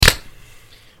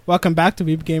Welcome back to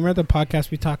Weeb Gamer, the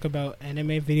podcast we talk about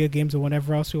anime, video games, and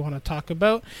whatever else we want to talk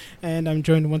about. And I'm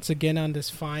joined once again on this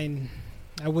fine,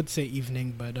 I would say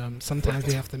evening, but sometimes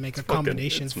we have to make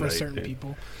accommodations for certain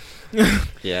people.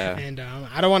 Yeah. And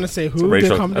I don't want to say who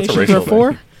the accommodations are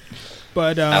for,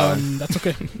 but that's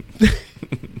okay.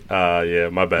 Yeah,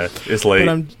 my bad. It's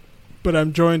late. But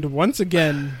I'm joined once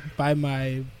again by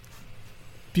my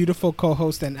beautiful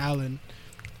co-host and Alan.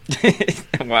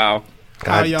 Wow.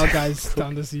 How y'all guys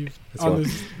on this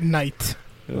night?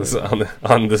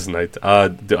 On this night,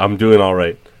 I'm doing all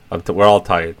right. We're all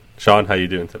tired. Sean, how you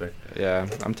doing today? Yeah,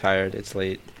 I'm tired. It's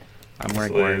late. I'm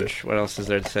wearing orange. What else is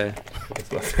there to say?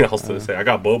 There's nothing else to say. I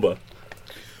got boba.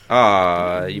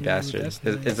 Aw, you bastard. Is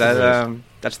that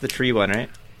that's the tree one, right?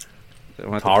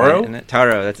 Taro?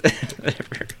 Taro. That's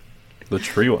the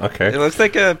tree one. Okay. It looks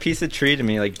like a piece of tree to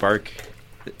me, like bark.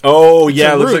 Oh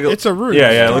yeah, it looks like it's a root.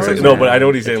 Yeah, it looks like but I know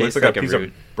what he's saying. It looks like a piece root.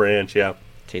 of branch. Yeah.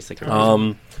 Tastes like a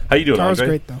root. How you doing, Taro's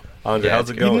Andre? great though. Andre,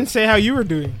 how's it going? You didn't say how you were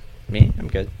doing. Me, I'm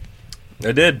good.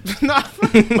 I did.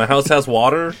 My house has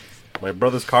water. My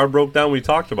brother's car broke down. We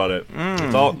talked about it.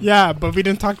 Yeah, but we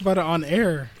didn't talk about it on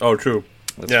air. Oh, true.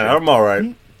 That's true. I'm all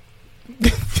right.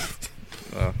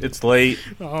 It's late.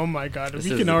 Oh my god, we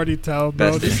can already tell,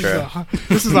 bro. This is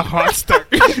a hot start.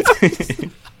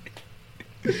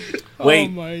 Wait,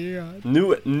 oh my god.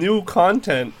 New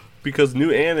content because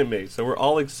new anime, so we're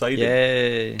all excited.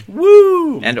 Yay.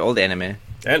 Woo! And old anime.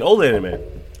 And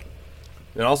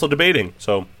also debating.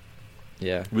 So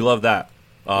yeah, we love that.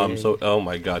 So oh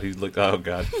my god, he's like, oh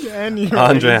god.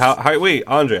 Andre,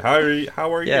 Andre,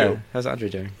 how are you? Yeah, how's Andre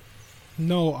doing?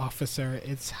 No, officer,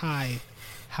 it's hi.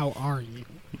 How are you?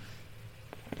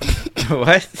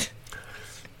 What?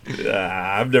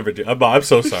 I'm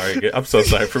so sorry. I'm so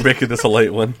sorry for making this a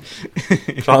late one.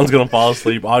 Sean's gonna fall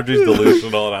asleep. Audrey's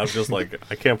delusional, and I'm just like,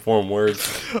 I can't form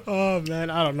words. Oh man,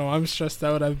 I don't know. I'm stressed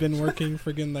out. I've been working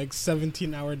friggin' like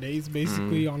 17-hour days,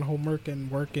 basically on homework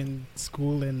and work and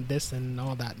school and this and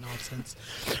all that nonsense.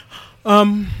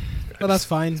 But that's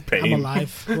fine. I'm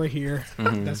alive. We're here.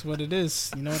 That's what it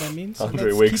is. You know what I mean? So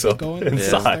Andre wakes up and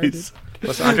sighs.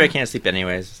 Well, so Andre can't sleep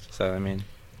anyways. So I mean.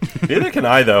 Neither can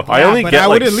I, though. Yeah, I only get I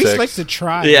would at least 6. like to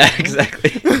try. Yeah, exactly.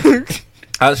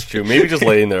 That's true. Maybe just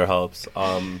laying there helps.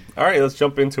 All right, let's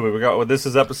jump into it. This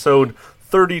is episode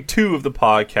 32 of the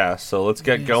podcast, so let's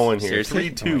get going here. Seriously?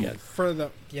 32. For the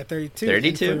 32.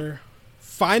 32.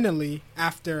 Finally,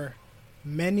 after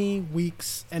many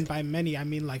weeks, and by many I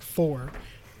mean like 4.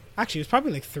 Actually, it was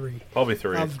probably like 3. Probably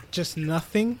 3. Of just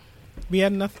nothing. We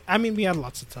had nothing. I mean, we had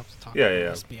lots of stuff to talk about.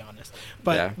 Let's be honest,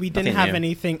 but we didn't have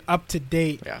anything up to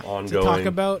date to talk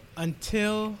about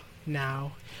until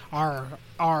now.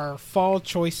 Our fall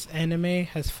choice anime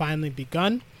has finally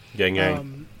begun.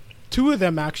 Gang. 2 of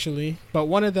them actually, but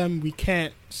one of them we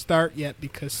can't start yet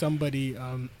because somebody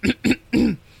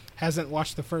hasn't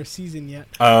watched the first season yet.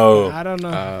 Oh, I don't know.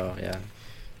 Oh yeah.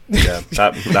 Yeah,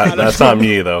 that's not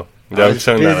me though. I was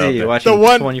busy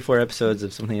watching 24 episodes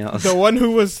of something else. The one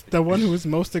who was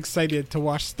most excited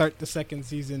to start the second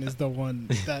season is the one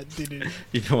that didn't.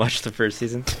 You didn't watch the first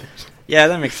season? Yeah,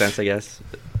 that makes sense, I guess.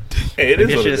 Hey, it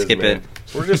is what it is, skip man.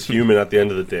 We're just human at the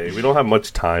end of the day. We don't have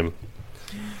much time.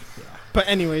 But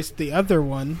anyways, the other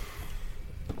one,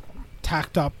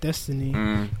 Takt Op Destiny,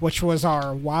 which was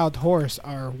our wild horse,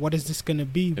 our what is this going to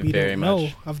be? We don't know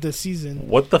of the season.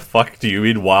 What the fuck do you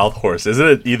mean wild horse? Isn't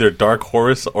it either dark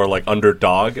horse or like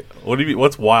underdog? What do you mean?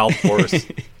 What's wild horse?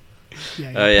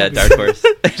 Dark horse.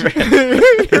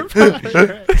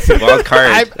 Wild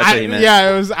card. That's what he meant.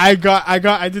 Yeah, it was. I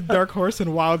did dark horse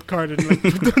and wild card and like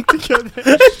put them together.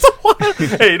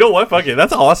 Hey, you know what? Fuck it.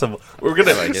 That's awesome. We're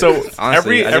gonna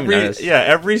honestly,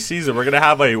 every season we're gonna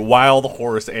have a wild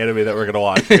horse anime that we're gonna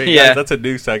watch. Okay? Yeah, that's a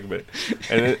new segment.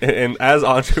 And as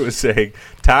Andre was saying,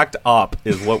 Takt Op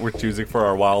is what we're choosing for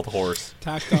our wild horse.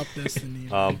 Takt Op Destiny.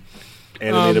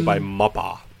 Animated by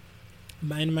MAPPA.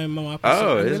 MAPPA.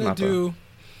 Oh, it is MAPPA.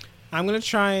 I'm gonna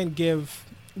try and give.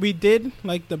 We did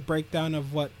like the breakdown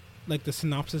of what like the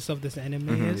synopsis of this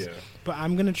anime is, but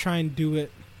I'm gonna try and do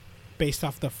it based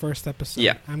off the first episode.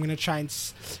 Yeah, I'm gonna try and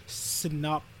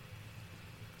summarize.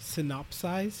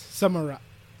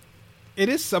 It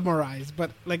is summarized,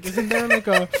 but like, isn't there like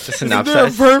a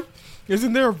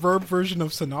Isn't there a verb version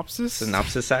of synopsis?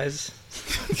 Synopsisize.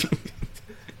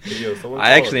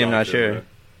 I actually am not sure.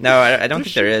 No, I don't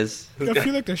think there is. I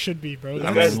feel like there should be, bro.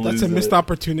 That's a missed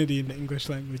opportunity in the English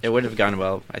language. It would have gone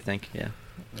well, I think, yeah.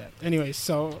 Anyway,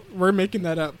 so we're making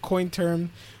that a coin term,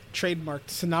 trademarked,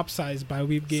 synopsized by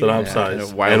Weeb Gamer.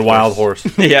 Synopsized. And Wild Horse.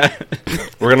 Yeah.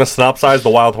 We're going to synopsize the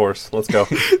Wild Horse. Let's go.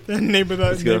 The name of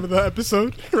the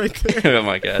episode right there. Oh,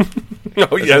 my God.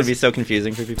 Oh, It's gonna be so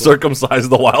confusing for people. Circumcise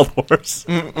the wild horse.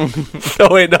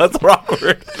 Oh wait, no, that's the wrong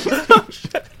word. Oh,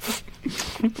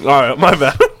 shit. All right, my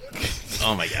bad.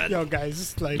 Oh my god. Yo,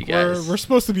 guys, like You guys. we're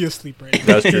supposed to be asleep right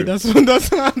now. That's true.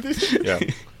 That's not this. Yeah.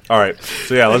 All right.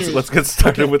 So yeah, let's get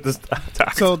started with this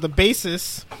task. So the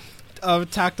basis of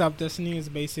Takt Op Destiny is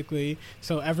basically,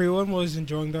 so everyone was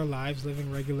enjoying their lives,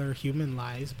 living regular human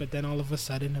lives, but then all of a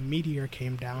sudden a meteor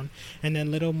came down, and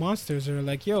then little monsters are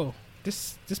like, yo,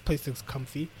 this place looks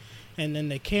comfy. And then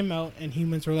they came out, and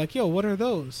humans were like, yo, what are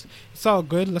those? It's all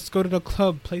good. Let's go to the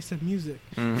club, play some music.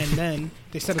 And then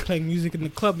they started playing music in the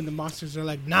club, and the monsters are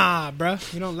like, nah,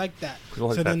 bruh, we don't like that.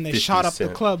 Like so that then they 50 shot up cent.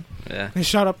 the club. Yeah. They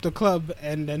shot up the club,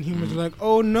 and then humans were like,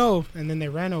 oh, no. And then they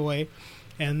ran away.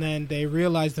 And then they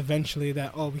realized eventually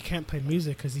that, oh, we can't play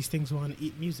music because these things want to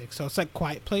eat music. So it's like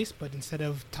Quiet Place, but instead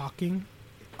of talking,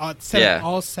 instead of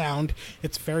all sound,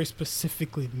 it's very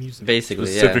specifically music. Basically,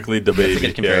 Specifically yeah. debating. That's a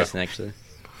good comparison, actually.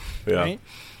 Yeah. Right?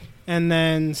 And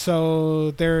then,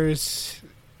 so there's,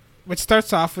 which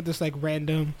starts off with this like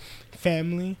random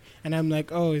family, and I'm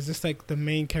like, oh, is this like the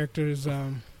main character's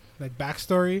like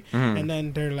backstory? And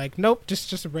then they're like, nope,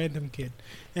 just a random kid.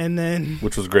 And then,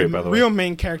 Which was great, by the way. real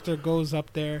main character goes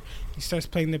up there, he starts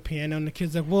playing the piano, and the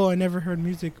kid's like, whoa, I never heard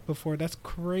music before. That's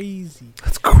crazy.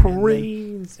 That's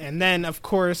crazy. And then of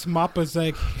course, MAPPA's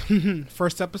like,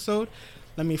 first episode,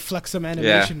 let me flex some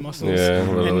animation muscles. Yeah,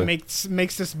 literally. And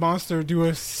makes this monster do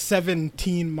a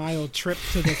 17-mile trip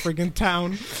to the friggin'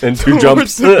 town. And 2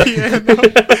 jumps. The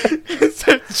piano.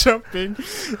 Starts jumping.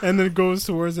 And then goes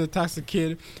towards it, attacks the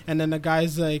kid. And then the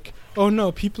guy's like, oh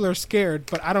no, people are scared,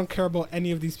 but I don't care about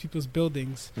any of these people's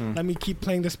buildings. Let me keep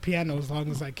playing this piano as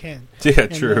long as I can. Yeah,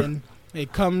 And true. then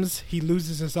it comes, he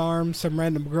loses his arm, some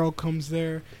random girl comes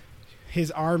there.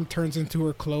 His arm turns into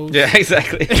her clothes. Yeah,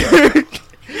 exactly.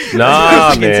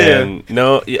 Nah, Me man.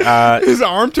 No, His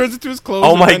arm turns into his clothes.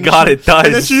 oh and my then god, it does.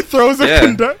 And then she throws a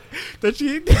Yeah.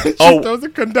 she Oh, throws a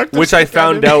conductor. Which I stick at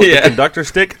found him. out Yeah. the conductor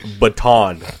stick,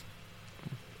 baton.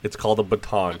 It's called a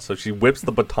baton. So she whips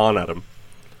the baton at him.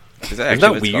 Is that Isn't actually that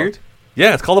what it's weird? called?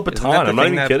 Yeah, it's called a Isn't baton. that the I'm not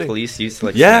thing even that kidding. police used to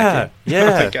like Yeah, smack yeah.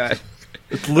 Oh my god.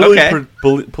 It's literally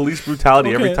Okay. police brutality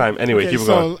every Okay. time. Anyway, Okay, keep so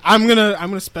going. I'm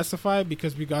gonna specify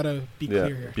because we gotta be Yeah,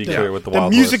 clear here. be clear with the The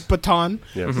wild music horse. baton.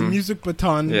 Yeah, The music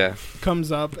baton Yeah.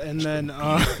 comes up, and then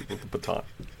with the baton.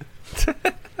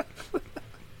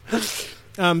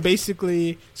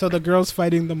 basically, so the girls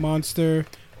fighting the monster,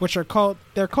 which are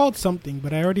they're called something,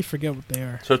 but I already forget what they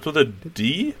are. So it's with a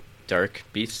D? Dark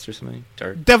beasts or something.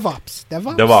 Dark. DevOps.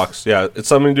 Devox, yeah. It's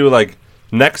something to do with like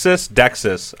Nexus,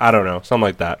 Dexus. I don't know. Something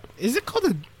like that. Is it called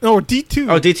D2? Oh,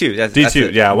 D2. That's D2,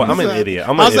 it. yeah. Well, I'm an So, idiot.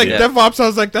 I'm I an was like idiot. DevOps. I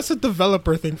was like, that's a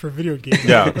developer thing for video games.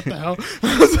 Yeah. What the hell?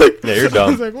 I was like, Yeah, you're I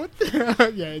dumb. was like, what?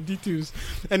 The yeah, D2s.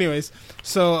 Anyways,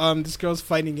 so this girl's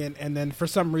fighting it, and then for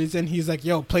some reason he's like,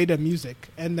 "Yo, play the music,"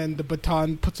 and then the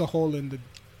baton puts a hole in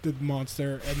the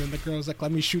monster, and then the girl's like,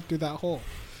 "Let me shoot through that hole,"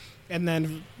 and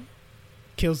then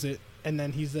kills it. And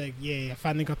then he's like, "Yeah, I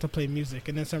finally got to play music."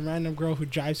 And then some random girl who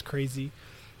drives crazy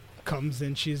comes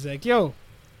in. She's like, "Yo,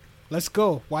 let's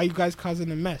go. Why you guys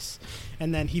causing a mess?"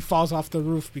 And then he falls off the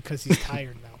roof because he's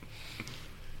tired now.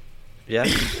 Yeah.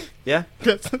 Yeah.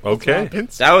 That's Okay. what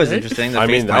happens, That was right? interesting. The I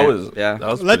mean, face that plant. was Yeah. That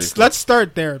was Let's pretty cool.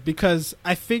 start there because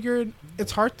I figured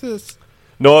it's hard to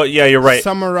No, yeah, you're right.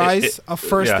 summarize a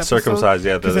first yeah, episode circumcised.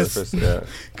 Yeah, 'cause the it's- first, yeah.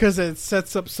 because it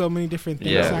sets up so many different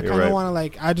things. Yeah, So I you're kind of right.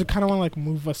 want to I just kind of want to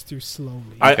move us through slowly.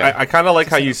 Okay. I kind of like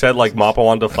how you said like Mappa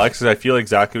wanted to flex because I feel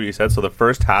exactly what you said. So the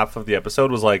first half of the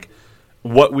episode was like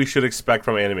what we should expect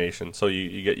from animation. So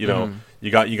you get you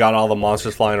got all the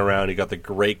monsters flying around. You got the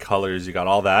great colors. You got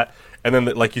all that. And then,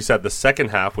 like you said, the second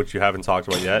half, which you haven't talked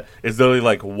about yet, is literally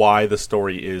like why the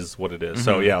story is what it is.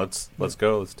 So yeah, let's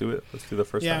go. Let's do it. Let's do the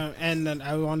first half. Yeah, and then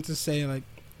I wanted to say like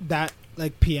that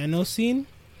like piano scene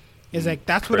is like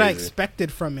that's what I Crazy.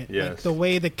 expected from it. Like Yes. the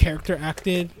way the character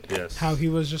acted, Yes. how he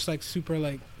was just like super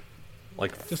like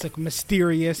like just like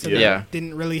mysterious and Yeah. like,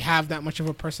 didn't really have that much of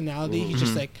a personality. He's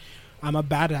just like, I'm a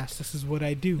badass. This is what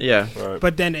I do. Yeah. right.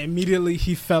 But then immediately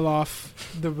he fell off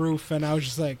the roof, and I was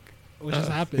just like, what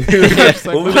just happened? Well, I was just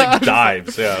like, only like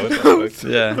dives. Yeah. What the fuck? I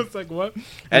Yeah. was like, what? And,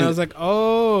 And- I was like,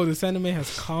 oh, this anime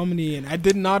has comedy, and I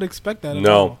did not expect that at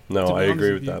No, all. no, to be I honest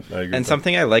agree with you. that. I agree. And with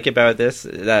something I like about this,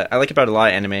 that I like about a lot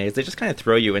of anime, is they just kind of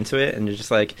throw you into it, and you're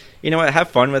just like, you know what, have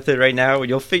fun with it right now.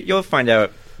 You'll find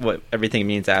out what everything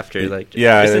means after. Like,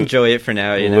 Yeah, just and- enjoy it for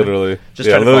now. that. You know, Literally, Just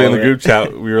yeah, try to literally in follow the group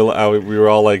chat, we were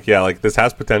all like, yeah, like this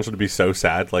has potential to be so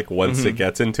sad. Like once it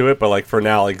gets into it, but like for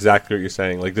now, exactly what you're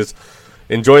saying. Like just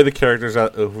enjoy the characters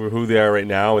who they are right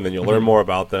now, and then you'll learn more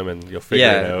about them, and you'll figure it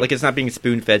yeah, out. like it's not being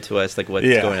spoon fed to us, like what's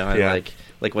Yeah, going on. yeah. Like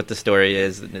like what the story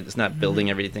is. And it's not building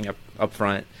everything up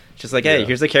front. It's just like, hey,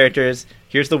 here's the characters,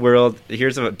 here's the world,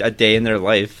 here's a day in their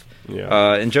life.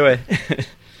 Yeah. Enjoy.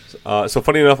 So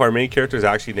funny enough, our main character's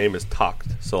actually name is Takt.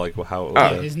 So like how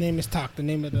his name is Takt, the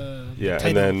name of the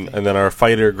and then our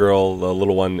fighter girl, the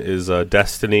little one, is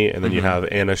Destiny, and then you have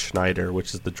Anna Schneider,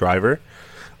 which is the driver.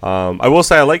 I will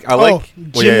say I like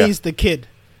Jimmy's the kid.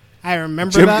 I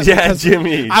remember that. Yeah,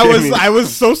 Jimmy. I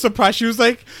was so surprised. She was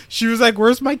like,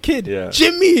 "Where's my kid?" Yeah.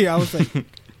 Jimmy. I was like,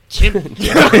 Jimmy.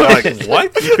 Like,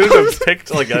 what? You could have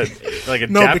picked like a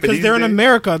no, Japanese because they're in name?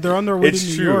 America. They're on their way to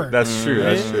New true. York. That's true.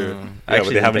 That's true. I Yeah,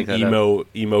 but they have an that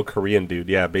emo Korean dude.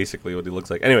 Yeah, basically what he looks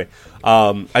like. Anyway,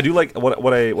 I do like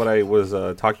what I was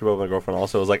talking about with my girlfriend.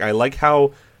 Also, is like I like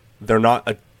how they're not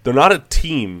a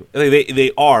team.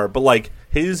 They are, but like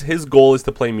his goal is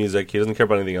to play music. He doesn't care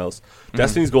about anything else.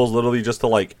 Destiny's goal is literally just to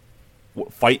like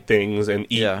fight things and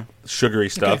eat sugary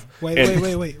stuff.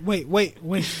 Okay. Wait.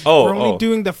 Oh, we're only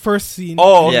doing the first scene.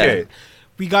 Oh, okay. Yeah.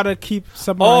 We gotta keep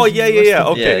some. Oh yeah.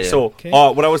 Okay, so Okay.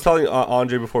 what I was telling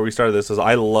Andre before we started this is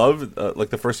I love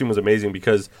like the first scene was amazing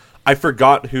because I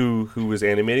forgot who was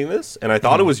animating this, and I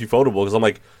thought it was Ufotable because I'm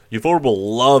like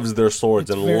Ufotable loves their swords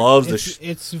loves the.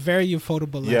 It's very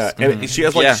Ufotable. Yeah, and she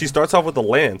has she starts off with the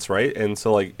lance, right? And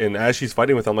so like, and as she's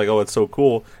fighting with him, I'm like, oh, it's so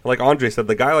cool. And like Andre said,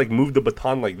 the guy like moved the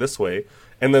baton like this way,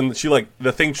 and then she like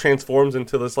the thing transforms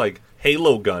into this like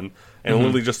Halo gun, and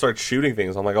literally just starts shooting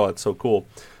things. I'm like, oh, that's so cool.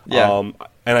 Yeah.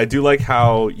 And I do like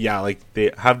how like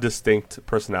they have distinct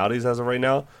personalities as of right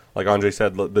now. Like Andre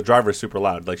said, the driver is super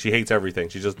loud. Like she hates everything.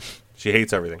 She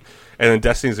hates everything. And then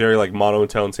Destiny's very like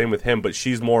monotone. Same with him, but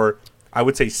she's more, I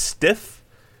would say, stiff.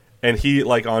 And he,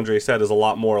 like Andre said, is a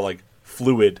lot more like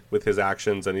fluid with his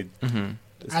actions. And he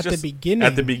At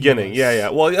the beginning. Yeah.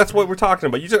 Well, that's what we're talking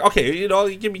about. You just okay. You know,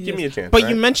 give me a chance. But right?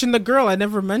 you mentioned the girl. I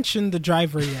never mentioned the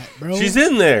driver yet, bro. She's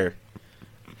in there.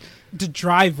 The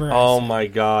driver. Oh my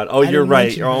god. Oh, you're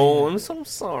right. Oh, I'm so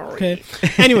sorry. Okay.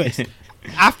 Anyways,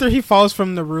 after he falls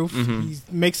from the roof, he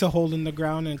makes a hole in the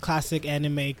ground in classic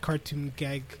anime cartoon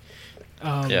gag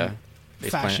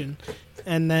fashion.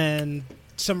 And then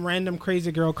some random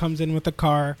crazy girl comes in with a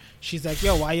car. She's like,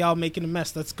 "Yo, why y'all making a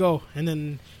mess? Let's go." And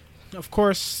then, of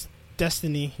course,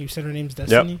 Destiny. You said her name's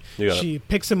Destiny. Yep, she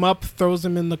picks him up, throws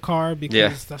him in the car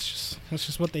because that's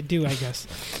just what they do, I guess.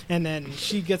 And then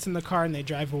she gets in the car and they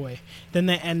drive away. Then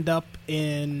they end up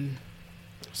in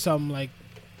some like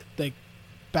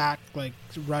back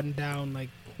run down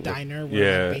diner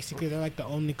where basically they're like the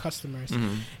only customers.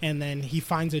 And then he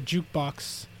finds a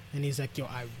jukebox. And he's like, "Yo,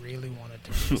 I really want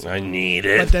to turn this I on." need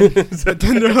it. But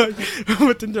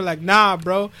then they're like, "Nah,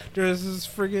 bro. There's this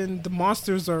friggin' the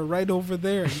monsters are right over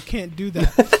there. You can't do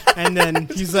that." And then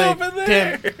he's like,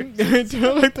 "Damn,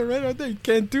 they're like they're right over there. You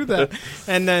can't do that."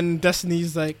 And then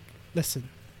Destiny's like, "Listen,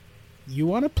 you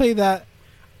want to play that?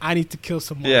 I need to kill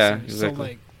some monsters. Yeah,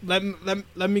 exactly. So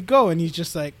let me go." And he's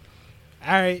just like,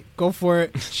 "All right, go for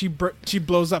it." She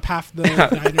blows up half the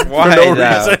diner. Why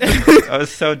that? That was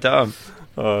so dumb.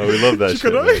 We love that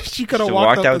shit. She could have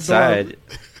walked outside.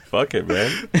 Fuck it,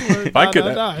 man. If I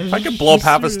could blow up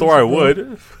half a store, I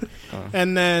would.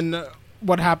 And then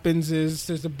what happens is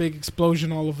there's a big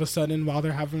explosion all of a sudden while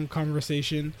they're having a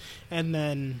conversation, and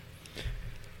then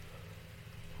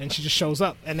she just shows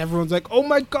up, and everyone's like, "Oh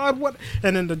my god, what?"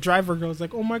 And then the driver girl's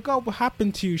like, "Oh my god, what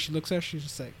happened to you?" She looks at her, she's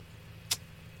just like,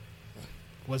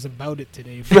 "Was about it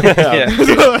today."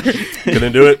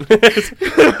 Couldn't do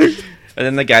it. And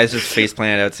then the guy's just face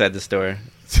planted outside the store.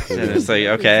 And it's like,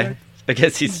 okay, I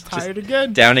guess he's tired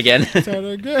again. Down again. Tired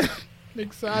again.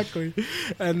 Exactly.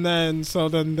 And then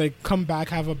they come back,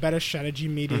 have a better strategy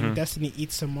meeting. Destiny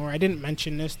eats some more. I didn't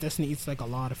mention this. Destiny eats a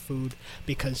lot of food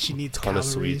because she needs calories.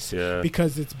 Sweets,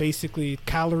 because it's basically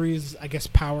calories, I guess,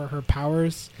 power her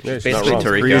powers. Yeah, she's basically not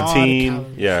wrong.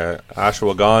 Creatine,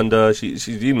 ashwagandha. She's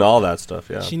eating all that stuff.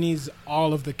 Yeah, she needs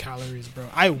all of the calories, bro.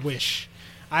 I wish.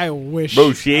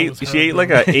 Bro, she ate like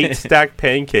a 8-stack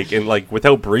pancake and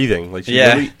without breathing. Like she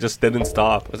really just didn't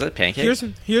stop. Was that a pancake?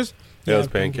 Here's it was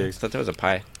pancakes. I thought that was a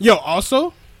pie. Yo,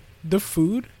 also, the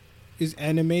food is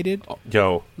animated.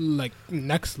 Yo,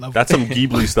 next level. That's some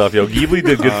Ghibli stuff. Yo, Ghibli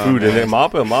did good food, and then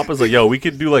Mappa's like, yo, we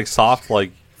could do soft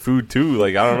food too.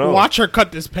 I don't know. Watch her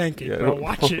cut this pancake, bro.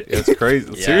 Watch it. It's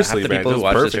crazy. Seriously, half the man. people who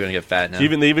watch perfect. this are gonna get fat now.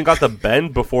 They even got the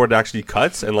bend before it actually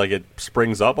cuts, and it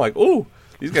springs up. Ooh.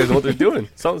 These guys know what they're doing.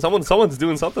 Someone's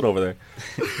doing something over there.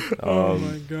 Oh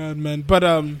my god, man! But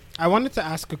I wanted to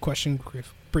ask a question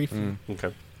briefly.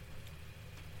 Okay.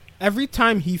 Every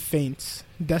time he faints,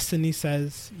 Destiny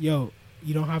says, "Yo,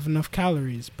 you don't have enough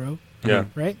calories, bro." Yeah.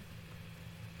 Right.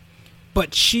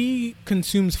 But she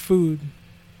consumes food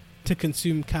to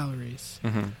consume calories.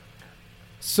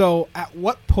 So at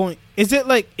what point is it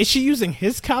like? Is she using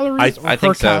his calories or I her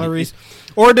think so. calories,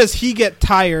 or does he get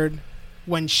tired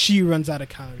when she runs out of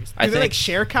calories? I Do they think- like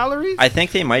share calories? I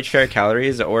think they might share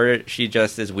calories, or she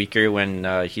just is weaker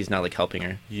when he's not like helping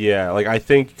her. Yeah, like I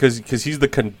think because he's the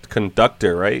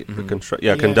conductor, right? Mhm. The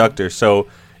Yeah. conductor. So,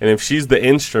 and if she's the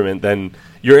instrument, then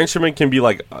your instrument can be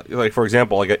like for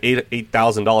example, like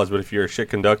 $8,000. But if you're a shit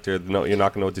conductor, no, you're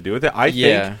not gonna know what to do with it. I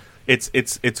think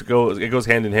it goes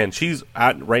hand in hand. She's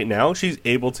right now. She's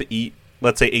able to eat,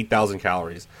 let's say 8,000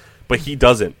 calories, but he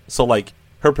doesn't. So like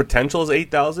her potential is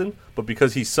 8,000, but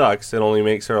because he sucks, it only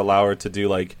makes her allow her to do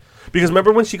like. Because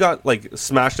remember when she got like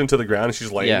smashed into the ground and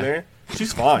she's laying there?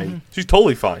 She's fine. She's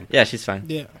totally fine. Yeah, she's fine.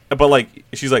 Yeah. But like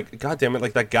she's like, God damn it,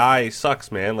 like that guy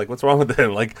sucks, man. Like what's wrong with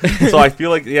him? Like so I feel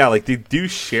like like they do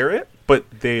share it, but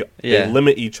they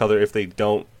limit each other if they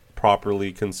don't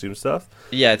properly consume stuff.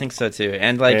 Yeah, I think so too.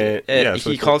 And like so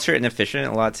he calls her inefficient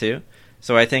a lot too.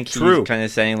 So I think he's kind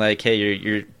of saying like, hey,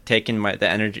 you're taking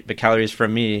the calories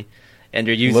from me, and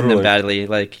you're using them badly.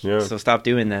 Like, so stop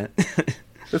doing that.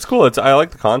 It's cool. I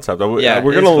like the concept.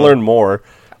 We're gonna learn more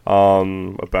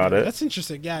about it. That's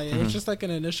interesting. Yeah, it's just like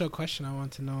an initial question I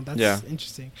want to know. That's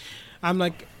interesting. I'm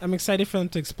excited for them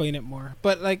to explain it more.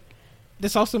 But like,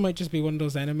 this also might just be one of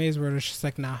those animes where it's just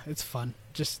like, nah, it's fun.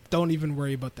 Just don't even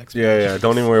worry about the explanation. Yeah.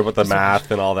 Don't even worry about the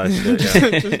math and all that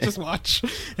shit. Yeah. just watch.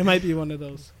 It might be one of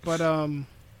those. But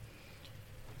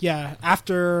yeah.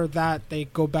 After that, they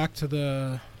go back to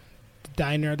the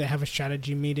diner. They have a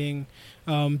strategy meeting.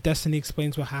 Destiny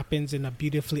explains what happens in a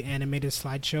beautifully animated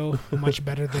slideshow, much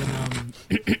better than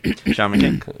Shaman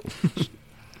King.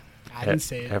 I didn't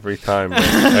say it every time.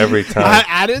 Every time.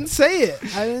 I didn't say it.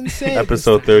 I didn't say it.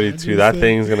 Episode 32. That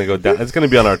thing's gonna go down. It's gonna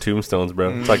be on our tombstones,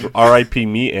 bro. It's like R.I.P.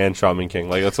 me and Shaman King.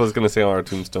 Like that's what it's gonna say on our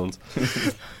tombstones.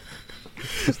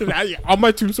 On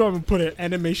my tombstone, I'm gonna put it.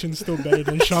 Animation still better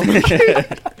than Shaman King.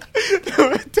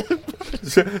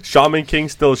 Shaman King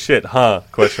still shit, huh?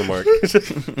 Question mark. It's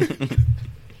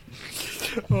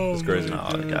crazy.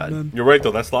 Oh god. You're right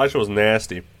though. That slideshow was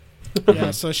nasty.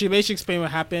 Yeah, so she basically explained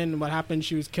what happened. What happened,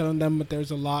 she was killing them, but there's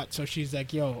a lot. So she's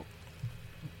like, yo,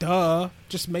 duh,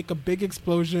 just make a big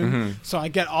explosion so I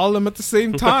get all of them at the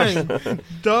same time.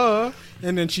 Duh.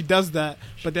 And then she does that,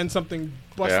 but then something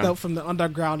busted out from the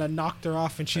underground and knocked her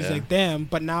off, and she's like, damn,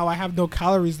 but now I have no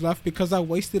calories left because I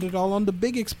wasted it all on the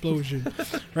big explosion.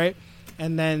 Right?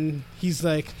 And then he's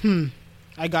like,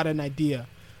 I got an idea.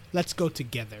 Let's go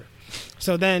together.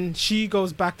 So then she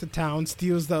goes back to town,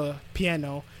 steals the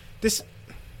piano. This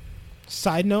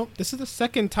side note, this is the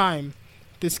second time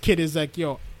this kid is like,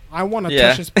 yo, I want to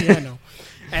touch his piano.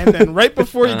 And then right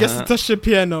before he gets to touch the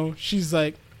piano, she's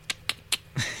like,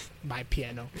 my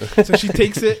piano. So she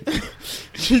takes it.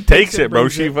 She takes it, bro.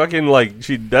 She fucking like,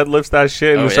 she deadlifts that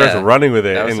shit and starts running with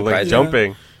it and like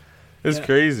jumping. It's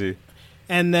crazy.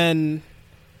 And then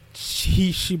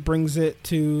she brings it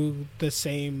to the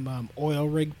same oil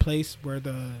rig place where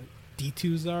the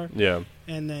D2s are. Yeah.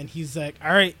 And then he's like,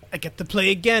 all right, I get to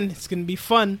play again. It's going to be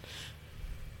fun.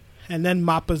 And then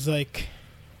Mappa's like,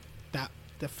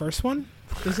 the first one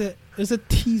is a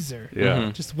teaser.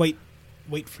 Yeah. Just wait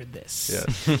for this.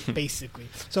 Yeah. Basically.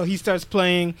 So he starts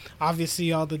playing.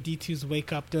 Obviously, all the D2s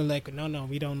wake up. They're like, no,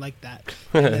 we don't like that.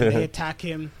 And then they attack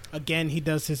him. Again, he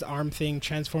does his arm thing,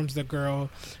 transforms the girl.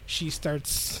 She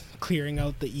starts clearing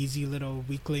out the easy little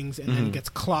weaklings and then gets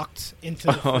clocked into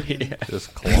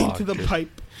the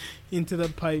into the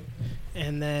pipe.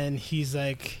 And then he's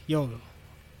like, yo,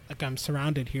 like, I'm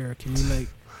surrounded here. Can you like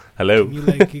hello? Can you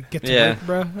like get to work,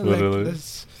 bro? Like,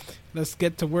 let's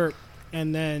get to work.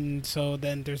 And then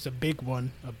there's a big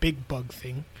bug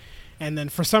thing. And then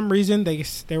for some reason they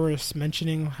were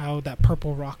mentioning how that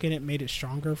purple rock in it made it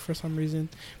stronger for some reason,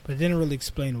 but it didn't really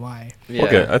explain why. Yeah.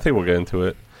 Okay, I think we'll get into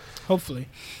it. Hopefully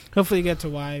you get to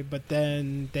why. But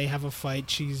then they have a fight.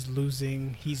 She's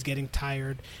losing. He's getting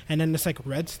tired. And then this like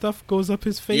red stuff goes up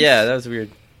his face. Yeah, that was weird.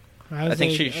 I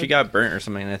think she got burnt or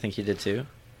something. And I think he did too.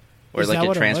 Or like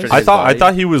it transferred. I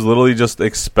thought he was literally just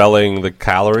expelling the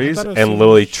calories and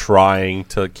literally trying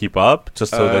to keep up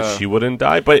just so that she wouldn't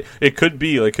die. But it could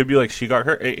be like she got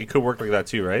hurt. It could work like that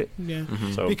too, right? Yeah.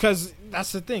 Mm-hmm. So because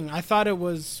that's the thing. I thought it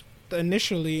was like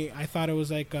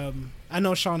I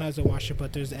know Sean hasn't watched it,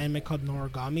 but there's an anime called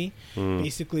Noragami.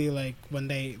 Basically, like when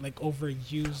they like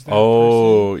overuse that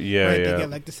person, yeah, right? They get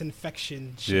like this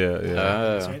infection. Some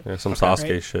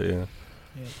Sasuke shit. Yeah.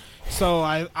 So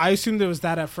I assumed it was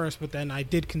that at first, but then I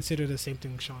did consider the same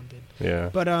thing Sean did. Yeah.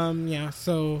 But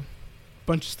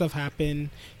bunch of stuff happen.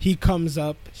 He comes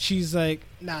up. She's like,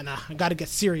 nah, I gotta get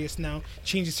serious now.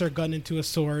 Changes her gun into a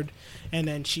sword, and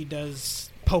then she does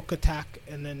poke attack,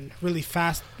 and then really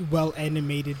fast, well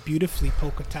animated, beautifully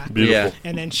poke attack. Beautiful.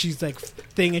 And then she's like,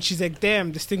 she's like,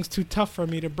 damn, this thing's too tough for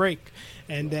me to break.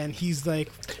 And then he's like,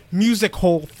 music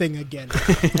hole thing again.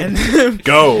 And then,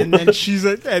 Go. And then she's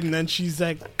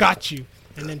like, got you.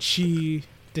 And then she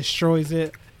destroys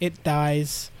it. It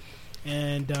dies.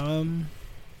 And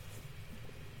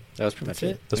That was pretty much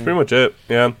it. That's pretty much it.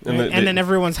 Yeah. And then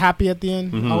everyone's happy at the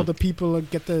end. Mhm. All the people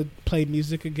get to play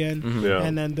music again. Mhm. Yeah.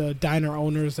 And then the diner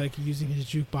owner's like using his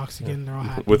jukebox again. They're all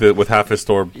happy. with half his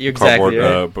store You're exactly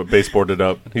cardboard right. baseboarded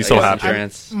up. He's so Yes, happy.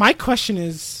 insurance. My question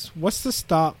is, what's to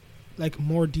stop like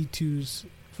more D2s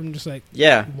from just like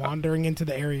Yeah, wandering into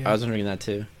the area? I was wondering that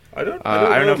too. I don't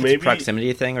know if maybe it's a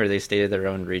proximity thing or they stay in their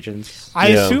own regions. I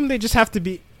Yeah. assume they just have to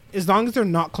be, as long as they're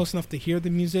not close enough to hear the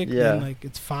music, Yeah. then like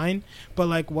it's fine. But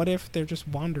like, what if they're just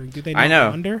wandering? Do they not I know.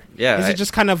 wander? Yeah, Is it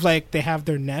just kind of like they have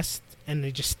their nest and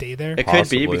they just stay there? it could be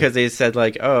Possibly. because they said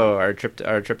like, oh, our trip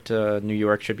to New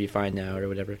York should be fine now or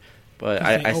whatever. But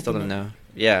Because they I still opened don't it. know.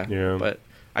 Yeah, Yeah. but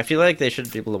I feel like they should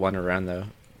be able to wander around though.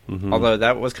 Mhm. Although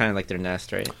that was kind of like their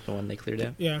nest, right? The one they cleared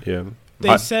out. Yeah. Yeah.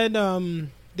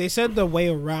 They said the way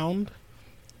around,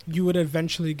 you would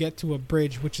eventually get to a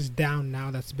bridge which is down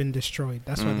now that's been destroyed.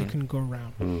 That's why they couldn't go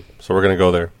around. So we're gonna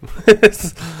go there.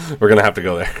 We're gonna have to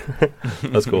go there.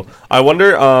 That's cool. I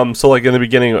wonder. So like in the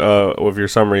beginning of your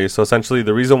summary, so essentially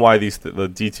the reason why the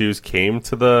D2s came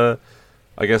to the,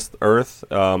 I guess, Earth,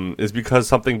 is because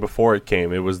something before it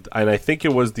came. It was, and I think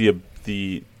it was the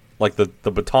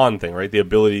baton thing, right? The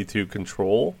ability to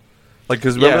control, like,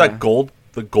 because remember Yeah. that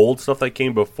gold stuff that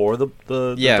came before the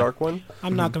Yeah. dark one.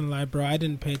 I'm not gonna lie, bro. I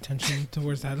didn't pay attention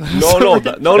towards that. No, was it's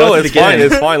the fine. beginning.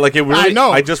 It's fine. Like it really. I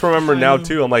know. I just remember I now know.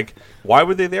 too. I'm like, why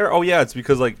were they there? Oh yeah, it's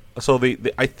because like, so they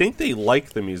I think they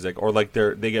like the music or like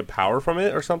they get power from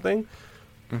it or something.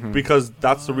 Because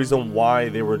that's the reason why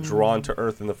they were drawn to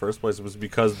Earth in the first place, was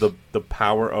because the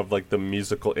power of like the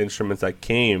musical instruments that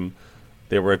came,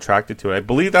 they were attracted to it. I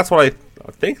believe that's what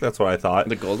I think that's what I thought.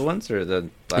 The gold ones or the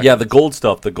black Yeah, ones?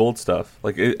 the gold stuff.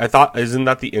 Like I thought, isn't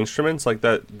that the instruments like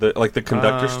that? The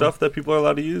conductor stuff that people are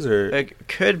allowed to use, or It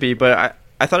could be, but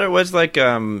I thought it was like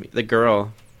the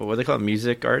girl. What do they call it?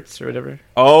 Music arts or whatever.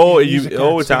 Music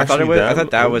arts. it's actually I thought it was. them? I thought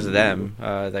that was Ooh. them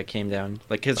that came down.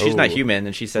 Like, because she's not Oh. human,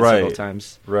 and she said Right. several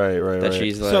times Right, that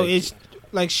she's like. So it's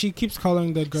like she keeps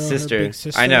calling the girl Sister. her big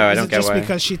sister. I know, I Is don't it get just why.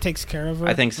 because she takes care of her?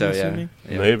 I think so. I'm Yeah. assuming?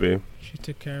 Yeah. Maybe. She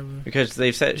took care of her. Because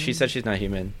she said she's not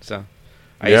human, so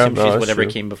I Yeah, assume no, she's that's whatever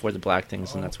true. came before the black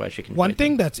things, and that's why she can. One fight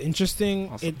thing them. that's interesting,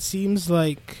 Awesome. it seems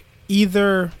like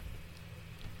either.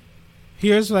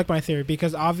 Here's like my theory,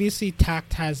 because obviously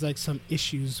Takt has like some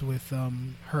issues with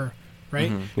her,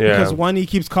 right? Mhm. Yeah. Because one, he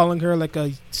keeps calling her like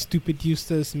a stupid,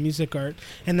 useless music art,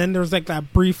 and then there's like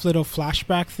that brief little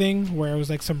flashback thing where it was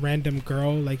like some random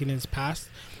girl like in his past.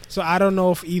 So I don't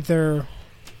know if either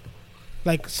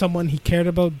like someone he cared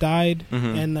about died,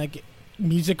 Mhm. and like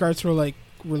music arts were like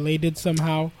related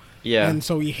somehow, Yeah. and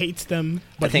so he hates them.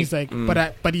 But think- he's like,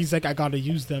 but he's like, I gotta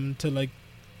use them to like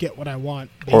get what I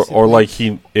want. Or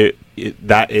basically. like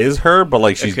that is her, but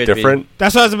like she's could be. different.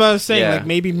 That's what I was about to say. Yeah. Like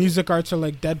maybe music arts are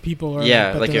like dead people, or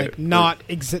Yeah, but like they're a- like not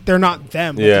they're not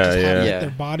them. Like, Yeah, they just have, yeah. like, Yeah. their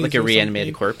bodies like a or reanimated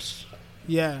something. corpse.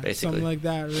 Yeah, basically. something like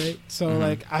that, right? So Mhm.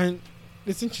 like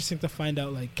it's interesting to find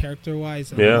out like character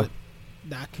wise, Yeah. what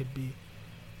that could be.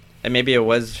 And maybe it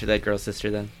was that girl's sister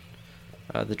then,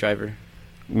 the driver.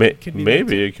 Could be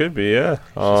Maybe it could be. Yeah.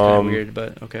 She's kind of weird,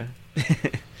 but okay.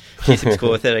 She seems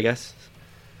cool with it, I guess.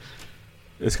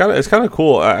 It's kind of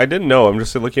cool. I didn't know. I'm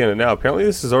just looking at it now. Apparently,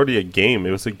 this is already a game.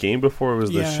 It was a game before it was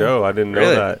the Yeah. show. I didn't know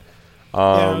Really? that.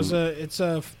 Yeah,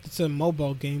 it's a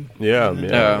mobile game. Yeah, And then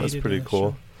yeah, they that's made pretty a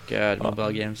cool. God,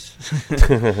 mobile games.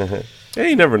 Yeah,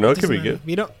 you never know. It show. could be Doesn't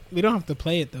good. matter. We don't have to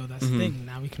play it though. That's Mhm. the thing.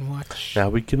 Now we can watch. Now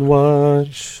we can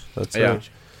watch. That's Yeah. it.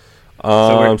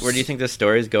 So where do you think this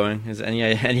story is going? Is any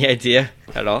idea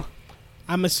at all?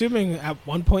 I'm assuming at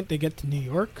one point they get to New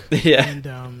York. Yeah.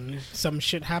 And some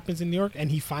shit happens in New York, and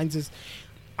he finds his.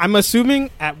 I'm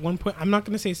assuming at one point. I'm not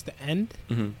gonna say it's the end,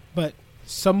 Mm-hmm. but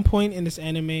some point in this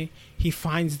anime, he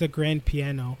finds the grand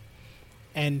piano,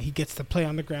 and he gets to play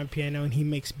on the grand piano, and he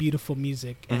makes beautiful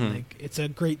music, and Mhm. like it's a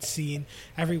great scene.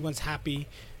 Everyone's happy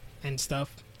and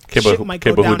stuff. Okay, Shit but might okay,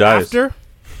 go but who down dies? after.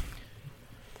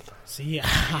 See,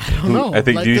 I don't know. I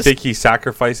think. Like, Do you this- think he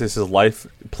sacrifices his life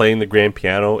playing the grand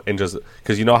piano and just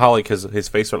because you know how like his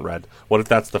face went red? What if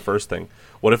that's the first thing?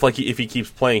 What if like if he keeps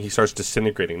playing, he starts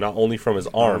disintegrating not only from his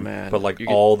arm man. but like You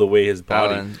get all the way his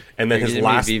body, Alan, and then you're his giving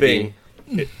me last VV. thing.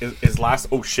 his last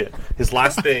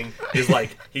thing is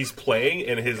like he's playing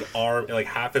and his arm, like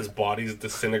half his body is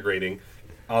disintegrating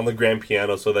on the grand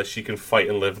piano so that she can fight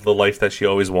and live the life that she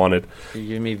always wanted. You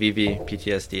give me VV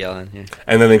PTSD, Alan. Here.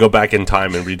 And then they go back in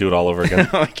time and redo it all over again.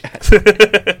 Oh my god.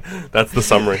 That's the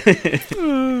summary.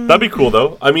 That'd be cool,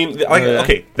 though. I mean,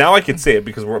 okay, now I can say it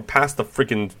because we're past the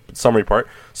freaking summary part.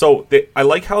 So I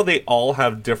like how they all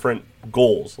have different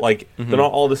goals. Like, they're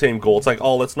not all the same goal. It's like,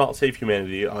 oh, let's not save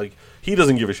humanity. Like, he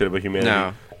doesn't give a shit about humanity.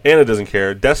 No. Anna doesn't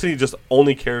care. Destiny just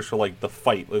only cares for, like, the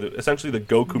fight. Essentially, the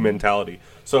Goku mentality.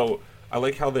 So I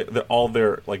like how all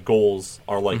their like goals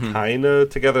are like kind of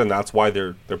together, and that's why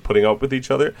they're putting up with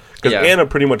each other. Because Anna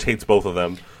pretty much hates both of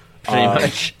them. Pretty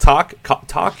much. Talk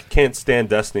can't stand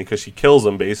Destiny because she kills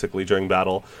him basically during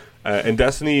battle, and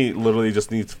Destiny literally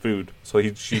just needs food, so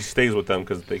she stays with them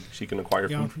because she can acquire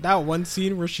food. That one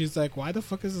scene where she's like, "Why the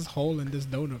fuck is this hole in this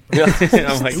donut?" Yeah.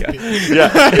 Oh my god.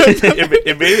 Yeah,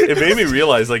 it made me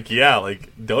realize like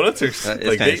donuts are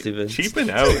like they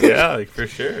cheaping out. Yeah, like for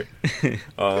sure.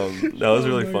 That was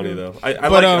really funny though. I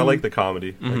like the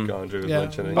comedy like Andre was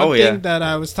mentioning. One thing that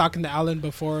I was talking to Alan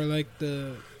before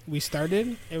we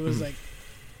started, it was like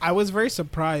I was very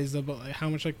surprised about like how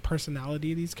much like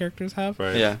personality these characters have.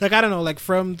 Right. Yeah. Like I don't know, like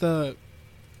from the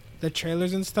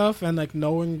trailers and stuff, and like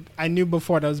I knew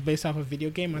before that was based off a video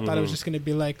game. I thought it was just gonna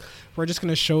be like, we're just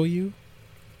gonna show you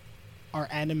our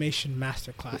animation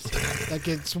masterclass. Like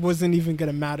it wasn't even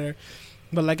gonna matter.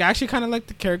 But like I actually kind of like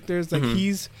the characters. Like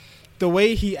the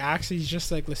way he acts, he's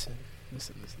just like, listen.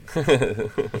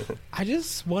 I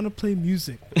just want to play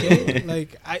music. Okay?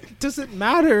 Like it doesn't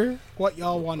matter what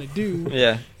y'all want to do.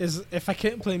 Yeah. Is if I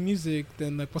can't play music,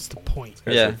 then like what's the point?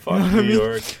 Yeah. Like, fuck New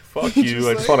York. Fuck you.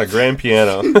 I just want a grand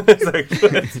piano.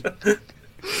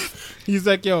 He's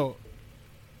like, yo,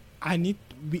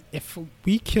 if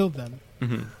we kill them,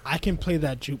 I can play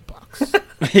that jukebox.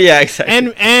 Yeah,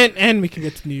 exactly. And we can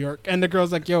get to New York. And the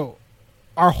girl's like, yo,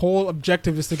 our whole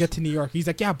objective is to get to New York. He's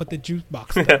like, yeah, but the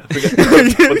jukebox. but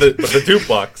the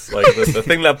jukebox, like the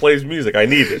thing that plays music, I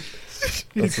need it.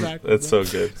 That's so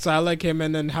good. So I like him,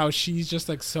 and then how she's just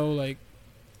like so like.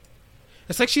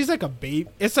 It's like she's like a babe.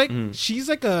 It's like she's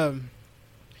like a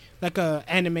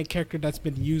anime character that's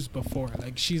been used before.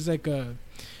 Like she's like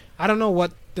I don't know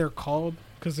what they're called.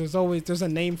 Because there's a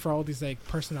name for all these like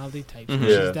personality types.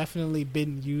 She's definitely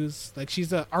been used. Like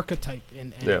she's an archetype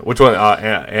in anime. Yeah, which one?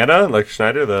 Anna, like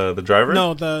Schneider, the driver.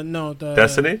 No, the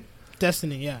Destiny.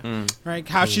 Destiny, yeah. Right.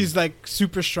 How she's like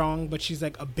super strong, but she's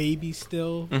like a baby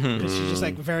still. Because she's just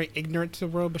like very ignorant to the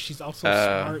world, but she's also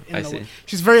smart.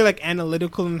 She's very like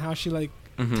analytical in how she like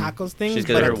tackles things,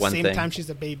 but at the same time she's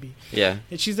a baby. Yeah.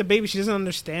 And she's a baby. She doesn't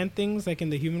understand things like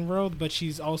in the human world, but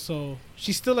she's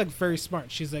still like very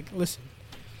smart. She's like, listen.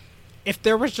 If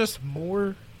there was just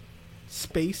more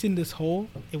space in this hole,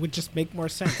 it would just make more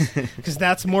sense. Because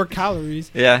that's more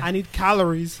calories. Yeah. I need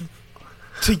calories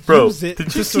to use it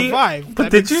to survive.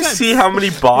 But did you see how many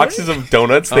boxes of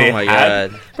donuts they had?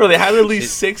 God. Bro, they had at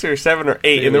least 6 or 7 or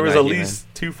 8, and there was at least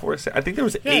 2, 4, 6. I think there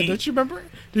was 8. Don't you remember?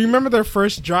 Do you remember their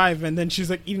first drive? And then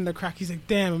she's like eating the crack. He's like,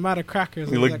 "Damn, I'm out of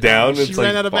crackers." You look down. She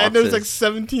ran out of bed. There was like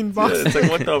 17 boxes. Yeah, it's like,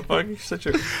 what the fuck? You're such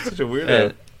a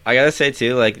weirdo. I gotta say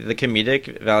too, like the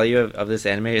comedic value of this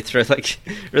anime, it's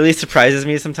really surprises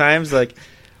me sometimes. Like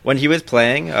when he was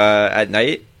playing at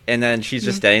night, and then she's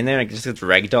just standing there and just gets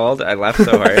ragdolled. I laughed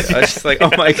so hard. I was just like, oh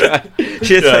my god,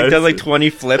 she just does like 20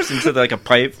 flips into like a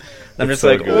pipe. I'm just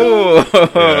like, oh,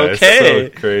 okay,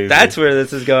 so crazy. That's where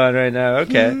this is going right now.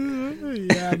 Okay,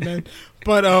 yeah, man.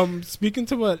 But speaking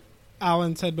to what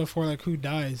Alan said before, like who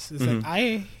dies, is like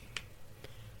I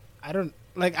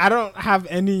don't have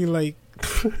any like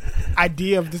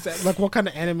idea of this, like what kind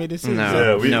of anime this is.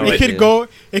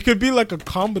 It could be like a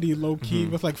comedy low key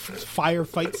with like fire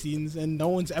fight scenes, and no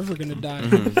one's ever gonna die,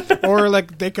 or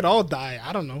like they could all die.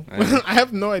 I don't know. I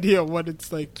have no idea what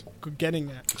it's like getting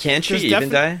at. Can she even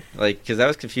die? Like, because that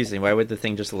was confusing. Why would the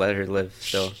thing just let her live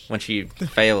still when she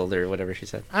failed or whatever she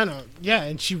said? I don't know. Yeah,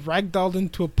 and she ragdolled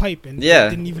into a pipe and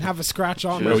didn't even have a scratch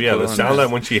on her. Oh yeah, the sound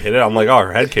that when she hit it, I'm like, oh,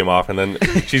 her head came off, and then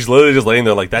she's literally just laying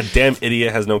there like that damn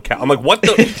idiot has no I'm like, what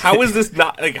the? How is this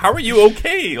not like? How are you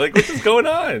okay? Like, what is going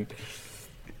on?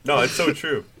 No, it's so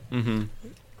true.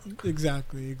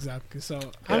 Exactly. So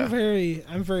I'm very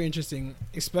interesting,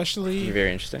 especially. You're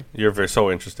very interesting. You're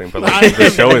so interesting, but like, the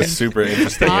show is super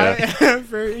interesting. I am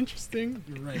very interesting.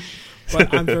 You're right,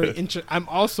 but I'm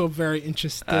also very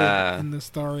interested in the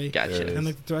story. Gotcha. And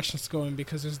like the direction it's going,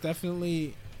 because there's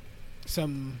definitely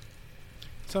some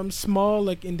small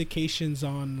like indications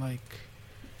on like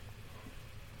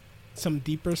some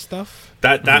deeper stuff.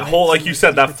 That whole, like you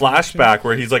said, that flashback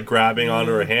where he's like grabbing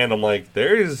onto her hand. I'm like,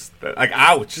 there's like,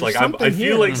 ouch. There's like I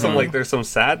feel like some like there's some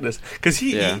sadness because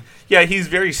he's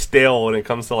very stale when it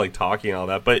comes to like talking and all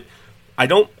that. But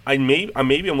maybe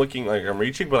I'm looking like I'm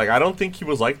reaching, but like I don't think he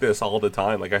was like this all the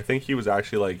time. Like I think he was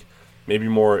actually like maybe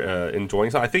more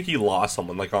enjoying something. I think he lost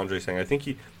someone, like Andre's saying. I think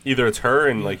he either it's her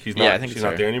and like she's not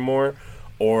there anymore,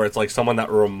 or it's like someone that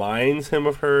reminds him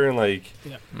of her and like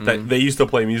that they used to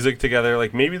play music together.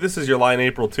 Like maybe this is your lie in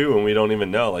April too, and we don't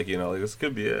even know. Like like this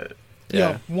could be it.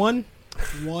 Yeah. One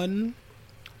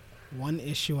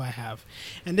issue I have,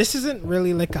 and this isn't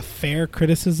really like a fair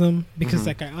criticism because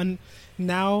like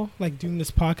now like doing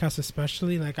this podcast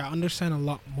especially, like I understand a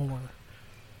lot more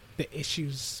the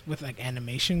issues with like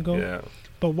animation go. Yeah.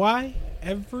 But why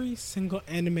every single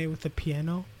anime with a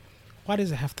piano? Why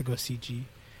does it have to go CG?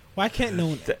 Why can't no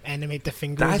one animate the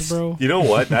fingers, bro? You know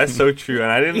what? That's so true.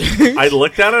 And I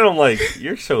looked at it and I'm like,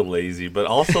 you're so lazy. But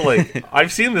also, like,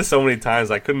 I've seen this so many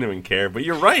times I couldn't even care. But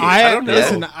you're right. I don't know.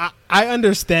 Listen, I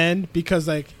understand because,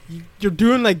 like, you're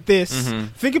doing like this.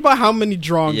 Think about how many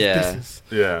drawings this is.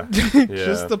 Yeah.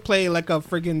 Just to play like a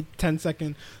friggin'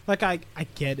 10-second. Like, I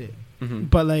get it.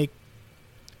 But, like,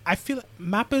 I feel like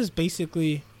MAPPA is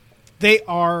basically, they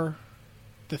are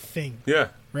the thing. Yeah.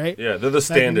 Right? Yeah, they're the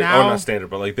standard. Like now, not standard,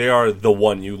 but like they are the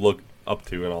one you look up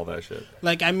to and all that shit.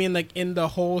 Like, I mean, like in the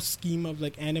whole scheme of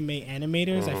like anime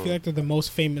animators, I feel like they're the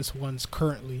most famous ones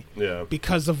currently. Yeah.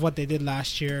 Because of what they did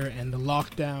last year and the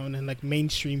lockdown and like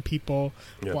mainstream people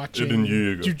watching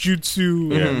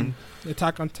Jujutsu and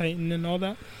Attack on Titan and all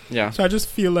that. Yeah. So I just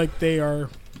feel like they are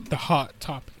the hot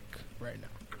topic right now.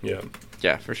 Yeah.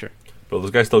 Yeah, for sure. But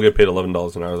those guys still get paid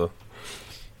 $11 an hour though.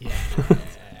 Yeah.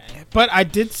 But I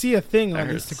did see a thing on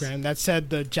Instagram that said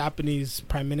the Japanese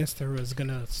prime minister was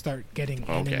gonna start getting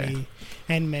anime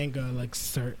and manga, like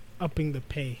start upping the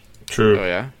pay. True. Oh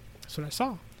yeah. That's what I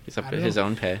saw. He's up his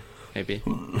own pay, maybe.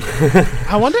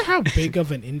 I wonder how big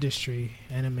of an industry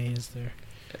anime is there.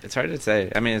 It's hard to say.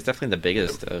 I mean, it's definitely the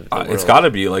biggest of the world. It's got to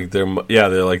be like they're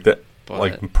like the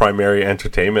like primary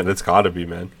entertainment. It's got to be,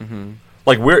 man.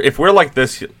 Like if we're like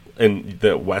this in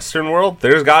the Western world,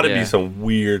 there's got to be some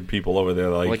weird people over there.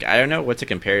 Like I don't know what to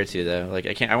compare it to though.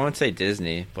 Like I won't say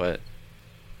Disney, but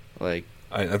like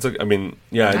it's like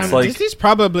Disney's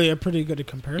probably a pretty good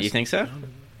comparison. You think so?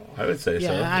 I would say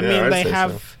so. I mean, they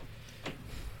have. So.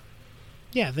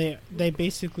 Yeah, they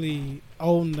basically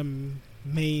own the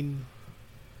main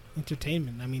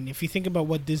entertainment. I mean, if you think about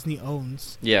what Disney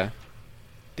owns, they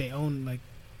own like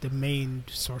the main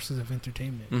sources of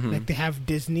entertainment. Like they have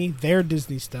Disney, their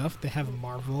Disney stuff. They have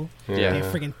Marvel. They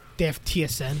have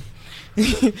TSN.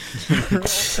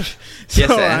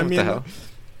 TSN. What the hell?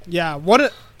 Yeah.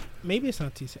 Maybe it's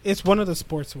not TSN. It's one of the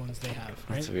sports ones they have.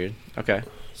 Right? That's weird. Okay.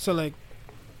 So like,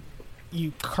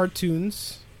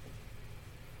 cartoons,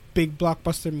 big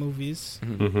blockbuster movies,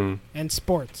 and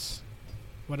sports.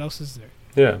 What else is there?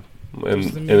 Yeah,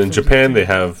 and in Japan they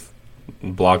have.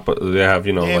 They have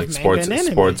like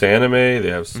sports anime. They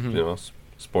have sports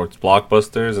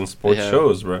blockbusters and sports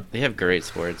shows, bro. They have great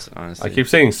sports, honestly. I keep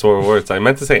saying words. I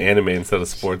meant to say anime instead of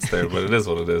sports there, but it is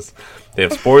what it is. They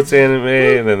have sports anime,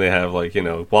 and then they have like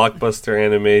blockbuster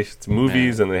anime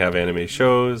movies, and they have anime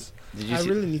shows. I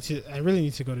really need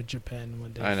to go to Japan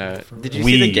one day. I know. Did you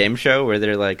see the game show where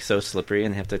they're like so slippery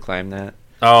and they have to climb that?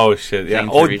 Oh shit! Yeah.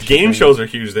 Game shows are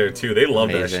huge there too. They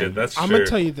love that shit. That's I'm gonna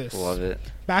tell you this. Love it.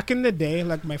 Back in the day,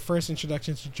 like my first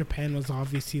introduction to Japan was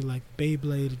obviously like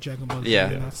Beyblade, Dragon Ball Z,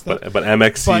 and that stuff. But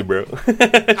MXC, bro.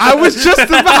 I was just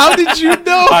about. How did you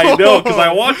know? I know because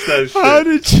I watched that shit. How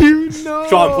did you know?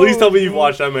 Sean, please tell me you've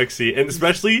watched MXC, and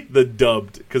especially the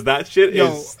dubbed, because that shit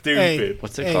is stupid. Hey,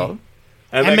 what's it called?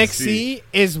 MXC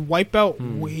is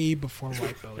Wipeout way before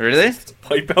Wipeout. Really?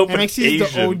 Wipeout, but MXC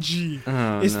is the OG.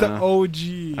 It's the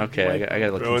OG. Okay, I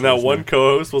gotta look. Bro, and that one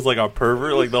co-host was like a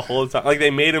pervert, like the whole time. Like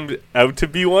they made him out to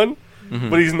be one,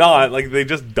 but he's not. Like they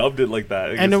just dubbed it like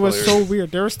that. And it was so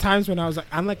weird. There was times when I was like,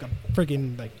 I'm like a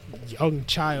freaking like young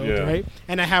child, right?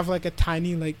 And I have like a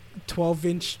tiny like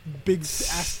 12-inch big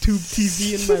ass tube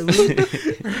TV in my room,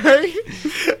 right?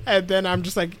 And then I'm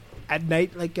just like. At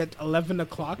night, like at 11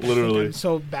 o'clock, literally, I'm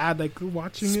so bad, like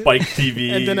watching Spike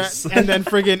TV, and then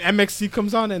friggin' MXC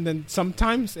comes on, and then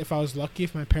sometimes, if I was lucky,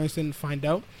 if my parents didn't find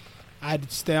out,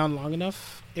 I'd stay on long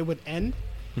enough, it would end,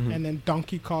 and then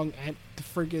Donkey Kong and the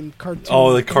friggin' cartoon.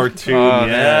 Oh, the cartoon,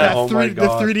 oh my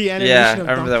god, the 3D animation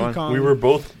of Donkey Kong. We were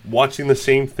both watching the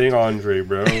same thing, Andre,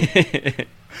 bro. I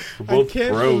can't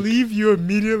believe you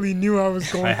immediately knew I was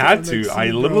going. I had to.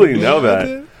 I literally know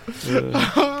that.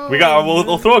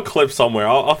 We'll throw a clip somewhere.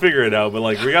 I'll figure it out. But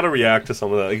like, we got to react to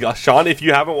some of that. Like, Sean, if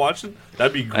you haven't watched it,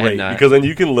 that'd be great because then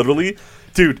you can literally,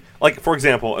 dude. Like, for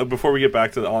example, before we get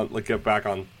back to get back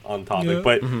on topic,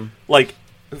 but like,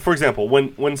 for example,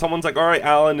 when someone's like, "All right,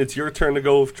 Alan, it's your turn to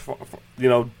go,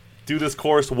 do this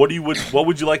course. What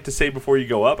would you like to say before you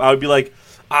go up?" I would be like,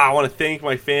 I want to thank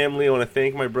my family. I want to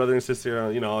thank my brother and sister.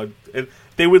 And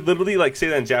they would literally like say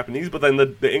that in Japanese, but then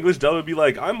the English dub would be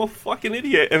like, "I'm a fucking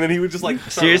idiot," and then he would just like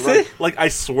seriously, like I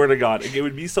swear to God, like, it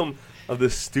would be some of the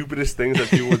stupidest things that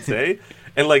people would say.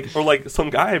 And or some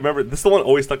guy, I remember, this is the one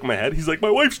always stuck in my head. He's like, "My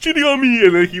wife's cheating on me,"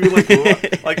 and then he would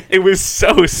like it was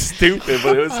so stupid,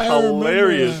 but it was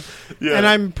hilarious. Yeah. And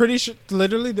I'm pretty sure,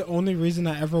 literally, the only reason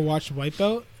I ever watched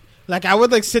Wipeout, like I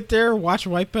would like sit there watch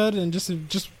Wipeout and just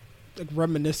like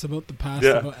reminisce about the past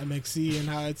about MXC and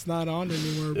how it's not on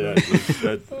anymore. Bro.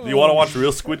 Yeah, you want to watch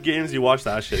real Squid Games? You watch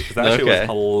that shit because that shit was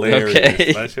hilarious.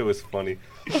 Okay. That shit was funny.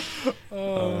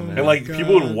 And like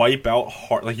people would wipe out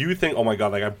hard. Like you would think, "Oh my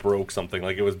God, like I broke something."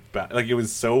 Like it was bad. Like it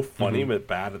was so funny but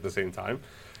bad at the same time.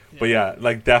 Yeah. But yeah,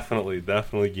 like definitely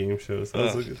game shows.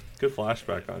 That was a good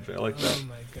flashback, Andre. I like that. Oh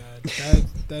my God,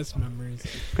 that's memories.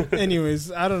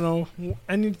 Anyways, I don't know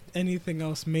anything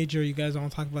else major you guys want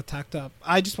to talk about Takt Op.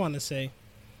 I just want to say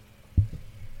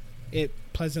it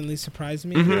pleasantly surprised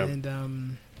me,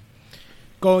 and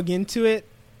going into it,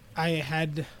 I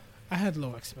had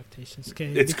low expectations. Okay,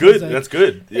 it's good. That's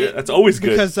good. Yeah, that's always good.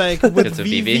 Because like with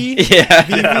VV,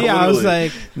 I was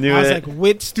like,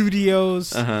 Wit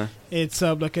Studios. It's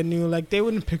like a new, like they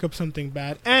wouldn't pick up something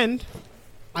bad. And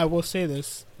I will say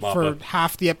this: for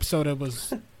half the episode,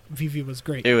 VV was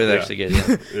great. It was actually good.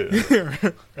 Yeah.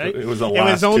 Right? It was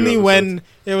only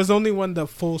when the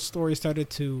full story started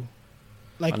to,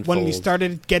 like, unfold. When we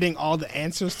started getting all the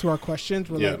answers to our questions,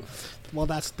 we're like, well,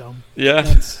 that's dumb. Yeah.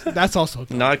 That's also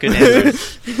dumb. Not good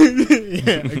answers.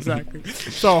 Yeah, exactly.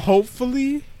 So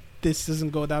hopefully this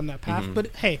doesn't go down that path. But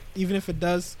hey, even if it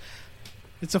does,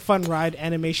 it's a fun ride.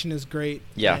 Animation is great.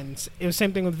 Yeah. And it was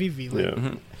same thing with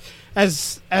VV.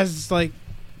 Like,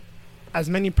 as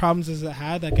many problems as it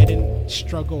had, like I didn't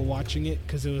struggle watching it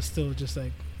because it was still just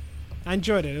like, I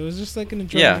enjoyed it. It was just like an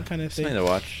enjoyment kind of thing. Something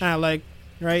to watch. Like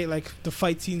the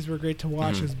fight scenes were great to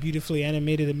watch. It was beautifully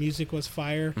animated. The music was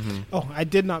fire. Oh, I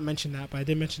did not mention that, but I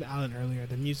did mention Alan earlier.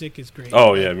 The music is great.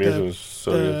 Oh yeah, music was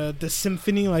so good. The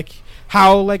symphony,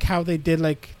 how they did,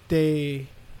 like they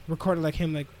recorded like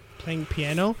him like playing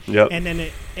piano, and then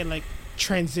it like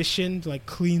transitioned like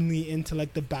cleanly into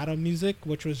like the battle music,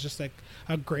 which was just like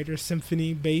a greater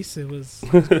symphony bass. It was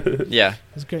yeah, it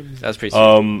was great music. That was pretty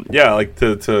sweet. Yeah, like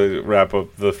to wrap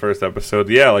up the first episode,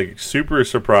 like super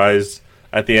surprised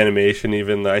at the animation.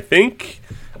 Even I think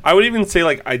I would even say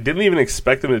like I didn't even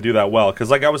expect them to do that well, because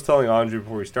like I was telling Andre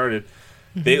before we started,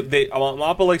 they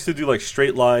MAPPA likes to do like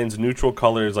straight lines, neutral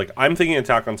colors. Like I'm thinking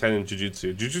Attack on Titan and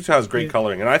Jujutsu. Jujutsu has great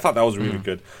coloring, and I thought that was really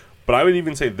good. But I would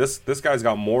even say this guy's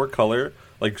got more color,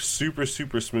 like super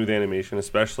smooth animation,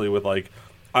 especially with like,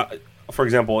 for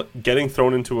example, getting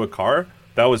thrown into a car.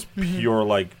 That was pure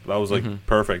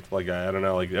perfect. Like I don't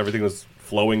know, like everything was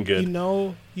flowing good.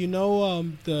 You know,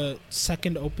 the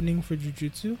second opening for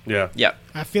Jujutsu. Yeah.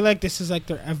 I feel like this is like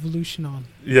their evolution on.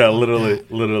 Yeah,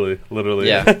 literally.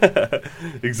 Yeah.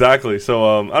 Exactly.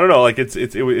 So I don't know. Like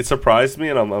it surprised me,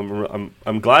 and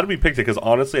I'm glad we picked it, because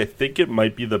honestly, I think it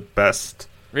might be the best.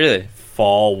 Really?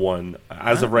 Fall one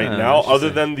as of right now, other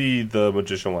than the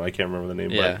magician one. I can't remember the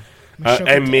name. Yeah. But,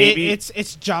 and maybe it's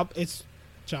Jobless.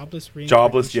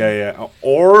 Yeah.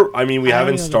 Or I mean, we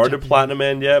haven't started Platinum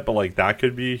End yet, but like that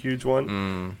could be a huge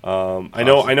one. I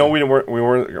know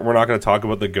we're not going to talk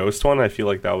about the Ghost one. I feel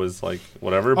like that was like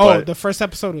whatever. But the first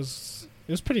episode was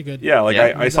pretty good. Yeah, like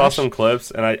I saw some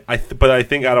clips, and but I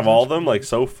think out of all of them, like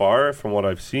so far from what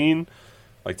I've seen,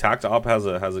 like Takt Op is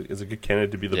a good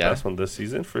candidate to be the best one this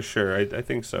season for sure. I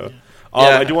think so.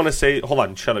 I do want to say, hold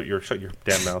on, shut your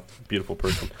damn mouth, beautiful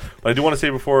person. But I do want to say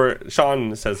before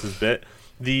Sean says his bit,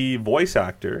 the voice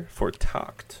actor for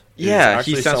Takt. He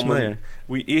sounds familiar.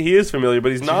 He is familiar,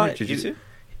 but he's not. Jujutsu?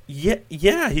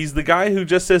 Yeah, he's the guy who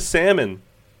just says salmon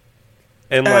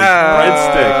and like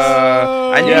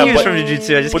breadsticks. I knew he was from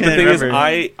Jujutsu. I just can't remember. But the thing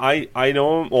is, I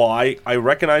know him. Well, I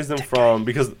recognize him from,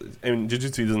 because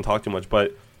Jujutsu he doesn't talk too much,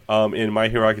 but in My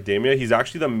Hero Academia, he's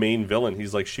actually the main villain.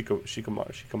 He's like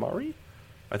Shikamari.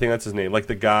 I think that's his name. Like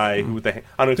the guy who with the I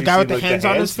don't know if The you've guy seen, with the like, hands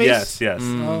on his face? Yes.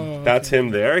 Oh, That's okay. him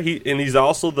there. He's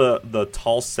also the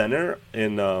tall center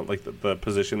in like the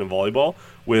position in volleyball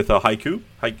with haiku.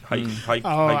 Haiku.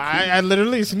 I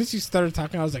literally, as soon as you started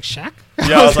talking, I was like, Shaq?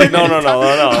 Yeah, I was like, no.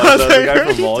 I was The like, guy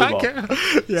 "Who from are you volleyball.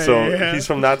 talking?" Yeah, So yeah. he's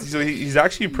from that. So he's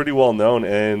actually pretty well known.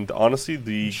 And honestly,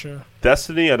 the Sure.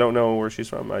 Destiny, I don't know where she's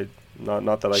from.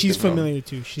 Not that I. She's can familiar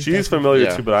too. She's familiar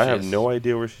Yeah, too, but I she have is. no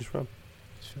idea where she's from.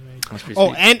 Must be Oh,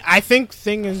 sweet. and I think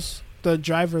thing is the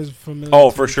driver is familiar. Oh,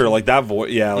 to for me, sure. too. Like that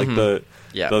voice. Yeah, like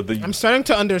Yeah. the I'm starting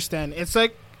to understand. It's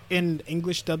like in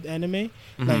English dubbed anime,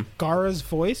 like Gaara's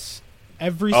voice.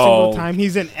 Every single time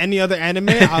he's in any other anime,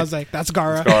 I was like, "That's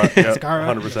Gaara. Gaara, yeah, That's Gaara.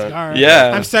 100%. That's Gaara."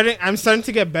 Yeah. I'm starting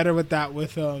to get better with that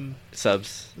with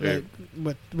Subs. like,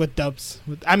 with dubs.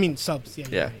 Subs. Yeah.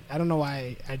 Yeah. Right. I don't know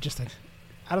why.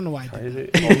 I don't know why I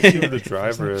did that. the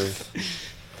driver.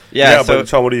 Yeah, so but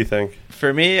Sean, what do you think?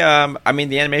 for me, I mean,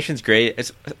 the animation's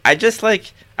great. I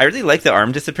really like the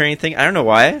arm disappearing thing. I don't know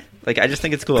why. Like, I just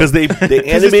think it's cool. Because they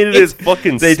animated it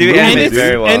fucking They do smooth, animate dude.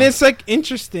 very well. And it's like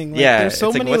interesting. Like, Yeah, there's so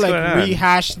it's like, many what's like going on?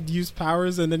 rehashed used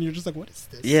powers, and then you're just like, what is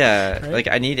this? Yeah, Right? like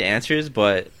I need answers,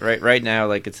 but right now,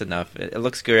 like it's enough. It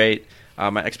looks great.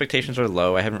 My expectations are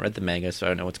low. I haven't read the manga, so I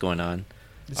don't know what's going on.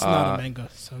 It's not a manga,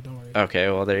 so don't worry. Okay,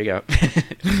 well there you go.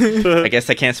 I guess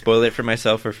I can't spoil it for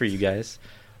myself or for you guys.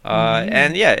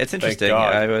 And yeah, it's interesting.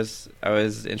 God. I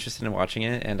was interested in watching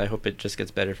it, and I hope it just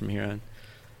gets better from here on.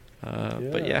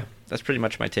 But yeah, that's pretty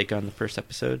much my take on the first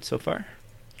episode so far.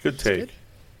 Good take. good.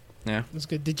 Yeah. That's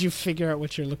good. Did you figure out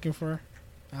what you're looking for,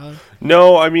 Alan?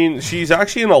 No, I mean she's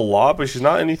actually in a lot, but she's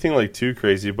not anything like too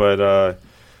crazy. But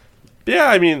yeah,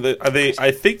 I mean I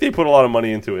think they put a lot of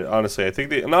money into it. Honestly, I think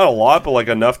they not a lot, but like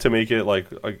enough to make it like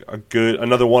a good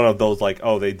another one of those like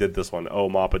they did this one. Oh,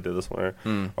 MAPPA did this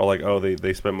one, or like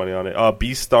they spent money on it.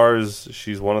 Beastars,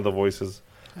 she's one of the voices.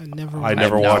 I never I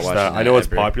never not watched watching that. I that know it's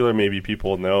ever. popular. Maybe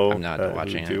people know. I'm not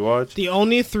watching who it. do watch. The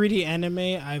only 3D anime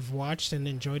I've watched and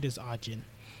enjoyed is Ajin.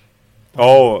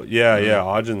 Oh yeah,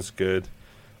 Ajin's good.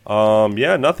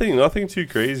 Yeah, nothing too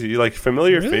crazy. Like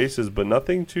familiar Really? faces, but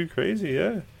nothing too crazy.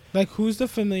 Yeah. Like, who's the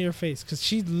familiar face? Because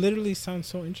she literally sounds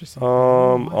so interesting.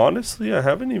 Honestly, I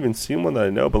haven't even seen one that I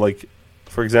know. But like,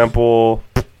 for example,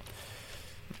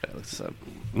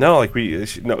 no, like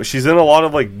she's in a lot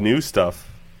of like new stuff.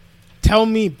 Tell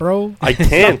me, bro. I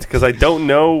can't because I don't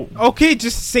know. Okay,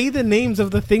 just say the names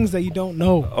of the things that you don't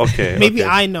know. Okay, Maybe okay.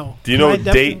 I know. Do you know I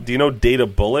definitely- Do you know Data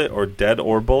Bullet or Dead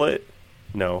or Bullet?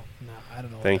 No. No, I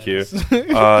don't know. Thank what you.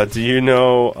 that is. Do you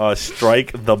know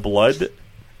Strike the Blood?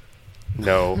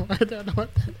 No. I don't know what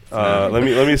that is.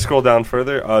 Let me scroll down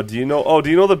further. Do you know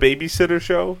the Babysitter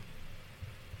Show?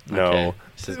 No. Okay.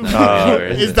 This is not sure,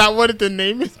 Is it? that what the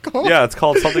name is called? Yeah, it's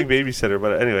called something Babysitter,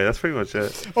 but anyway, that's pretty much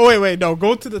it. Oh, wait, no.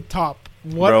 Go to the top.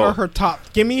 What Bro. are her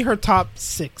top? Give me her top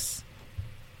 6.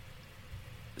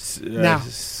 Now.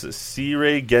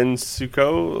 Sirei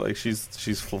Gensuko, like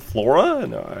she's Flora?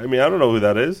 No, I mean I don't know who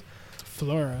that is.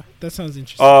 Flora. That sounds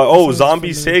interesting. That sounds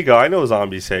Zombie familiar. Sega. I know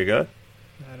Zombie Sega.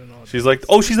 I don't know. what She's that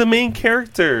like, is. she's the main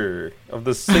character of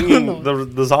the singing, No.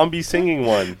 the zombie singing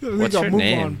one. We What's gotta her move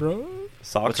name? on, bro.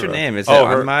 Sakura. What's her name? Is it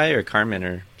her, Anmai or Carmen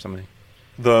or something?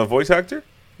 the voice actor?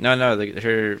 No,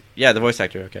 the voice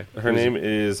actor. Okay. Her name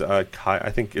is I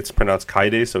think it's pronounced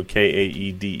Kaide, so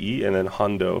Kaede, and then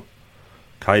Hondo.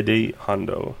 Kaide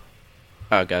Hondo.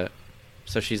 Oh, got it.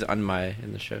 So she's Anmai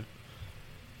in the show.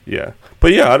 Yeah,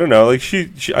 but yeah, I don't know. Like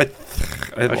she She's a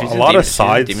in lot of she's in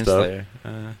side Demon stuff. Slayer.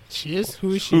 She is?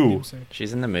 Who is she? Who? I'm sorry.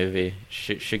 She's in the movie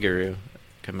Shigeru Who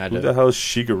the Kamado. hell is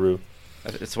Shigeru?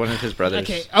 It's one of his brothers.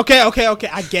 Okay.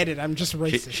 I get it. I'm just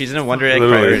racist. She's in a Wonder Egg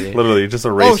Literally, Priority. just a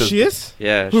Oh, racist. she is?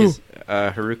 Yeah, Who? she's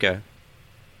Haruka.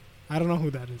 I don't know who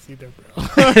that is either, bro.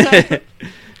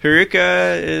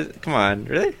 Haruka is. Come on,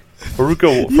 really?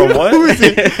 Haruka from what? Who is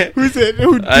it? Who's it?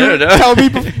 Who, I don't know. Tell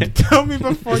me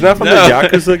before. Isn't that from No. the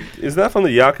Yakuza? Isn't that from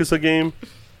the Yakuza game?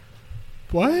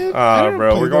 What? I Ah, don't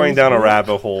bro, play we're going those, down a bro.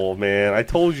 rabbit hole, man. I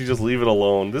told you just leave it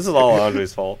alone. This is all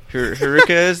Andre's fault. Haruka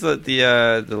is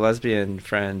the lesbian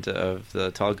friend of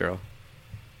the tall girl.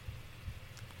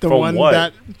 The From one what?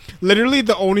 that literally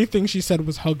the only thing she said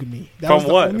was "hug me." That From was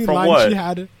the what? only From line what? she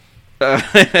had.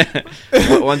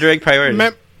 Wonder Egg Priority.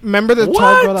 Remember the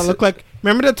tall girl What? that looked like?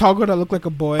 Remember the tall girl that looked like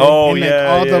a boy? Oh, and, like, yeah,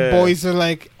 all the yeah. boys are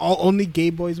like, only gay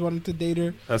boys wanted to date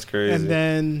her, That's crazy. and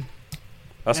then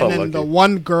That's and not then the lucky.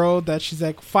 one girl that she's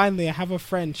like, finally, I have a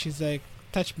friend. She's like,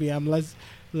 touch me, I'm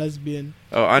lesbian.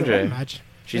 Oh, Andre. Imagine.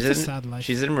 She's That's a in. sad life.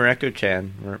 She's in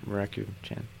Muraku-chan.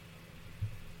 Muraku-chan.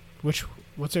 What's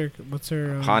her?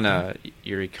 Hana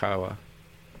Yurikawa.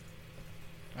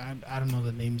 I don't know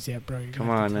the names yet, bro. Come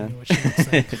on, man.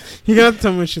 You gotta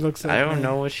tell me what she looks like. I don't man.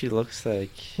 know what she looks like.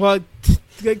 Well,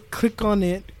 click on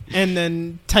it and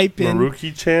then type in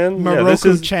Maruki-chan.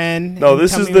 Maruko-chan. No,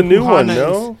 this is the new one.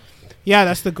 No. Yeah,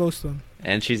 that's the ghost one.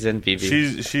 And she's in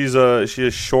BB. She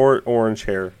has short orange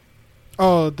hair.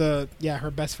 Oh,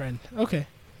 her best friend. Okay.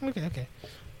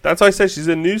 That's why I said she's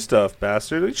in new stuff,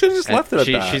 bastard. You should have just left it at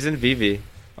that. She's in BB.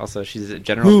 Also, she's a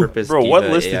general purpose. Bro, diva what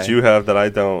list AI. did you have that I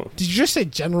don't? Did you just say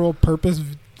general purpose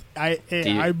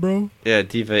AI, bro? Yeah,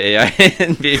 diva AI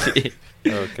and BB.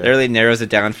 Okay. It really narrows it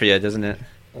down for you, doesn't it?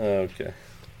 Okay.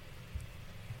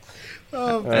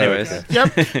 Anyways. Okay.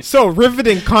 Yep. So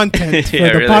riveting content for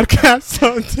Yeah, the really. podcast.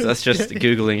 So that's just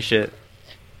Googling shit.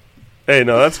 Hey,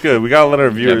 no, that's good. We gotta let our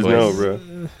viewers boys. know, bro.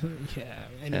 Yeah.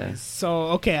 Anyways, Yeah. so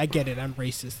okay, I get it. I'm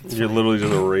racist. It's You're fine. literally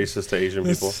just a racist to Asian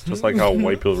people, just like how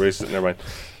white people are racist. Never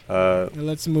mind.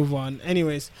 Let's move on.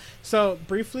 Anyways, so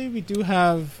briefly, we do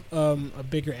have a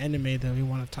bigger anime that we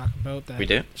want to talk about. That We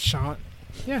do? Sean,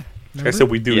 yeah. Like I said,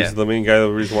 we do. Yeah. This is the main guy. The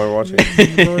reason why we're watching.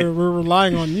 we're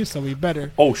relying on you, so we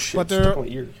better. Oh shit! But there- Stuck my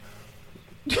ear.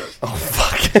 Oh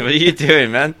fuck! What are you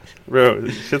doing, man? Bro,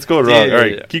 shit's going wrong. Dude, All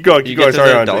right, keep going. You Keep going. get to Sorry,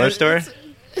 the on dollar store?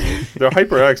 They're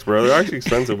HyperX, bro. They're actually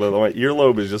expensive, but my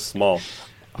earlobe is just small,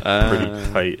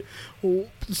 pretty tight.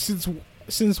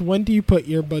 Since when do you put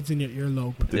earbuds in your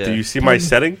earlobe? Yeah. Do you see my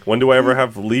setting? When do I ever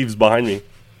have leaves behind me?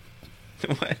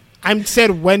 What? I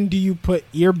said, when do you put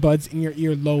earbuds in your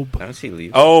earlobe? I don't see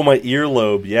leaves. Oh, my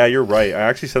earlobe. Yeah, you're right. I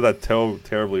actually said that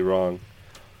terribly wrong.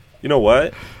 You know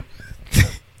what?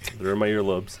 They're in my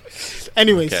earlobes.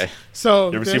 Anyways, Okay. so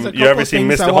You ever there's see? a You ever couple see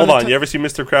things Mr. I Hold wanna on. You ever see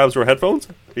Mr. Krabs wear headphones?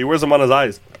 He wears them on his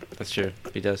eyes. That's true.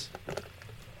 He does.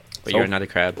 But So- you're not a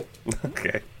crab.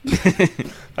 Okay.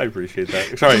 I appreciate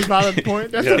that. Sorry. Valid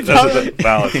point. That's Yeah, a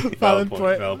valid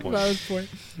point. Valid point.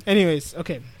 Anyways,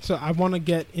 okay. So I want to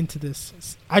get into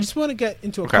this. I just want to get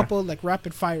into a Okay. couple like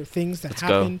rapid fire things that Let's go.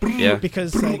 happened. Yeah.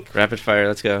 Because like, Rapid fire.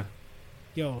 Let's go.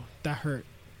 yo, that hurt.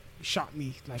 You shot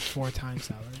me like 4 times,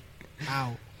 Alan.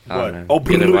 Ow. Oh, What? man. Oh,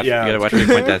 you gotta watch, yeah. you gotta watch me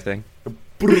point that thing.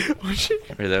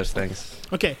 Or those things.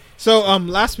 Okay, so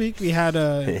last week we had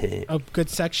a good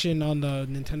section on the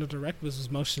Nintendo Direct, which was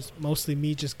mostly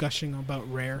me just gushing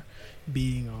about Rare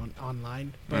being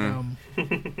online. But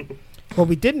what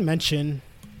we didn't mention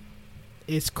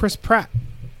is Chris Pratt.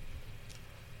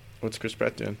 What's Chris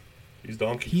Pratt doing? He's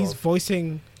Donkey He's Kong.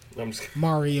 voicing I'm just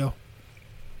Mario.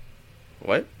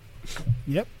 What?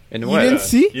 Yep. In You what? didn't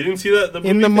see? You didn't see that?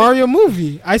 In the movie Mario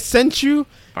movie. I sent you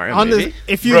Mario on movie? this.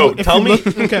 If you, Bro, if tell you me.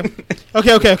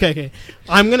 Look, okay.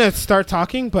 I'm going to start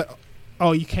talking, but...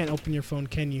 Oh, you can't open your phone,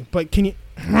 can you? But can you...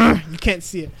 you can't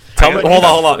see it. Tell me. Hold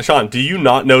on. Sean, do you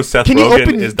not know Seth Can you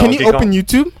Rogen is Can Donkey you open Kong?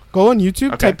 YouTube? Go on YouTube,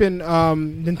 Okay. type in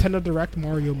Nintendo Direct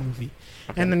Mario movie,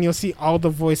 and then you'll see all the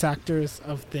voice actors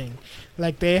of thing.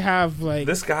 Like they have like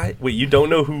This guy? Wait, you don't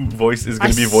know who voice is going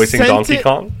I to be voicing sent Donkey it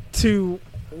Kong? to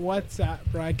WhatsApp,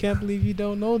 bro. I can't believe you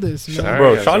don't know this, man. Sorry. Bro,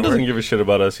 I was Sean at doesn't work. give a shit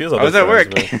about us. He has I other was at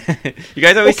work. friends, man. You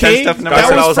guys always Okay, send stuff in the Guy said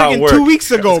I that was was at freaking work. 2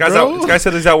 weeks ago, bro. This guy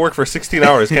said he's at work for 16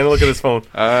 hours. Can't look at his phone.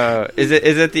 Is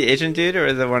it the Asian dude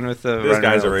or the one with the? This Ryan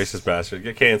guy's a Reynolds? racist bastard.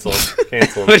 Get canceled.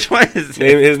 Cancel him. Which one is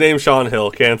it? His name's Sean Hill.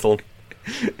 Cancel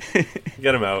him.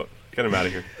 Get him out. Get him out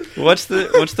of here. What's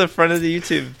the front of the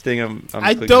YouTube thing? I'm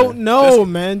I clicking don't on? know,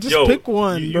 man. Just Yo, pick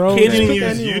one, you bro. can't Just even pick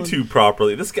use anyone. YouTube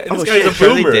properly. This Oh guy's shit! a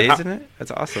Charlie boomer. Day's in it.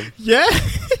 That's awesome. Yeah.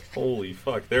 Holy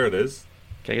fuck! There it is.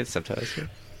 Can I get subtitles here?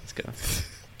 Let's go.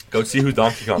 Go see who's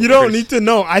Donkey Kong. You don't need to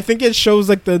know. I think it shows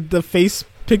like the face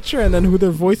picture and then who they're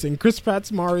voicing. Chris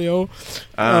Pratt's Mario.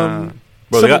 Bro,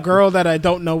 Some they got, girl that I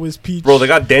don't know is Peach. bro, they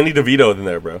got Danny DeVito in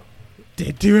there, bro.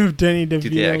 They do have Danny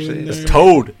DeVito. they actually? in That's there. It's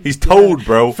Toad. He's Toad,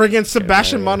 bro. Friggin'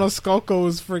 Sebastian yeah. Maniscalco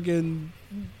is friggin'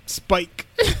 Spike.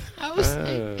 I was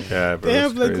like, Yeah, bro. they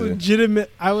That's have like crazy. legitimate.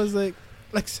 I was like,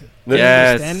 understand?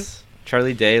 Yes.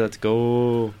 Charlie Day. Let's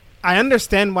go. I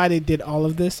understand why they did all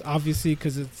of this, obviously,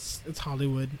 because it's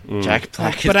Hollywood. Mm. Jack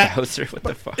Black is But I- Bowser. What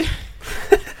the fuck?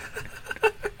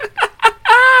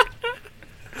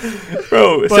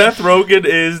 Bro, Seth Rogen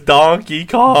is Donkey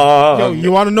Kong. Yo,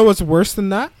 you want to know what's worse than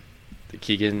that?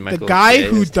 Keegan Michael. The guy Kay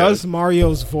who is does Toad.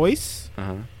 Mario's voice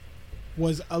Uh-huh.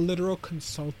 was a literal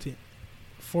consultant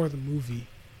for the movie,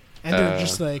 and they're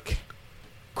just like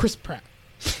Chris Pratt.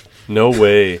 No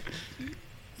way.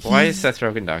 Why is Seth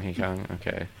Rogen Donkey Kong?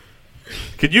 Okay.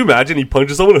 Could you imagine he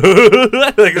punches someone?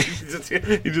 Like,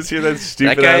 you just hear that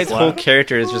stupid That guy's ass whole laugh.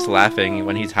 character is just laughing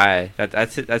when he's high.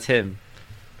 That's it. That's him.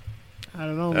 I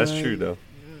don't know. That's man. true, though.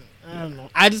 I don't know.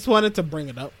 I just wanted to bring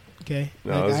it up. Okay,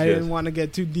 No, like, that's I good. didn't want to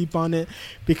get too deep on it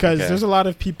because Okay. there's a lot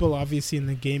of people, obviously, in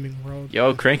the gaming world.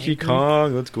 Yo, Cranky Angry.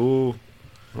 Kong, let's go.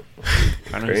 I don't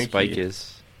know who Cranky. Spike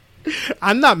is.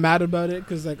 I'm not mad about it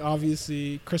because, like,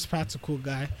 obviously Chris Pratt's a cool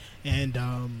guy, and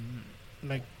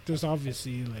like, there's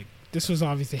obviously like this was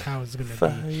obviously how it's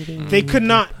gonna be. They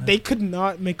could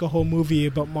not make a whole movie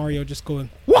about Mario just going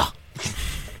wah.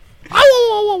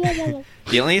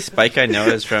 The only Spike I know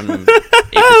is from Ape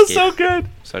That was Escape, so good.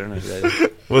 so I don't know who that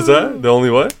is. Was that the only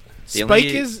what? Spike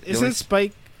isn't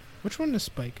Spike. Which one is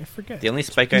Spike? I forget. The only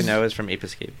Spike I know is from Ape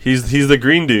Escape. He's the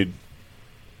green dude.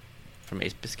 From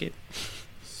Ape Escape?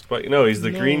 Spike? No, he's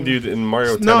the green dude in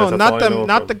Mario Tennis. No, That's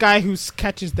not the guy who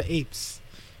catches the apes.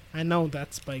 I know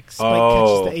that Spike. Spike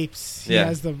Oh. catches the apes. He Yeah.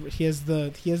 has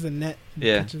the net. That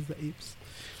Yeah. catches the apes.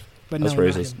 But That's no,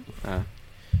 not racist. him.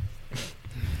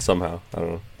 Somehow, I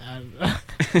don't know.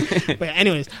 But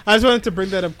anyways, I just wanted to bring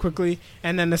that up quickly.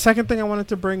 And then the second thing I wanted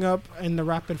to bring up in the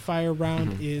rapid fire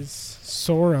round is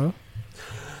Sora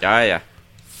Yeah.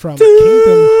 from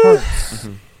Kingdom Hearts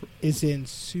is in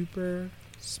Super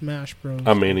Smash Bros.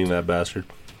 I'm maining that bastard.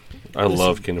 I Listen.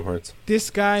 love Kingdom Hearts. This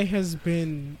guy has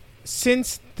been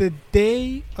since the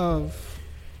day of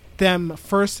them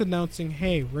first announcing,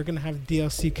 "Hey, we're gonna have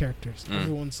DLC characters."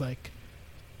 Everyone's like,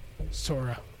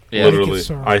 "Sora, Yeah. Make it Literally,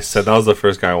 Sora. I said that was the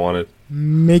first guy I wanted.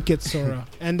 make it Sora,"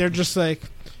 and they're just like,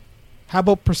 "How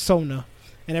about Persona?"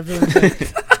 And everyone's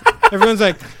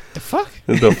like, "The fuck?"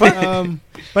 The fuck?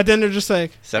 But then they're just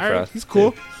like, Sephiroth. "All right, he's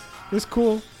cool. He's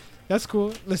cool. That's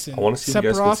cool." Listen, I wanna see if you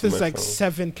guys can Sephiroth see is my like phone.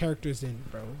 7 characters in,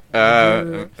 bro.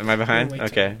 Am I behind? Wait,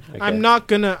 Okay.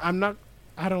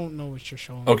 I don't know what you're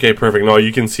showing. Okay, perfect. No,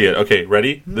 you can see it. Okay,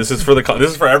 ready? This is for this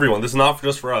is for everyone. This is not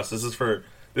just for us. This is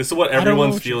what don't know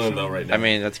everyone's what you're feeling though showing. right now. I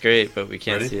mean, that's great, but we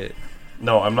can't Ready? see it.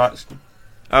 No, I'm not. Oh,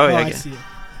 Oh, yeah. I see it.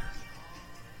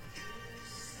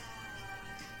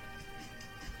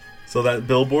 So that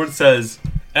billboard says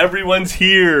everyone's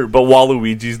here, but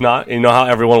Waluigi's not. And you know how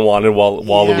everyone wanted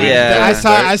Waluigi? Yeah.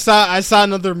 I saw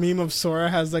another meme of Sora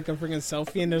has like a freaking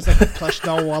selfie and there's like a plush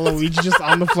doll Waluigi just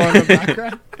on the floor in the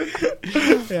background.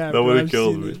 Yeah, That would've I've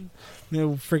killed seen me. it. You know,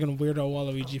 freaking weirdo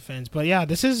Waluigi fans. But yeah,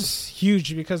 this is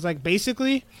huge because like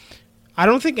basically, I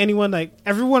don't think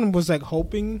everyone was like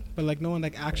hoping, but like no one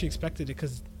like actually expected it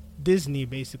because Disney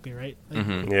basically, right?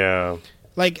 Like, Yeah.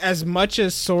 like as much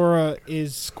as Sora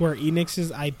is Square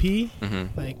Enix's IP,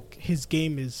 Mm-hmm. like his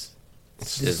game is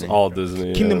Disney. All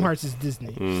Disney. Kingdom yeah. Hearts is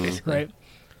Disney, Basically. right?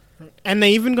 And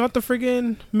they even got the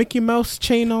friggin' Mickey Mouse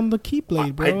chain on the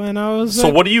Keyblade, bro. And I was So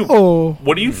like, what do you oh,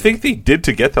 what do you think they did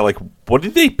to get that? Like, what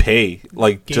did they pay?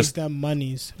 Like, gave just them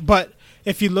monies. But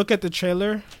if you look at the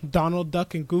trailer, Donald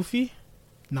Duck and Goofy,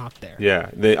 not there. yeah.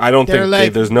 I don't They're think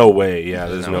like- there's no way. Yeah,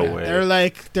 there's No no way. way.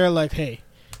 They're like, hey,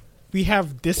 we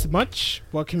have this much.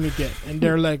 What can we get? And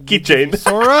they're like, Keychain.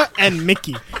 Sora and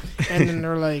Mickey. And then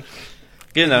they're like,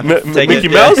 Good enough. Take Mickey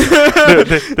it.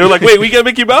 Mouse? They're like, wait, we get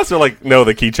Mickey Mouse? They're like, no,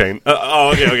 the keychain.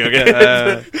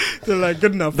 Okay. they're like,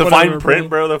 good enough. The whatever, fine print,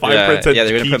 bro. The fine Yeah, print said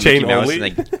they're gonna put Mickey keychain Mouse only.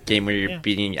 in a game where you're Yeah.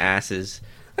 beating asses.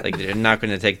 Like they're not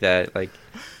going to take that. Like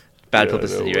bad Yeah,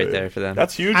 publicity no right way. there for them.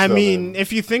 That's huge. I though, mean, man.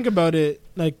 if you think about it,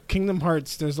 like Kingdom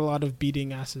Hearts, there's a lot of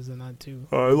beating asses in that too.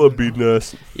 Oh, I love beating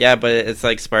ass. Yeah, but it's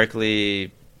like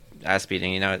sparkly ass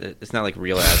beating. You know, it's not like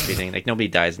real ass beating. Like nobody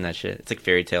dies in that shit. It's like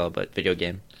Fairy Tale, but video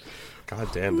game. God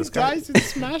damn, Who this guy. dies in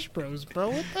Smash Bros,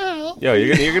 bro? What the hell? Yo,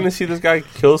 you're gonna see this guy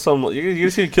kill some. You're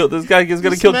gonna see this guy is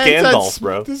gonna This kill man said Gandalf,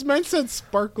 bro. This man said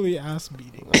sparkly ass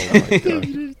beating. Oh my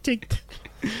god. Take that.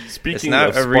 Speaking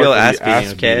not of a real sparkly ass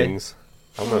beating, okay? beatings,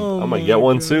 I'm Oh gonna my get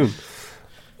one God. soon.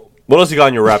 What else you got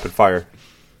in your rapid fire?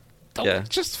 Don't Yeah.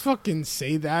 just fucking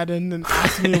say that and then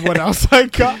ask me what else I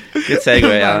got. Good segue,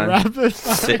 My Alan. rapid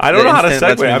fire. I don't know how to Let's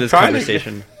segue. move I'm this trying to-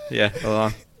 conversation. Yeah,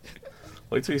 along.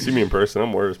 Wait till you see me in person.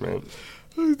 I'm worse, man.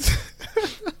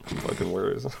 Fucking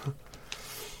worse.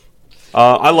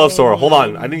 I love Sora. Hold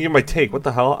on, I didn't give my take. What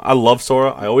the hell? I love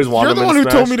Sora. I always wanted You're him the in one who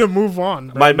Smash. told me to move on.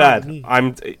 bro, My not bad. me.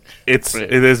 It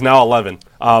is now 11.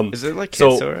 Is it like Kid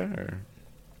So- Sora? Or?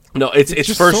 No, it's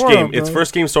just first Sora, game. bro. It's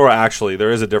first game Sora. Actually,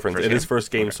 there is a difference. First It game? is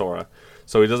first game Sora.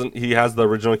 So he has the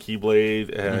original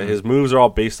Keyblade. His moves are all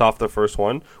based off the first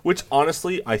one, which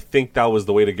honestly I think that was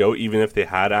the way to go. Even if they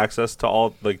had access to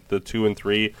all like the 2 and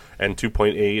 3 and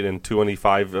 2.8 and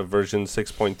 225 version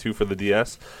 6.2 for the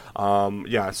DS.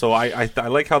 Yeah, so I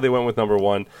like how they went with number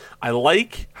 1. I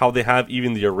like how they have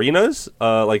even the arenas,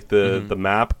 like the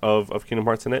map of Kingdom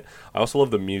Hearts in it. I also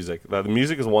love the music. The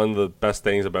music is one of the best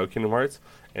things about Kingdom Hearts.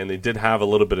 And they did have a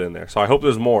little bit in there. So I hope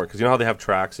there's more. Because you know how they have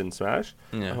tracks in Smash?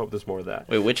 Yeah. I hope there's more of that.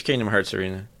 Wait, which Kingdom Hearts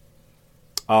arena?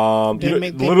 They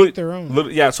make their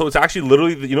own. Yeah, so it's actually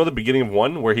literally, the beginning of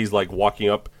 1 where he's like walking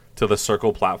up to the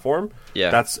circle platform.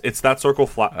 Yeah. It's that circle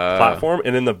platform.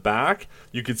 And in the back,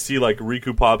 you could see like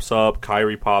Riku pops up,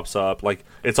 Kairi pops up. Like,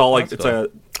 it's all like, That's it's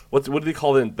cool. what do they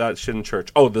call that shit in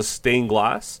church? Oh, the stained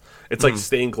glass. It's like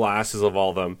stained glasses of all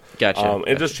of them. Gotcha.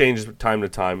 It just changes time to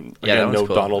time. Yeah, Again, no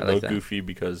cool. Donald, like no that. Goofy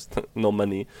because no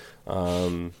money.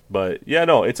 But yeah,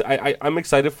 no, it's I'm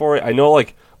excited for it. I know,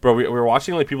 like, bro, we were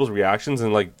watching like people's reactions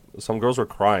and like some girls were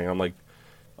crying. I'm like,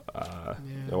 why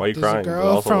are you There's crying? a But girl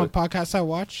also, from a like, podcast I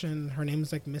watch, and her name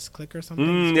is like Miss Click or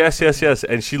something. yes,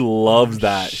 and she loves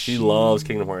that. She loves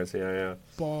Kingdom Hearts. Yeah.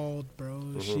 Bald, bro.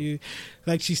 She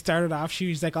started off, she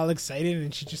was like all excited,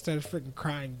 and she just started freaking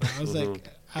crying, bro. I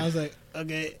was like,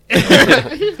 okay.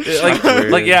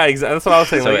 like yeah, exactly. That's what I was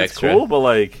saying. So Like, it's extra. cool, but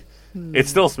like, it's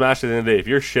still Smash at the end of the day. If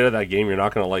you're shit at that game, you're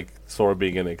not gonna like Sora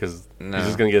being in it because No. he's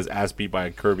just gonna get his ass beat by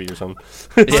a Kirby or something.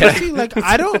 Honestly, like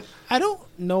I don't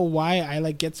know why I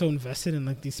like get so invested in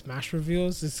like these Smash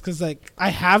reveals. It's because like I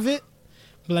have it,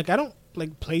 but like I don't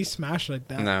like play Smash like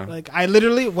that. No. Like I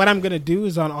literally, what I'm gonna do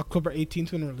is on October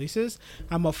 18th when it releases,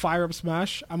 I'm gonna fire up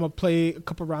Smash. I'm gonna play a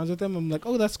couple rounds with them. I'm like,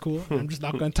 oh, that's cool. I'm just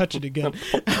not gonna touch it again.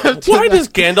 Why does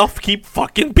Gandalf keep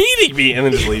fucking beating me and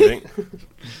then just leaving?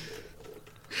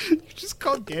 You just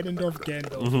call Ganondorf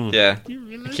Gandalf? Yeah. You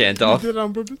really? Gandalf. You did it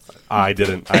on purpose? I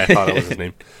didn't. I thought it was his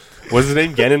name. Was his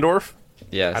name Ganondorf?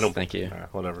 Yes. I don't. Thank you.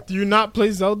 Whatever. Do you not play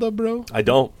Zelda, bro? I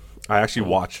don't. I actually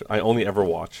watch. I only ever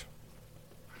watch.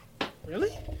 Really?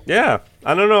 Yeah.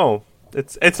 I don't know.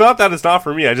 It's not that it's not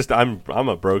for me. I'm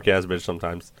a broke ass bitch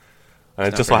sometimes, and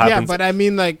it not just for so you. Yeah, happens. but I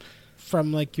mean, like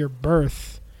from like your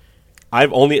birth.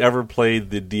 I've only ever played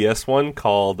the DS one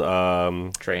called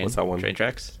Train. What's that one? Train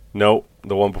tracks. No,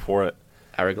 the one before it.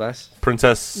 Hourglass.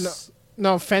 Princess.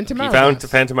 No, Phantom You Hourglass. found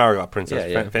Phantom Hourglass,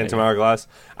 Princess. Yeah, Phantom yeah. Hourglass.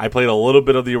 I played a little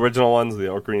bit of the original ones, the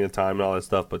Ocarina of Time and all that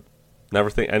stuff, but never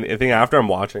anything after I'm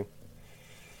watching.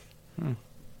 You I'm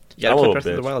gotta a play little Breath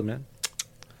of the bitch. Wild, man.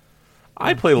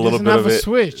 I played a He little doesn't bit have of a it.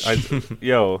 Switch.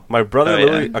 Yo, my brother Oh, yeah?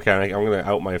 literally. Okay, I'm gonna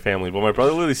out my family, but my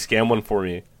brother literally scammed one for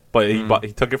me, but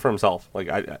he took it for himself. Like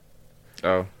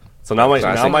Oh. so now my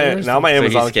Classic. Now my So he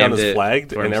Amazon account scammed is it flagged,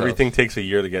 for and himself. everything takes a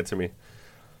year to get to me.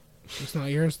 It's not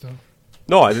yours though.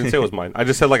 No, I didn't say it was mine. I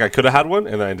just said like I could have had one,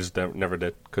 and then I just never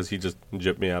did because he just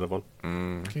gypped me out of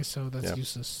one. Okay, so that's Yeah.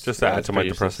 useless. Just to Yeah, add that's to my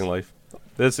pretty depressing life.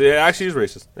 It actually is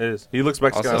racist. It is. He looks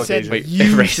Mexican. I Also, look said Asian. wait,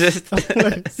 you-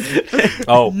 racist.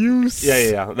 Oh, Use.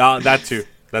 yeah. No, that too.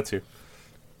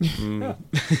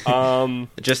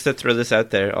 Just to throw this out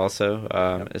there,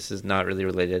 also, this is not really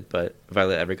related, but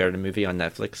Violet Evergarden movie on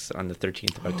Netflix on the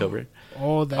 13th of October.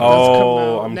 Oh, that does come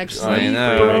out I'm next I'm week,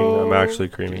 know. bro. I'm actually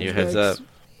Giving creaming. you a heads up.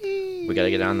 We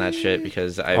gotta get on that shit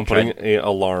because I'm putting an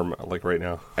alarm like right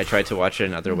now. I tried to watch it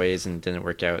in other ways and didn't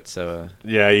work out. So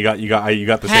Yeah, you got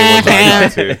the same ones I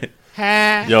got too.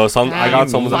 Ha, Yo, I got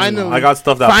some. Finally. I got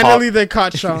stuff that Finally, popped. they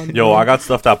caught Sean. Yo, I got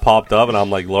stuff that popped up, and I'm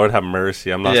like, Lord have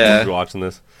mercy. I'm not Yeah. supposed to be watching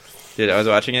this. dude, I was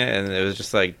watching it and it was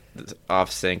just like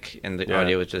off sync and the Yeah.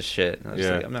 audio was just shit. And I was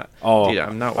Yeah. like, I'm not. Oh, dude,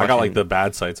 I'm not I got like watching- the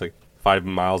bad sites, like 5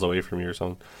 miles away from you or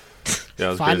something. Yeah, it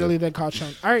was Finally, crazy. they caught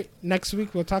Sean. All right, next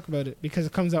week we'll talk about it because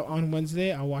it comes out on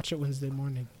Wednesday. I'll watch it Wednesday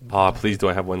morning. Oh, please do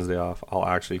I have Wednesday off? I'll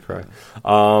actually cry.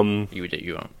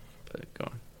 You won't. But go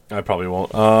on. I probably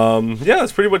won't. Yeah,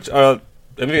 that's pretty much.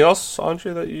 Anything else,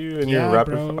 Andre, that you and your Yeah,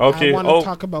 rapid? bro. Okay. I want to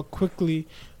talk about quickly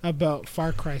about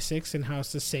Far Cry 6 and how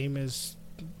it's the same as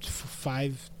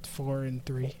 5, 4, and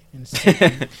 3. And it's the same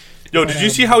thing. Yo, did you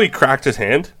see how he cracked his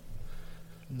hand?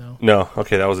 No. No.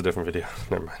 Okay, that was a different video.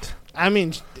 Never mind. I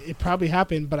mean, it probably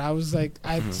happened, but I was like,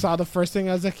 I saw the first thing.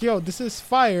 I was like, yo, this is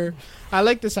fire. I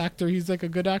like this actor. He's like a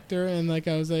good actor. And like,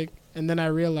 I was like, and then I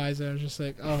realized, I was just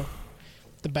like, oh,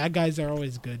 the bad guys are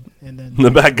always good. And then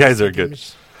The bad guys are good.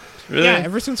 Really? Yeah,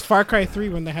 ever since Far Cry 3,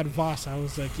 when they had Voss, I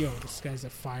was like, yo, this guy's a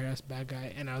fire-ass bad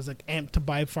guy. And I was like, amped to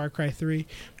buy Far Cry 3.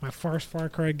 My first Far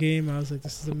Cry game. I was like,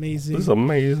 this is amazing. This is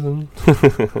amazing.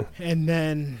 And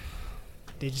then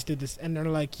they just did this. And they're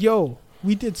like, yo,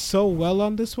 we did so well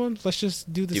on this one. Let's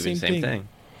just do the Doing same thing.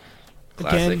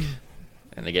 Classic. Again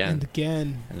And again. and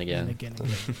again. And again. And again.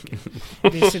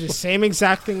 They did the same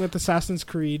exact thing with Assassin's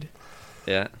Creed.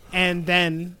 Yeah. And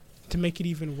then, to make it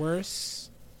even worse,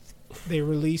 they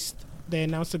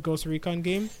announced a Ghost Recon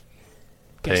game.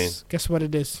 Guess what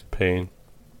it is? Pain.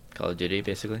 Call of Duty,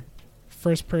 basically.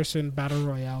 First person battle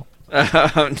royale.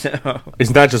 Oh, no.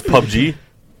 Isn't that just PUBG?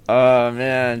 Oh,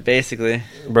 man. Basically.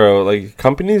 Bro, like,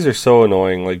 companies are so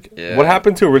annoying. Like, Yeah. what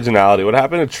happened to originality? What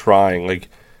happened to trying? Like,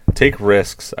 take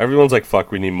risks. Everyone's like,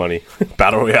 fuck, we need money.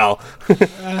 Battle Royale.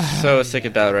 So sick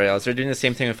of Battle Royales. They're doing the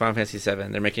same thing with Final Fantasy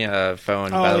VII. They're making a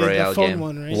phone Oh, Battle yeah, Royale the phone game.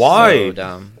 one, right? Why? So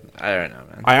dumb. I don't know,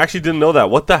 man. I actually didn't know that.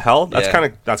 What the hell? That's Yeah. kind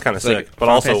of It's sick. like But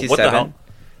Final also, Fantasy what the VII. hell?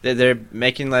 They're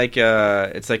making like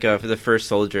it's like for the first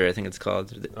soldier, I think it's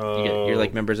called. Oh. You're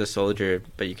like members of soldier,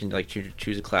 but you can like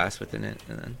choose a class within it,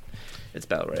 and then It's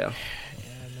battle royale.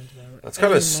 That's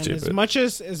kind of As stupid. much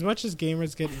as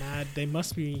gamers get mad, they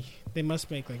must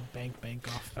make like bank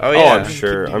off. Oh yeah, I'm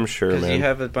sure, Because man. you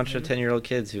have a bunch of 10-year-old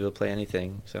kids who will play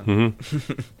anything. So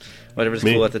Mhm. whatever's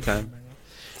Me. cool at the time.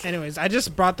 Anyways, I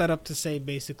just brought that up to say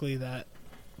basically that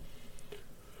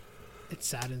it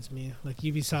saddens me. Like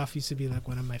Ubisoft used to be like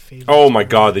one of my favorites. Oh my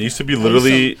god, they used to be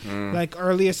literally. Mm.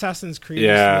 early Assassin's Creed.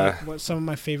 Yeah. Was like what some of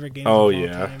my favorite games. Oh, of all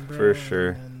yeah, time, bro. for sure.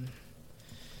 And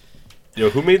Yo,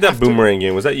 who made that After- Boomerang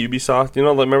game? Was that Ubisoft? You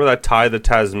know, like, remember that Ty the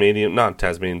Tasmanian, not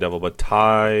Tasmanian Devil, but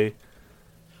Ty.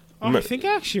 I think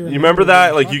I actually You remember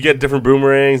that? what Like, you're you get talking different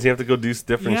boomerangs, you have to go do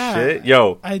different Yeah, shit.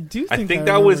 Yo, about. I do. I Think think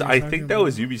that remember was what you're I talking think that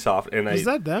was about. Ubisoft, and Was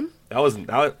that them?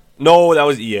 no, that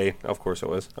was EA. Of course it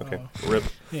was. Okay, rip.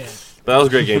 Yeah. But that was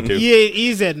a great game too.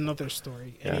 EA's another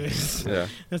story. Yeah. Anyways, Yeah.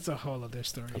 that's a whole other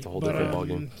story. That's a whole different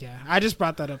ballgame. Yeah, I just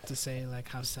brought that up to say like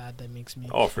how sad that makes me.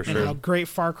 Oh, for And how sure. great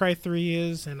Far Cry 3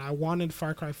 is, and I wanted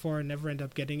Far Cry 4 and never ended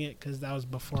up getting it because that was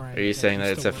before I. Are you saying that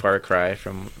used it's to a work. far cry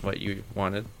from what you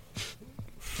wanted?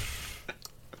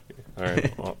 All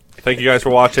right. Well, thank you guys for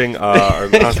watching. I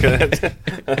was kidding.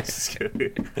 I was just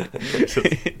kidding.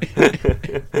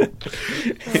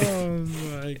 Oh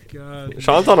my god.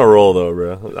 Sean's on a roll though,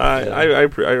 bro. I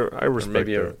Or respect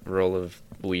maybe a it. roll of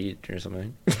weed or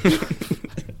something?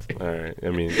 All right. I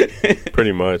mean,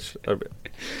 pretty much. All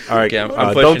right. Okay, I'm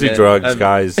don't pushing do it. drugs,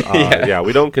 guys. Yeah,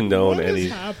 we don't condone What any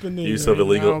is happening use of right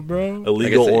illegal- now, bro?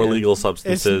 illegal I guess or it- legal It's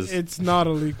substances. not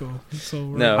illegal. So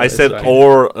we're- No. I it's said fine.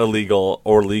 or illegal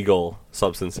or legal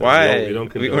substances. Why? We don't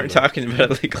We condone weren't that. talking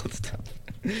about illegal stuff.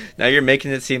 Now you're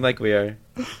making it seem like we are.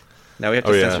 Now we have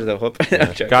to Oh, yeah. censor the whole.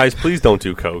 Yeah. Guys, please don't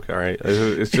do coke. All right,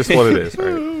 it's just what it is. All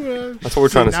right, that's what we're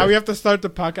trying to now say. we have to start the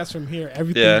podcast from here.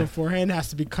 Everything Yeah. beforehand has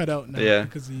to be cut out now Yeah.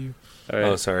 because of you. All right,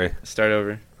 Oh, sorry. start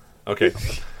over. Okay.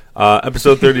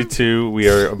 Episode 32. We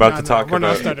are about to talk We're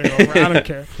not about. starting over. I don't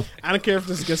care. I don't care if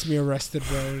this gets me arrested,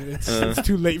 bro. It's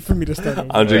too late for me to start over.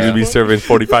 Andre Yeah. gonna be serving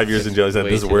 45 years in jail. He said, Way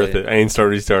 "This is too worth late. it. I ain't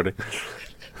restarting."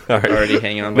 All right. Already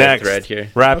hanging on by a Next. thread here.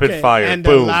 Rapid Okay, fire. And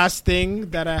Boom. the last thing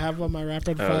that I have on my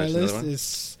rapid fire there's another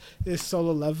list one? is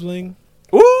solo leveling.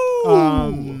 Woo!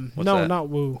 What's No, that? not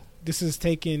woo. This is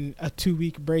taking a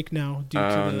 2-week break now due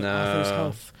Oh, to the no. author's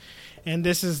health. And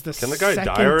this is the Can the guy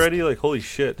second die already? Like, holy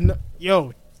shit! No,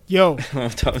 yo,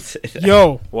 Don't say that.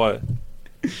 yo, What?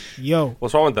 yo,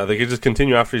 What's wrong with that? They could just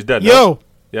continue after he's dead. no? yo.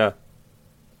 Yeah.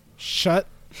 Shut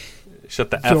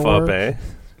Shut the f Your- up, eh?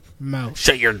 mouth.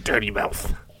 Shut your dirty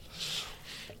mouth.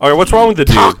 All right. What's wrong with the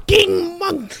dude? Talking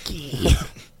monkey.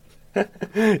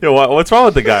 Yo, what's wrong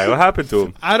with the guy? What happened to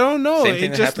him? I don't know. Same thing It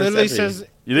that just happens literally every- says.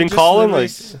 You didn't it just call him? literally Like,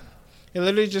 s- It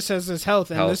literally just says his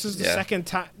health, and Health, this is the yeah. second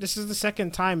time. This is the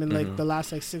second time in like the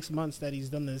last like 6 months that he's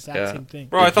done the exact Yeah. same thing.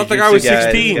 bro, I thought the Jujutsu guy was guy,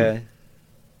 16. this guy.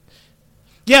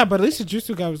 Yeah, but at least the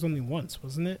Jutsu guy was only once,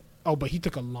 wasn't it? Oh, but he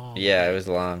took a long. Yeah, it was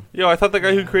long. Yo, I thought the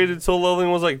guy who created Soul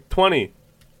Leveling was like 20.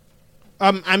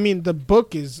 I mean, the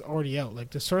book is already out. Like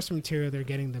the source material, they're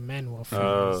getting the manual from.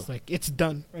 Oh. It's like it's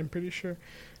done. I'm pretty sure.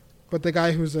 But the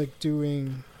guy who's like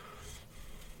doing,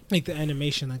 like the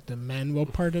animation, like the manual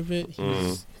part of it,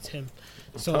 it's him.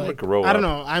 So Time to like, grow I don't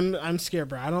up. know. I'm scared,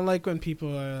 bro. I don't like when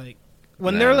people are like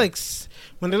when Nah. they're like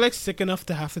when they're like sick enough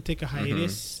to have to take a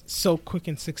hiatus so quick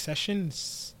in succession.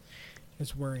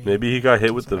 It's worrying. Maybe he got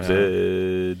hit with the Yeah.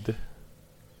 vid.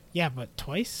 Yeah, but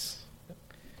twice.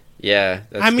 Yeah,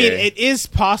 that's I mean, scary. it is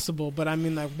possible, but I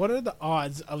mean, like, what are the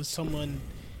odds of someone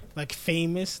like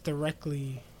famous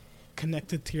directly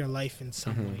connected to your life in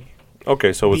some way?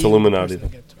 Okay, so it's being the Illuminati. person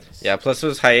to get twice? Yeah, plus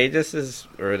those hiatuses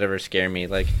or whatever scare me.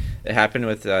 Like it happened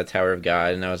with Tower of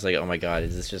God, and I was like, "Oh my God,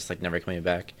 is this just like never coming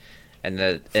back?" And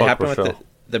it Fuck happened with Rochelle.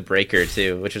 the Breaker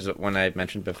too, which is one I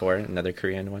mentioned before, another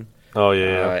Korean one. Oh, yeah,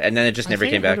 yeah. And then it just never I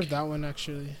came think I heard back. of that one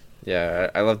actually. Yeah,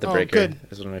 I love the Oh, Breaker. good.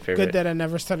 It's one of my favorite. Good that I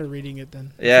never started reading it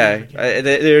then. Yeah,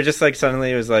 they were just like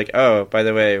suddenly it was like, oh, by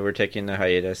the way, we're taking a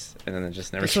hiatus, and then it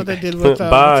just never. That's came what they back. did with Bye.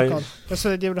 what's it called? That's what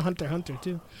they did with Hunter x Hunter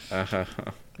too. Uh-huh.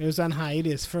 It was on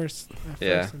hiatus first,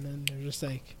 Yeah. and then they're just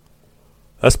like,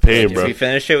 That's pain, If bro. we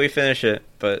finish it, we finish it.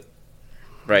 But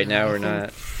right now, we're I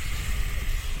not.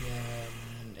 yeah,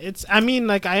 man. It's. I mean,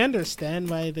 like, I understand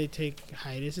why they take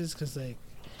hiatuses because, like,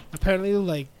 apparently,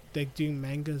 like doing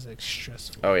manga is like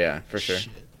stressful. Oh yeah, for sure.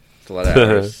 Shit. It's a lot of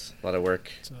hours, a lot of work,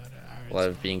 It's a lot of a lot hours.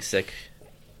 of being sick.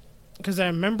 Because I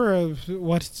remember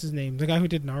what's his name, the guy who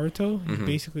did Naruto. Mhm.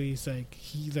 Basically,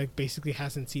 he basically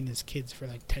hasn't seen his kids for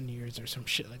like 10 years or some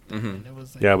shit like that. Mhm. And it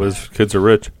was like, Yeah, but his bad. kids are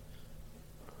rich.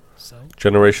 So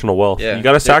Generational wealth. Yeah. You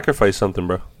gotta They- sacrifice something,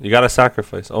 bro. You gotta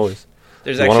sacrifice, always.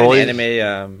 There's You wanna actually always- an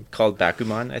anime called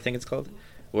Bakuman, I think it's called,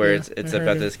 where Yeah, it's I heard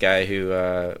about it. this guy who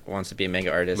wants to be a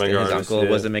manga artist, Manga and his artist, uncle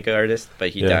yeah. was a manga artist, but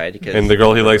he died. And the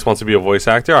girl he likes wants to be a voice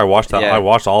actor. I watched that. Yeah. I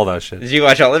watched all that shit. Did you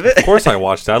watch all of it? Of course, I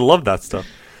watched it. I love that stuff.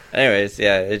 Anyways,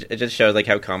 yeah, it just showed like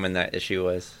how common that issue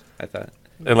was. I thought.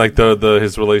 And like the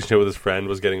his relationship with his friend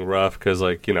was getting rough because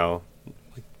like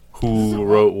who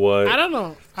wrote what. I don't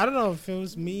know. I don't know if it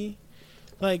was me.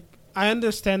 Like, I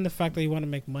understand the fact that you want to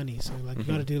make money, so like you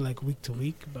got to do like week to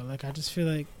week. But like, I just feel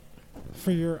like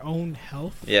for your own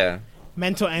health, Yeah.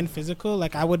 mental and physical,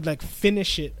 like I would like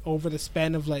finish it over the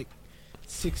span of like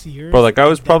 6 years. Bro, like I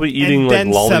was and probably then- eating and like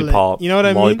then sell it. lollipop, You know what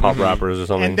I mean? lollipop Mhm. wrappers or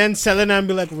something. And then sell it and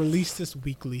be like, release this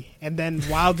weekly. And then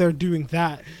while they're doing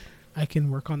that, I can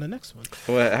work on the next one.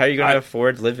 Well, how are you going to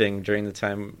afford living during the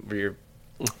time where you're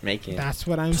making it? That's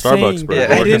what I'm Starbucks, saying. bro. But Yeah. I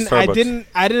Work at didn't. Starbucks.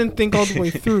 I didn't think all the way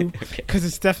through Okay. because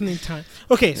it's definitely time.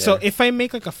 Okay, so Yeah. if I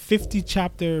make like a 50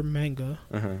 chapter manga,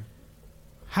 Uh-huh.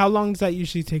 how long does that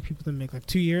usually take people to make? Like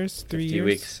 2 years, 3 50 years.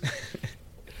 weeks.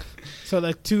 So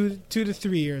like 2 to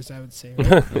 3 years, I would say.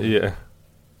 Right? Yeah.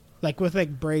 Like with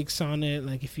like breaks on it,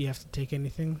 like if you have to take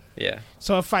anything. Yeah.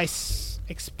 So if I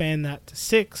expand that to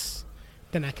 6,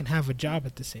 then I can have a job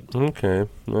at the same time. Okay.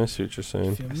 I see what you're You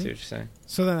saying. feel I see what me? you're saying.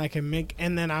 So then I can make,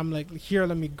 and then I'm like, here,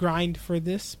 let me grind for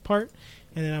this part,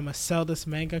 and then I'm gonna sell this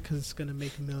manga because it's gonna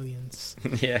make millions.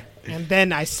 Yeah. And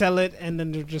then I sell it, and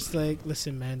then they're just like,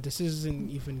 listen, man, this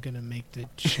isn't even gonna make the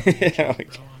show, Yeah,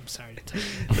 bro. I'm sorry to tell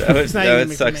you. That would, It's not that even would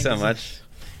making suck so magazine. much.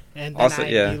 And then Also,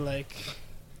 I'd yeah. be like,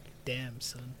 damn,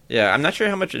 son. Yeah, I'm not sure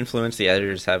how much influence the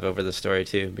editors have over the story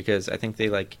too, because I think they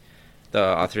like the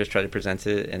authors try to present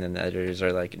it, and then the editors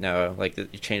are like, no, like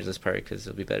you change this part because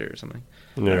it'll be better or something.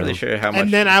 I'm not really sure how much.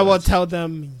 And then I will influence- tell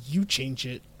them, you change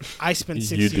it. I spent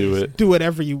 6 You years. do it. Do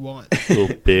whatever you want. Little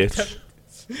bitch.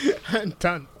 I'm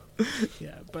done.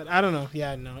 Yeah, but I don't know.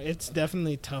 Yeah, no, it's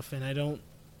definitely tough, and I don't.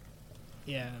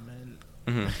 Yeah, man,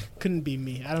 Mhm. couldn't be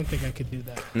me. I don't think I could do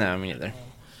that. No, me neither.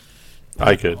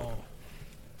 I could.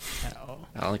 At all.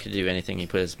 Alan could do anything he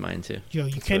put his mind to. Yo,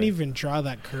 you That's can't right. even draw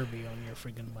that Kirby on your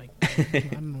friggin' mic. I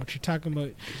don't know what you're talking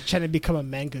about. Trying to become a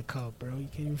manga cub, bro. You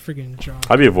can't even friggin' draw.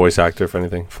 I'd be a voice actor if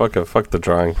anything. Fuck the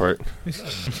drawing part. Yeah,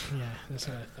 that's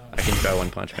what I I thought. can draw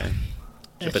One Punch Man,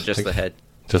 but just the head.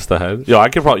 Just the head. Yo, I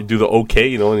could probably do the okay.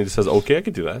 You know when he just says okay, I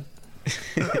could do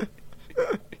that.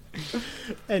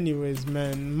 Anyways,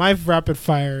 man, my rapid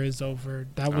fire is over.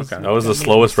 That was Okay. That was the made me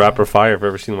slowest sad. rapid fire I've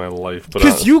ever seen in my life. But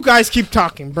Because you guys keep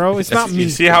talking, bro. It's not me. you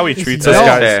see how he It's treats y'all. us,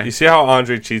 Fair. guys. You see how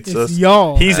Andre treats It's us.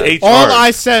 y'all. He's HR.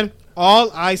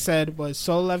 All I said was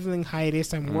Soul Leveling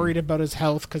hiatus. I'm worried about his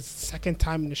health because it's the second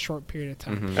time in a short period of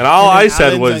time. Mhm. And all And I then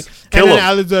said Alan's was like, kill and then him.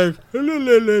 Alan's like, "La, la,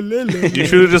 la, la, la, You la,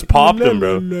 should have just popped la, him,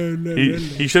 bro. la, la, la, He la."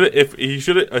 he should have if he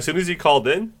should have as soon as he called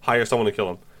in, hire someone to kill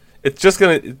him. It's just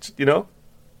gonna you know.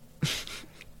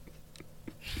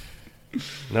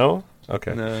 No?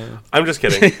 Okay. No. I'm just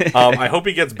kidding. I hope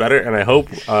he gets better, and I hope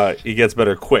he gets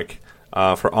better quick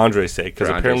for Andre's sake, because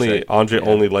For Andre's apparently sake, Andre yeah.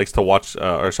 only likes to watch,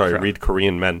 Right. read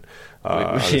Korean men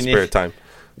on we his need- spare time.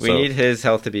 We So- need his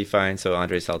health to be fine, so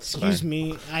Andre's health is Excuse fine.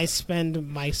 me. I spend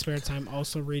my spare time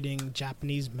also reading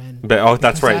Japanese men. Oh,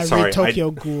 that's Because right. I Sorry. read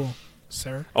Tokyo Ghoul,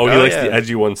 sir. He Oh, likes yeah. the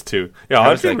edgy ones too. Yeah,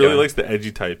 How's Andre that really going? likes the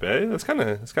edgy type. That's kind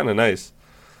of nice.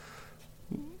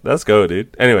 Let's go,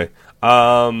 dude. Anyway, what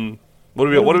are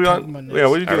we What are we on? talking about Yeah,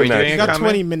 what are you next? Are doing we next? doing You got comment?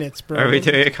 20 minutes, bro. Are we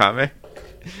doing a comic?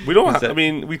 We don't. Is that- I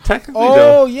mean, we technically Oh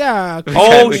don't. yeah.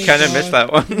 Oh, we kind of missed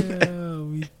that one. Yeah,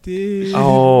 we did.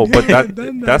 Oh, but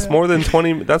Done that's that. more than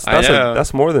 20. That's I know.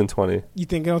 that's more than 20. You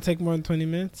think it'll take more than 20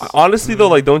 minutes? Honestly, though,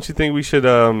 like, don't you think we should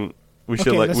Okay,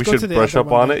 let's we go to should the brush other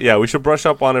up one on then. it? Yeah, we should brush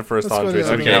up on it first, Let's go to Andre, the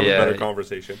so we other can have one. a better Yeah.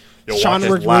 conversation. Yo, Sean watch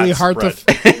worked his really lats hard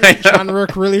spread. Sean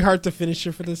worked really hard to finish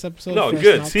it for this episode. No, for us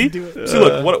good. not to See, do it. see,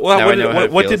 look, Now I know how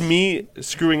it what did feels. me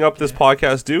screwing up this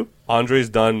podcast do? Andre's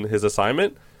done his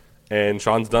assignment, and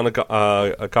Sean's done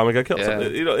a comic got killed. So, Yeah.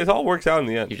 you know, it all works out in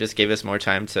the You end. just gave us more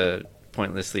time to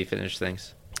pointlessly finish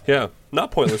things. Yeah,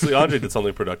 not pointlessly. Andre did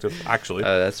something productive, actually.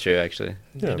 That's true, actually.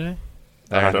 Did yeah. I?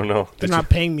 I don't know. They're not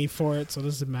paying me for it, so it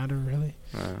doesn't matter really.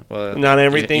 Well, Not you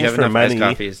everything's have for enough iced money.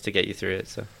 coffees to get you through it.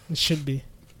 So It should be.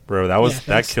 Bro, that was Yeah, that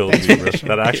thanks- killed thanks me, for bro. that,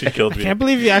 That actually killed I me. can't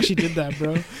believe you actually did that,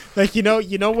 bro. Like you know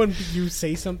when you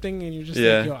say something and you're just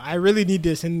Yeah. like, "Yo, I really need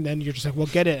this," and then you're just like, "Well,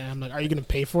 get it." And I'm like, "Are you gonna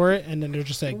pay for it?" And then they're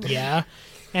just like, "Yeah."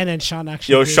 And then Sean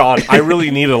actually. Yo, did. Sean, I really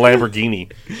need a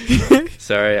Lamborghini.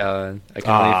 sorry, Alan. I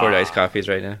can only afford iced coffees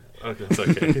right now. Okay, it's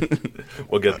okay.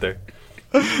 We'll get there.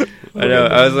 I know.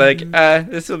 I was like,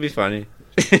 this will be funny.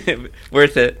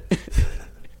 Worth it.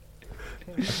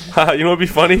 You know what'd be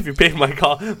funny if you paid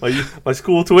my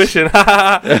school tuition.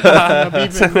 It'd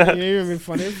even be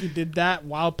funny if you did that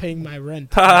while paying my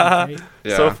rent. Right?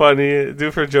 Yeah. So funny.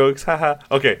 Do for jokes.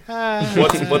 Okay.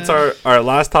 What's our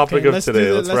last topic of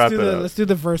today? Let's wrap it up. Let's do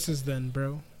the verses then,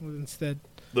 bro. Instead.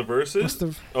 The verses?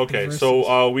 The verses?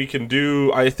 So we can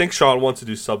do... I think Sean wants to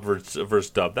do sub verse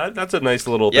dub. That's a nice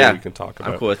little thing we can talk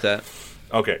about. I'm cool with that.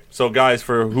 Okay. So guys,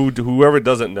 for whoever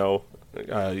doesn't know,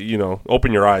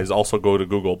 open your eyes. Also go to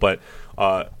Google. But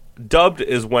dubbed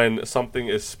is when something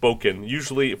is spoken,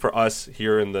 usually for us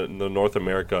here in the North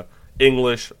America,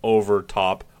 English over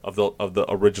top of the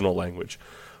original language.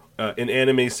 In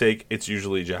anime's sake, it's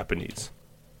usually Japanese.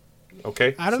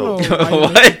 Okay, I don't know.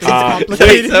 What?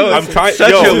 Complicated. I'm trying.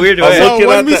 Such a weird way. So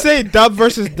when we say dub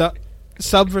versus dub,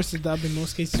 sub versus dub, in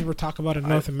most cases we're talking about in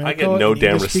North America. I get no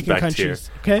damn English-speaking respect here.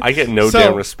 countries, okay, I get no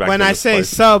damn respect. When in I this say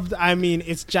place. subbed, I mean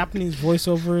it's Japanese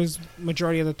voiceovers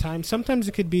majority of the time. Sometimes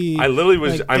it could be. I literally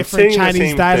was. Like, I'm different saying Chinese the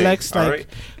same dialects, thing, all like. right?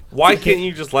 Why can't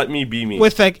you just let me be me?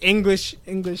 With like English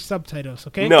subtitles,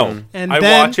 okay? No, and I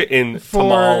then watch it in for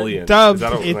Tamalian. Dub, Is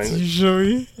that a it's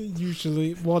language?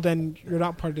 usually. Well, then you're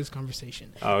not part of this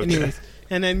conversation. Oh, okay. Anyways,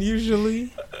 and then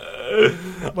usually.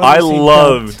 I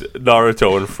loved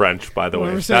Naruto in French, by the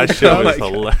way. That shit was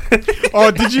hilarious. Oh,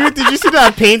 did you see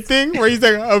that paint thing where he's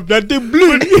like, "Oh, blood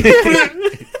blue."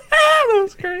 That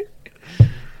was great.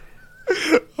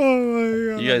 Oh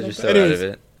my god! You guys are so out of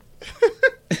it.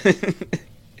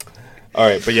 All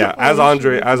right, but yeah, as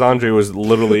Andre was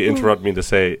literally interrupting me to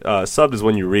say, sub is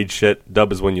when you read shit,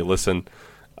 dub is when you listen.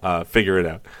 Figure it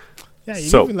out. Yeah, you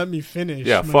didn't even let me finish.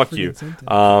 Yeah, fuck you.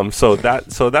 So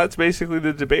that's basically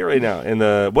the debate right now.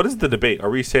 And what is the debate? Are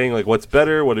we saying like what's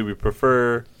better? What do we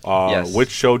prefer? Yes. Which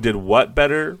show did what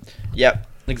better? Yep,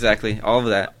 exactly. All of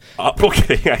that.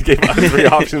 Okay, I gave out 3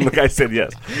 options. The guy said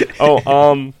yes.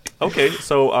 Okay,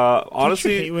 so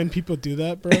honestly, Don't you hate when people do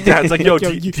that, bro? yeah, it's like, yo,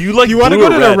 do you like? You want to blue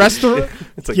go or to the red? restaurant?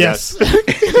 It's like Yes.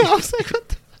 yes. I was like, what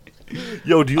the?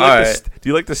 Yo, do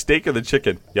you like the steak or the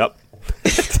chicken? Yep.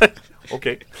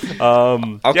 Okay.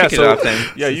 I'll kick it off then.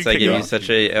 Yeah, you since I kick gave it you off.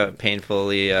 such a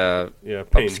painfully pain.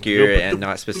 obscure and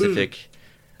not specific.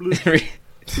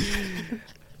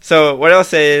 So what I'll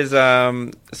say is,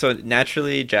 so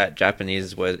naturally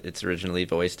Japanese was it's originally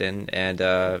voiced in,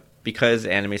 and because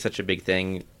anime is such a big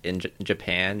thing in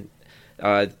Japan,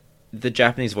 the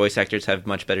Japanese voice actors have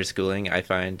much better schooling, I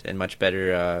find, and much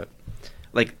better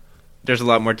there's a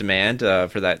lot more demand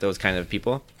for those kind of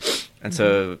people, and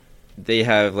so they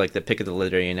have like the pick of the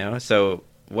litter, you know. So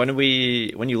when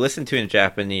you listen to it in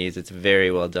Japanese, it's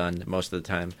very well done most of the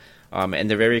time. And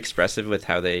they're very expressive with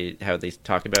how they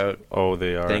talk about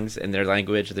things in their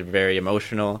language. They're very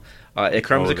emotional. It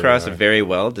comes across very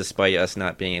well, despite us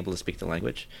not being able to speak the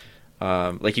language.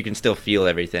 Like you can still feel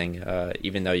everything,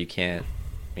 even though you can't.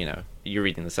 You're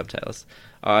reading the subtitles.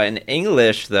 In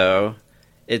English, though,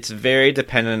 it's very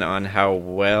dependent on how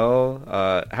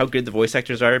good the voice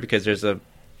actors are, because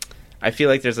I feel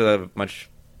like there's a much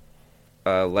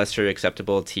lesser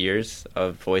acceptable tiers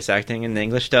of voice acting in the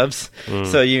English dubs.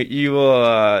 So you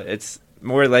will it's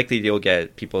more likely you'll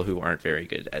get people who aren't very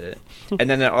good at it. And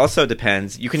then it also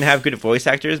depends. You can have good voice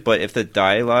actors, but if the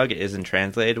dialogue isn't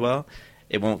translated well,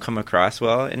 it won't come across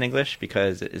well in English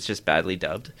because it's just badly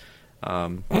dubbed.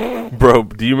 Bro,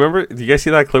 do you guys see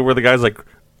that clip where the guy's like,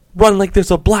 run like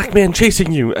there's a black man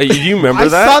chasing you? Do you remember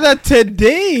that? I saw that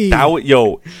today.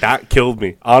 That killed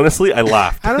me. Honestly, I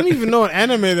laughed. I don't even know what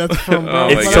anime that's from, bro.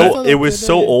 It was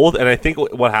so old, and I think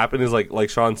what happened is like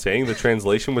Sean's saying, the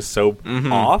translation was so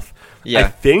off. Yeah. I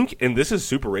think, and this is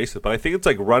super racist, but I think it's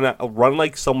like run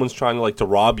like someone's trying to to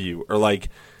rob you, or like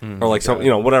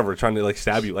some whatever, trying to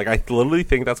stab you. Like I literally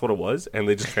think that's what it was, and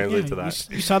they just translate to that.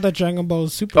 You saw that Dragon Ball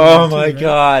Super. Oh my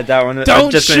god, that one! Don't I'm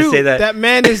just shoot. Gonna say that. That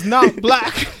man is not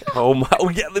black.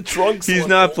 The trunks. He's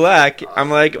not black.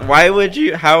 I'm like, why would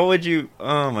you? How would you?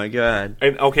 Oh my god.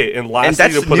 And lastly,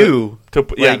 that's to put new.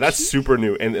 That's super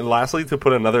new. And lastly, to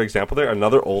put another example there,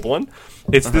 another old one.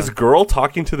 It's this girl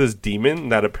talking to this demon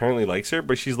that apparently likes her,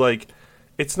 but she's like,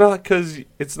 it's not because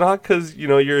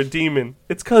you're a demon.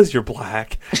 It's because you're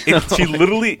black. She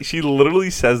literally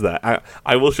says that.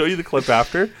 I will show you the clip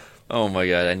after. Oh my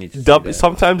god, I need to dub. See that.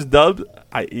 Sometimes dubbed,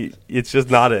 it's just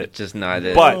not it. Just not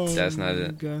it. But that's not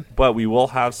it. God. But we will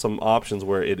have some options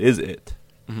where it is it.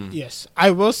 Yes,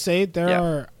 I will say there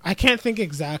are. I can't think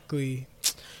exactly,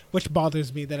 which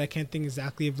bothers me that I can't think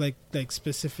exactly of like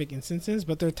specific instances.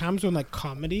 But there are times when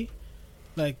comedy,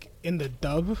 in the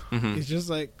dub, is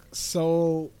just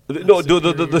so. No,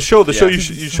 the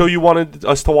show you wanted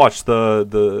us to watch,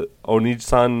 the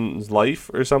Oniji-san's life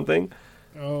or something.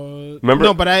 Remember?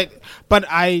 No, but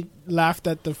I laughed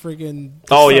at the friggin'.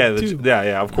 Oh yeah,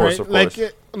 of course, right? of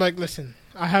course. Like, listen,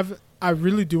 I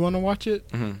really do want to watch it.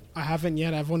 I haven't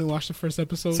yet. I've only watched the first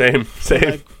episode. Same.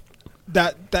 Like,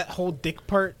 that whole dick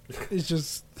part is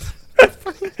just.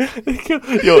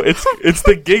 Yo, it's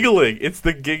the giggling. It's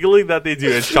the giggling that they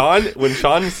do. And when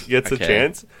Sean gets a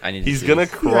chance, he's gonna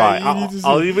cry. Yeah,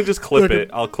 I'll even just clip it.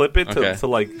 I'll clip it to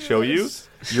like show you.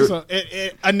 So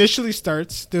it initially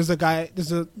starts. There's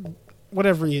a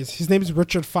whatever he is. His name is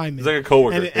Richard Feynman. He's like a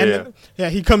coworker. And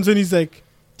he comes in. He's like,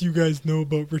 "Do you guys know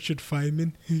about Richard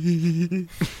Feynman?"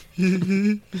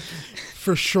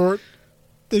 For short,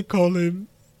 they call him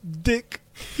Dick.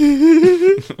 And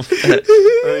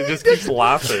he just keeps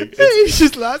laughing. He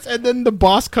just laughs, and then the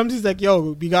boss comes. He's like,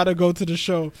 "Yo, we gotta go to the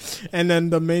show." And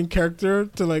then the main character,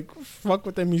 to like fuck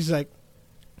with him, he's like,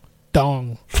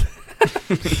 "Dong."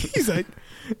 He's like,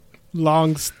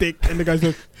 "Long stick," and the guy's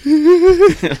like,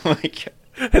 Oh my god.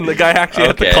 And the guy actually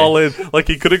had to call in, like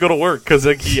he couldn't go to work because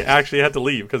like he actually had to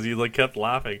leave because he like kept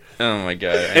laughing. Oh my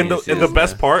god! And the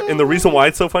best part, and the reason why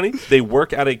it's so funny, they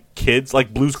work at a kids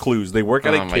like Blue's Clues. They work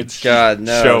at a kids show.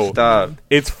 Stop!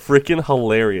 It's freaking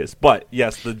hilarious. But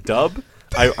yes, the dub.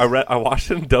 I watched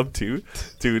it in dub too,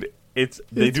 dude.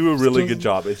 They do a really good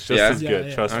job. It's just as good.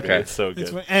 Yeah. Trust me, it's so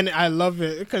good. And I love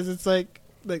it because it's like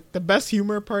the best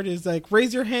humor part is like,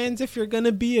 raise your hands if you're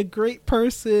gonna be a great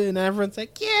person. And everyone's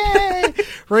like, yay.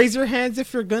 Raise your hands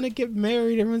if you're gonna get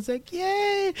married. Everyone's like,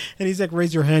 yay. And he's like,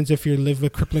 raise your hands if you live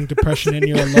with crippling depression and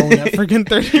you're alone at freaking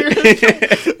 30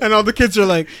 years. And all the kids are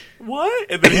like,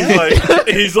 what? And then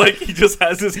he just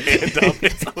has his hand up.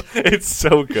 It's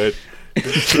so good.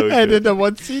 It's so and good. in the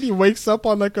one scene, he wakes up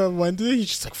on like a Wednesday. He's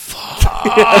just like,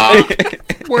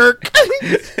 fuck. Work.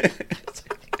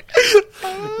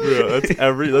 Yeah,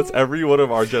 that's every one of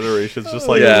our generations, just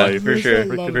like life. For sure.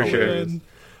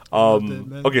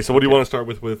 Okay, so what do you want to start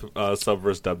with sub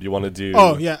versus dub? Do you want to do?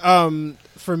 Oh yeah.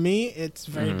 For me, it's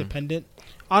very dependent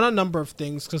on a number of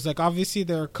things because like obviously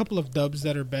there are a couple of dubs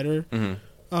that are better.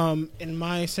 In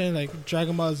my saying, like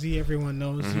Dragon Ball Z, everyone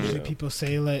knows. Usually people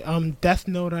say like Death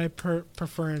Note, I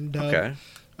prefer in dub. Okay.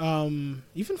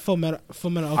 Even Full Metal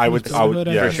Alchemist I would,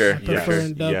 for sure. prefer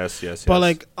in dub. Yes. But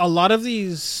like a lot of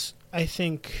these, I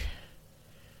think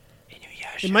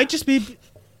Inuyasha. it might just be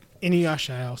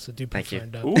Inuyasha. I also do prefer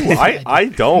in dub. Ooh, I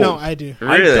don't. No, I do.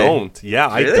 Really? I don't.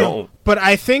 Yeah, Really? I don't. But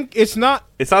I think it's not.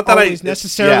 It's not that always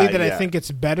necessarily that I think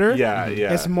it's better. Yeah.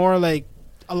 It's more like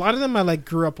a lot of them I like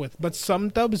grew up with, but some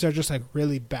dubs are just like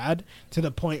really bad to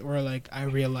the point where like I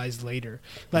realized later.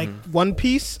 Like One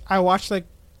Piece, I watched like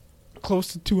close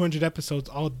to 200 episodes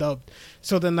all dubbed.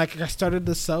 So then like I started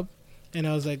the sub and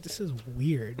I was like, this is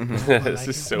weird. This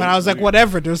is so but I was like, weird.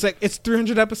 whatever. There's like, it's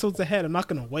 300 episodes ahead. I'm not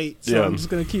going to wait. So Yeah. I'm just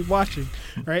going to keep watching.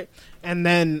 Right. And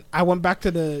then I went back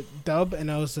to the dub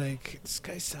and I was like, this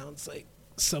guy sounds like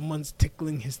someone's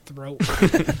tickling his throat.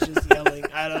 Just yelling.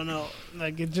 I don't know.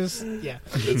 Like it just, yeah.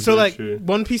 It's So very like true.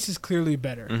 One Piece is clearly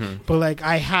better. But like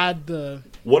I had the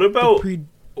What about pre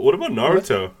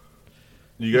Naruto?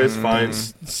 You guys find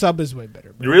sub is way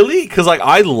better. Bro. really? Because like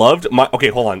I loved my. Okay,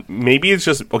 hold on. Maybe it's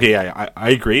just okay. Yeah,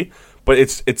 I agree. But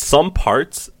it's some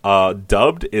parts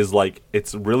dubbed is like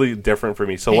it's really different for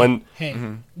me. So when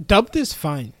dubbed is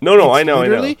fine. No, It's I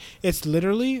know. It's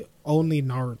literally only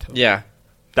Naruto. Yeah.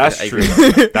 That's I true.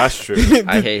 That's true.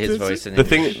 I hate his voice in The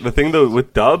thing though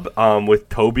with dub, with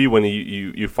Toby when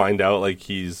you find out like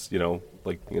he's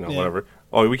whatever.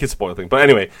 Oh, we can spoil things, but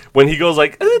anyway, when he goes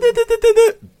like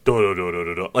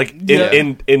like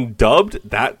in dubbed,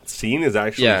 that scene is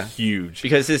actually huge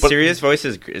because his serious voice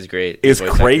is great. It's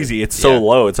crazy. It's so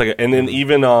low. It's like, and then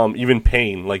even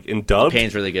Pain like in dubbed,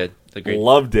 Pain's really good.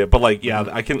 Loved it, but like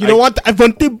I can. You know what? I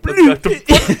want the blue.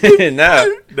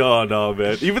 No,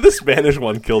 man. Even the Spanish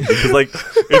one killed me because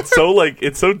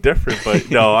it's so different. But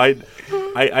no, I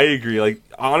agree. Like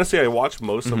honestly, I watch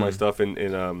most of my stuff in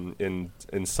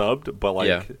subbed, but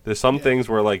like there's some things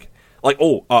where like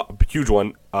huge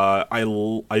one.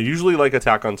 I usually like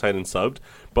Attack on Titan subbed,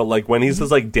 but like when he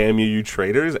says like "damn you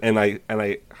traitors," and I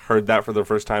heard that for the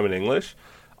first time in English.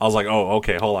 I was like, oh,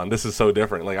 okay, hold on. This is so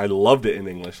different. Like, I loved it in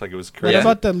English. Like, it was crazy.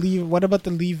 What about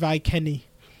the Levi Kenny?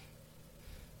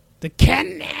 The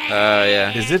Kenny.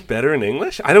 Yeah. Is it better in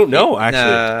English? I don't know.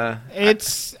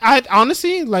 Actually, I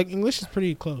honestly like English is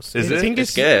pretty close. Is it? I think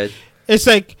it's good. It's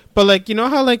like, but like you know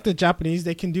how like the Japanese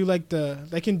they can do like the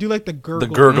gurgle. The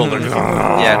gurgle.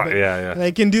 Yeah.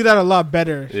 They can do that a lot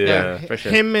better. Yeah, for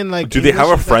sure. Him and like. Do they have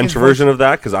a English, French version of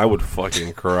that? Because I would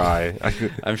fucking cry.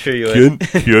 I'm sure you would.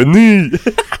 Kenny.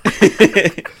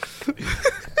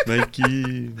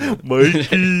 Mikey.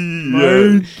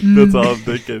 Yeah, that's all I'm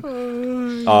thinking.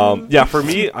 Yeah, for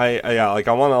me, I'm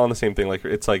on the same thing. Like,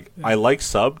 it's like I like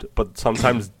subbed, but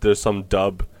sometimes there's some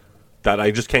dub that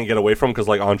I just can't get away from because,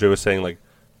 like Andre was saying, like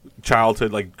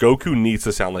childhood, like Goku needs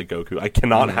to sound like Goku. I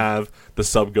cannot have the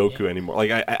sub Goku anymore.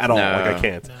 Like at all. Like I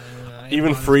can't.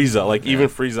 Even Frieza, even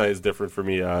Frieza is different for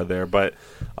me there. But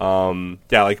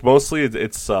like mostly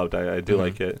it's subbed. I do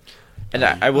like it. And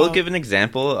I will give an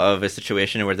example of a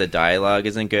situation where the dialogue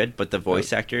isn't good, but the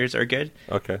voice actors are good.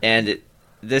 Okay. And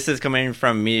this is coming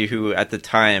from me, who at the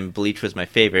time Bleach was my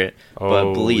favorite.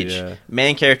 But Bleach,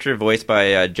 main character voiced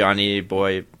by Johnny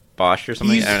Boy Bosch or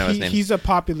something. I don't know his name. He's a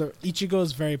popular. Ichigo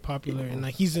is very popular, and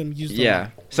like he's used.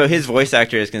 Yeah. So his voice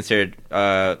actor is considered.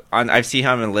 I've seen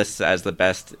him in lists as the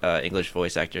best English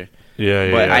voice actor.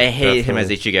 But I hate him as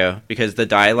Ichigo because the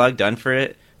dialogue done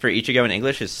for Ichigo in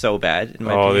English is so bad. In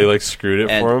my opinion. They like screwed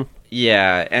it for him.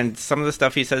 Yeah, and some of the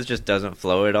stuff he says just doesn't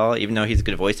flow at all, even though he's a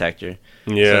good voice actor.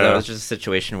 Yeah. So that was just a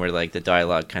situation where like the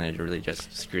dialogue kind of really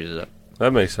just screwed it up.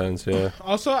 That makes sense. Yeah.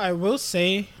 Also, I will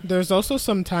say there's also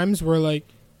some times where like,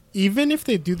 even if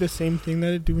they do the same thing that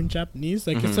they do in Japanese,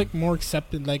 like it's like more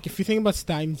accepted. Like if you think about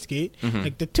Steins Gate,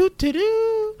 like the toot to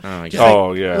do,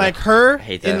 like her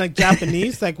in like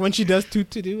Japanese, like when she does toot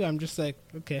to do, I'm just like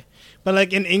okay, but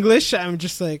like in English, I'm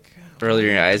just like rolling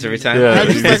your eyes every time. Yeah, I'm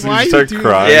just like why you do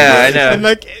crying? Yeah, I know. And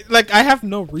like I have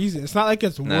no reason. It's not like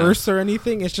it's worse or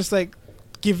anything. It's just like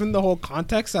given the whole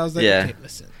context, I was like, okay,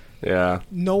 listen. Yeah.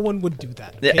 No one would do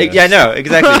that. Okay? Yeah, no,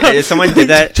 exactly. If someone did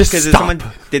that, if someone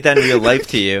did that in real life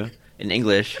to you in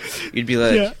English, you'd be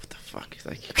like, "What the fuck?"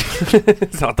 Like,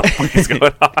 what the fuck is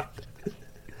going on?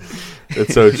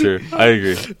 It's so true. I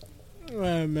agree.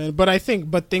 Man, but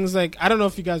things like I don't know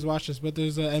if you guys watch this, but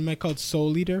there's an anime called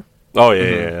Soul Eater. Oh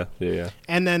yeah.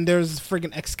 And then there's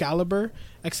friggin' Excalibur.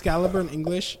 Excalibur in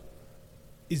English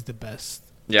is the best.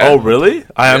 Yeah. Oh really?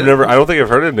 I don't think I've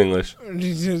heard it in English.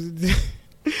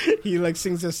 He like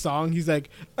sings a song. He's like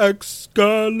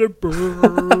Excalibur.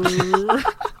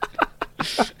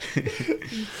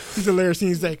 He's hilarious. And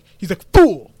he's like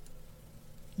fool.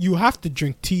 You have to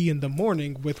drink tea in the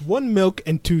morning with 1 milk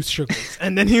and 2 sugars.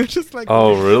 And then he was just like,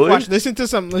 oh really? Watch, listen to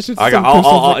some. I'll listen to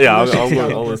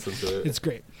it. It's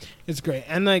great.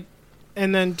 And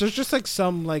then there's just like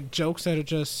some like jokes that are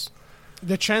just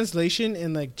the translation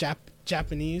in like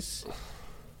Japanese.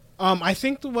 I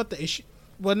think what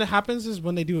happens is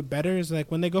when they do it better is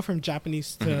like when they go from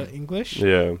Japanese to English.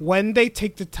 Yeah. When they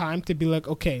take the time to be like,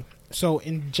 okay, so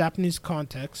in Japanese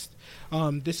context,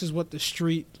 this is what the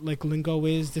street like lingo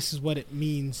is. This is what it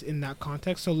means in that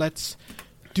context. So let's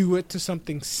do it to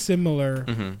something similar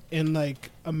in like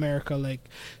America. Like,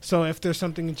 so if there's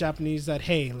something in Japanese that,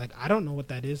 hey, like I don't know what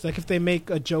that is. Like if they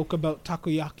make a joke about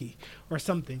takoyaki or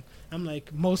something. I'm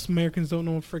like, most Americans don't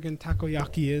know what friggin'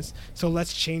 takoyaki is, so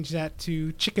let's change that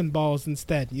to chicken balls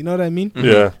instead. You know what I mean?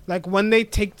 Yeah. Like, when they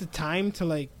take the time to,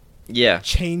 like,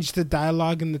 change the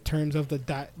dialogue in the terms of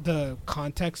the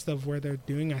context of where they're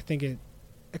doing, I think it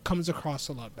comes across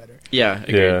a lot better. Yeah,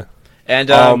 agreed. Yeah. And,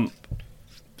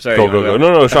 sorry. Go.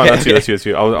 No, Sean, that's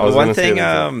you. I was one thing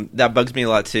that bugs me a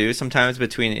lot, too, sometimes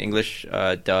between English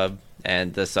dub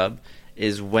and the sub,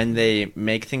 is when they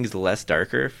make things less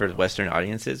darker for Western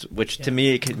audiences, which to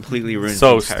me it completely ruins the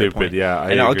entire stupid point. Yeah,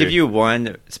 I'll give you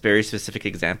one very specific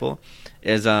example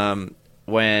is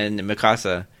when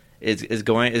Mikasa is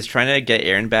trying to get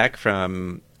Eren back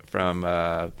from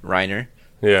Reiner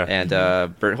and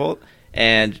Bertholdt,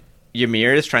 and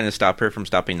Ymir is trying to stop her from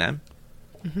stopping them.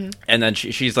 And then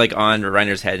she's like on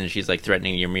Reiner's head and she's like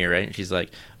threatening Ymir, right? And she's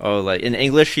like, oh, like in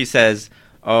English she says,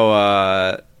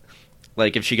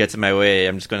 like if she gets in my way,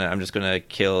 I'm just gonna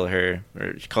kill her,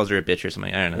 or she calls her a bitch or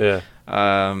something. I don't know.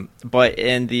 Yeah. But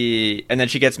and then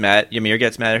she gets mad. Ymir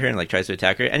gets mad at her and like tries to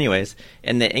attack her. Anyways,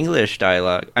 in the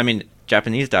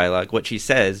Japanese dialogue, what she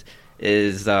says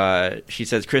is she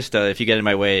says, "Krista, if you get in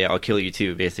my way, I'll kill you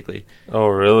too." Basically. Oh,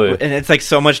 really? And it's like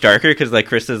so much darker because like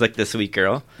Krista's like the sweet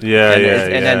girl. Yeah,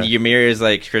 and then Ymir is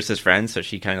like Krista's friend, so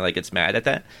she kind of like gets mad at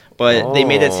that. But they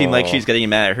made it seem like she's getting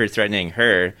mad at her threatening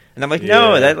her, and I'm like,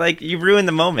 no, that like you ruined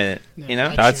the moment. No, you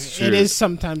know, that's true. It is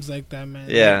sometimes like that, man.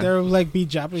 Yeah, like, there will like be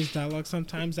Japanese dialogue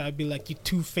sometimes. I'd be like, "You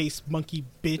 2-faced monkey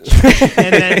bitch,"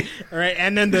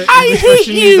 and then the I hate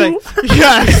you. Is like,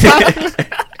 yeah.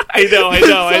 I know.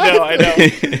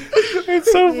 It's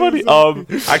so funny.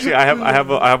 Actually, I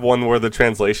have one where the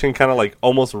translation kind of like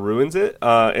almost ruins it.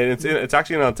 And it's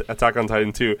actually in Attack on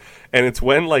Titan 2, and it's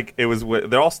when like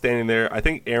they're all standing there. I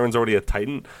think Aaron's already a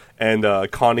Titan, and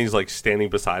Connie's like standing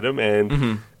beside him.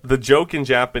 And the joke in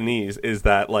Japanese is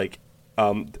that like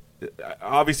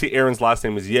obviously Aaron's last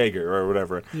name is Jaeger or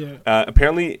whatever. Yeah.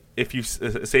 Apparently, if you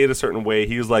say it a certain way,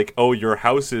 he was like, "Oh, your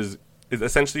house is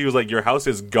essentially he was like, your house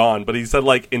is gone, but he said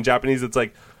like in Japanese it's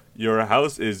like, your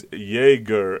house is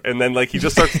Jaeger, and then like he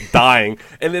just starts dying,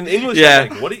 and in English,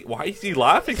 I'm like, why is he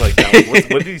laughing like that? Like,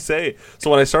 what did he say?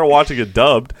 So when I started watching it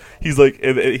dubbed, he's like,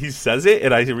 and he says it,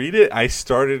 and I read it, I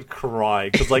started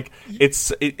crying because like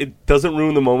it doesn't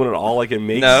ruin the moment at all. Like it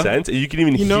makes sense, and you can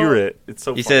even hear it. It's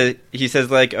so. He says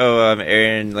like, oh,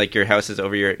 Aaron, like your house is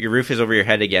over your roof is over your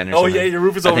head again. Or something. Yeah, your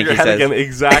roof is over your head again.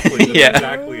 Exactly.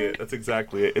 That's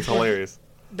exactly it. It's hilarious.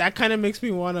 That kind of makes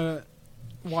me want to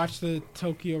watch the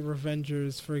Tokyo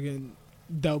Revengers friggin'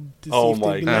 dubbed to see if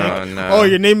they be like, oh,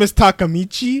 your name is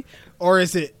Takamichi? Or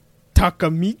is it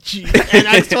Takamichi? And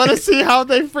I just want to see how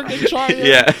they friggin' try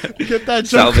it. Get that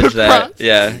joke salvage across. that.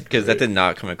 Yeah, because that did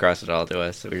not come across at all to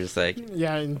us. So we were just like...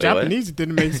 Yeah, in Japanese it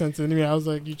didn't make sense anyway. I was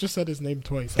like, you just said his name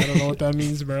twice. I don't know what that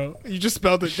means, bro. You just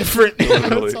spelled it different.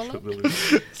 Really.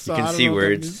 So you can see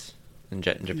words in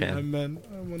Japan. Yeah, man.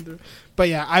 I wonder. But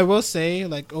yeah, I will say,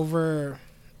 like,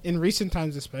 in recent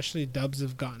times especially, dubs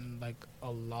have gotten like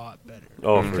a lot better.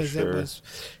 Oh, for sure.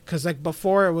 Because like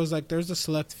before it was like there's a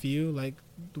select few, like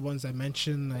the ones I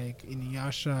mentioned, like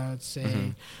Inuyasha, I'd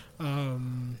say.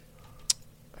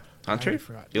 Hunter?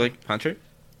 You like Hunter?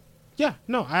 Yeah,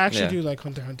 no, I actually do like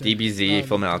Hunter x Hunter. DBZ,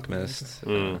 Full Metal Alchemist.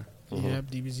 Yeah,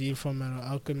 DBZ, Full Metal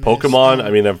Alchemist. Pokemon. I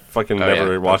mean, I've fucking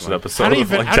never watched an episode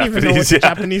of like Japanese. Even know what the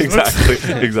Japanese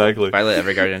exactly. Violet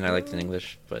Evergarden, I liked in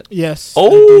English, but yes.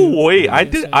 Oh wait,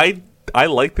 I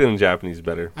liked it in Japanese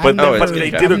better, but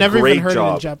they did a great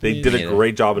job. They did a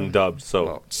great job in dubs.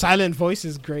 So silent voice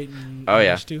is great in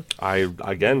English too.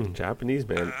 Again, Japanese,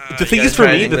 man. The thing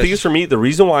is for me, the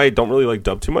reason why I don't really like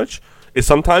dub too much is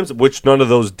sometimes, which none of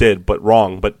those did, but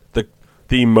wrong. But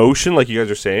the emotion, like you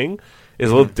guys are saying, is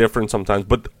a little different sometimes.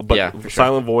 But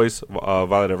silent voice,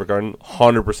 Violet Evergarden,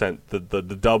 100%. The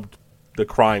dubbed, the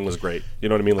crying was great. You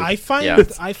know what I mean? Like,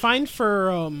 I find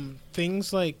for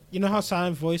things like, you know how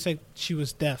silent voice, like she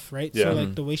was deaf, right? So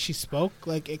like the way she spoke,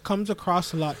 like it comes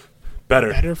across a lot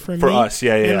better for me. Us,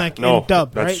 and like in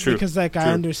dub, right? True. Because like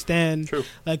I understand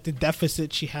like the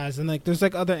deficit she has, and like there's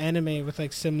like other anime with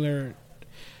like similar.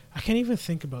 I can't even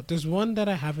think about. There's one that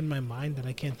I have in my mind that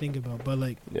I can't think about, but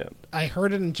like I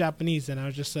heard it in Japanese and I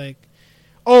was just like,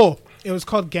 oh, it was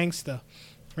called Gangsta,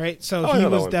 right? So he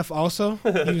was deaf also.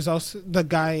 He was also the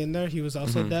guy in there. He was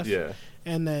also deaf. Yeah.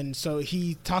 And then so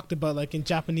he talked about like in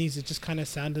Japanese, it just kind of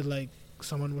sounded like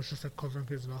someone was just like covering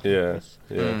his mouth. Yeah.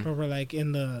 But we're like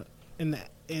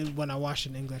when I watched it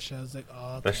in English, I was like,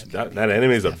 oh, okay, that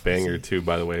anime is a banger too.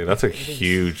 By the way, that's a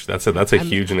huge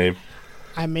name.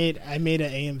 I made an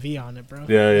AMV on it, bro.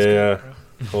 Yeah.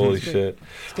 Holy shit!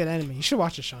 It's good anime. You should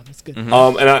watch it, Sean. It's good. And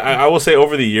I will say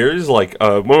over the years, like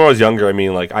when I was younger, I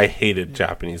mean, like I hated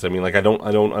Japanese. I mean, like I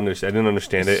didn't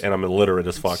understand it, and I'm illiterate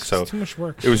as fuck. So too much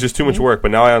work. It was just too much work.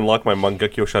 But now I unlock my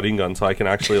Mangekyo Sharingan, so I can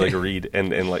actually like read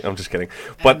and like I'm just kidding.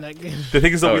 But the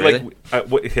thing is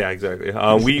that yeah, exactly.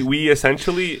 We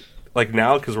essentially like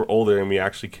now because we're older and we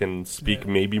actually can speak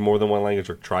maybe more than one language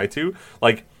or try to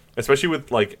like. Especially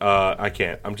with like I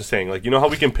can't. I'm just saying like you know how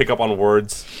we can pick up on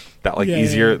words that like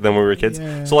easier than when we were kids.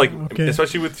 Yeah, so like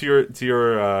especially with to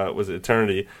your was it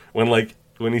Eternity when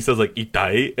he says like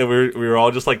itai and we were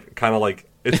all just like kind of like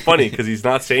it's funny because he's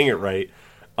not saying it right.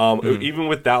 Even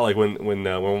with that like when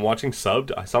I'm watching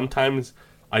subbed, sometimes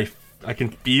I can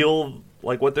feel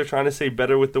like what they're trying to say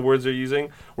better with the words they're using.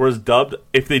 Whereas dubbed,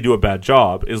 if they do a bad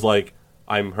job, is like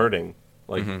I'm hurting.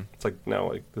 Like it's like no,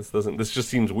 like this just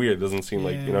seems weird. It doesn't seem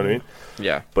like you know what I mean.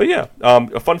 Yeah. But yeah,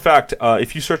 a fun fact: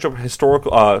 if you search up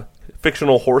historical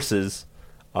fictional horses,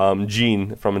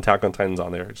 Gene from Attack on Titan's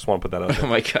on there. I just want to put that out there. Oh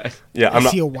my god. Yeah,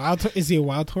 is he a wild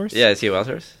horse? Yeah, is he a wild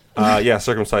horse? Yeah,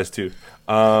 circumcised too.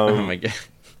 Oh my god.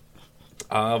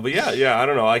 But yeah, I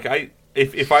don't know. Like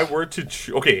if I were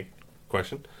to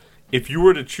question. If you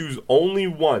were to choose only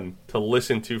one to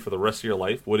listen to for the rest of your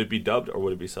life, would it be dubbed or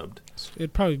would it be subbed?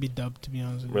 It'd probably be dubbed, to be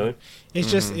honest with you. Really?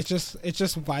 It's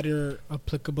just wider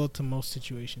applicable to most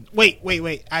situations. Wait.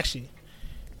 Actually,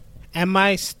 am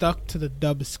I stuck to the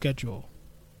dub schedule?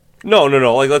 No.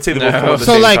 Like, let's say they both come at the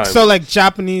same time. So like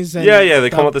Japanese and they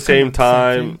come at the same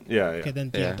time. Yeah. Okay,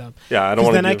 then dub. Yeah, I don't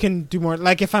want to. Then I can do more.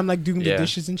 Like if I'm like doing the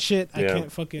dishes and shit, I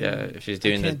can't fucking. Yeah, if she's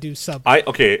doing do sub.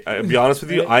 I'll be honest with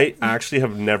you. I actually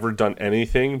have never done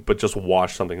anything but just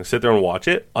watch something, sit there and watch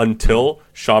it until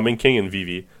Shaman King and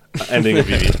Vivi, ending of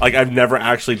Vivi. Like I've never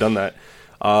actually done that.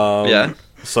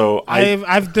 So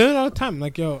I've done it all the time.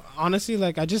 Like honestly,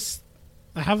 like I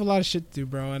have a lot of shit to do,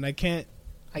 bro, and I can't.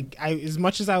 I as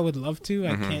much as I would love to,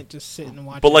 I can't just sit and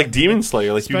watch. But like Demon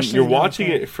Slayer, like you're watching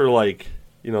it for like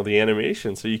the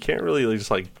animation, so you can't really just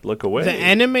like look away. The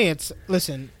anime,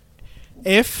 listen.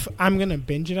 If I'm gonna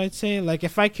binge it, I'd say like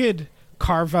if I could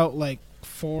carve out like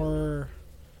 4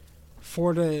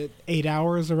 to 8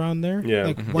 hours around there. Yeah.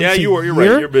 Like Mhm. once Yeah, a you're year,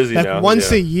 right. You're busy like now.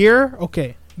 once Yeah. a year,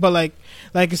 okay. But like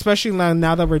especially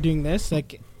now that we're doing this,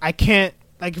 like I can't,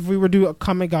 like if we were to do a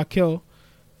Kame ga Kill,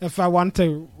 if I wanted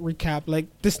to recap like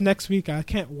this next week, I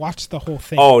can't watch the whole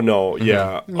thing. Oh no,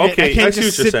 yeah. I Okay, I can't see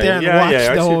just what you're sit there saying. and Yeah, watch yeah, I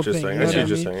the see whole what you're thing, saying. you I know see what what I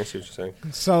you're mean? saying. I see what you're saying.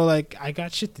 So like I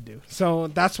got shit to do. So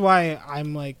that's why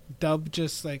I'm like dub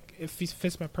just like if it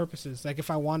fits my purposes. Like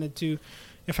if I wanted to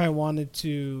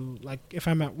like if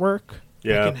I'm at work, I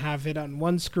Yeah. can have it on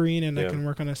one screen and I Yeah. can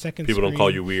work on a second People screen. don't call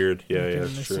you weird. You Yeah, yeah, can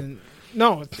that's true. listen.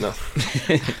 No, No.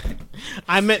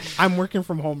 I'm working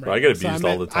from home right Bro, I get now. abused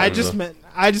all the time,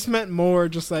 I just meant more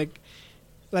just like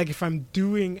if I'm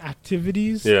doing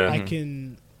activities, Yeah. I Mhm.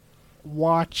 can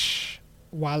watch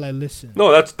while I listen.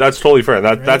 No, that's totally fair.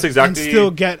 right? That's exactly. And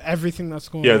still get everything that's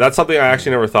going on. Yeah, that's something I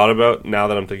actually never thought about. Now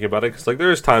that I'm thinking about it, because like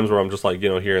there's times where I'm just like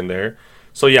here and there.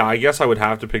 So yeah, I guess I would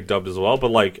have to pick dubbed as well.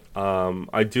 But like,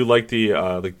 I do like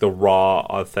the raw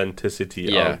authenticity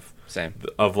Yeah, same.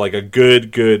 of like a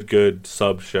good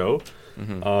sub show.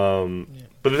 Mhm.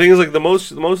 But the thing is, like the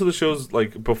most of the shows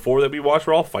like before that we watched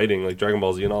were all fighting, like Dragon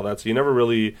Ball Z and all that. So you never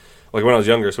really like when I was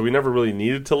younger. So we never really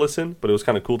needed to listen, but it was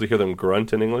kind of cool to hear them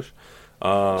grunt in English. You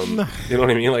know what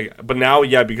I mean? Like, but now,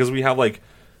 yeah, because we have like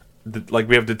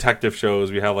we have detective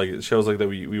shows, we have like shows like that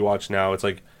we watch now. It's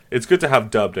like it's good to have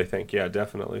dubbed. I think, yeah,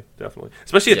 definitely,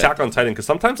 especially Yeah. Attack on Titan, because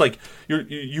sometimes like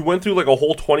you went through like a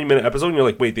whole 20-minute episode and you're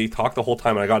like, wait, they talked the whole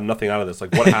time and I got nothing out of this.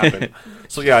 Like, what happened?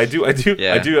 So yeah, I do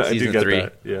Season get 3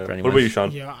 that. Yeah. for What about you,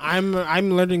 Sean? Yeah,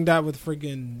 I'm learning that with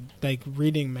friggin' like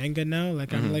reading manga now.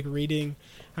 Like I'm like reading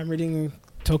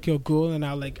Tokyo Ghoul, and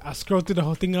I scroll through the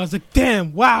whole thing and I was like,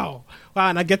 damn, wow,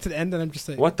 and I get to the end and I'm just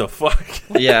like, What the fuck?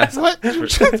 Yeah. what?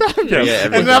 Yeah,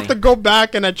 And then I have to go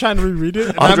back and I try and reread it.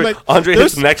 And I'm Andre, like, Andre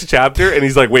hits the next chapter and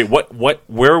he's like, wait, what,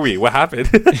 where are we? What happened?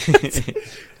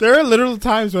 there are literal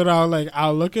times when I'll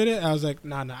look at it and I was like,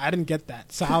 no, I didn't get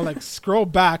that. So I'll like scroll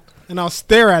back and I'll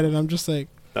stare at it and I'm just like,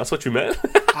 That's what you meant?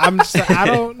 I'm just like, I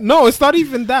don't know. It's not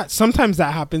even that. Sometimes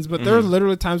that happens, but there are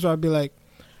literally times where I'll be like,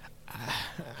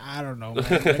 I don't know.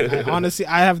 Man. Like, honestly,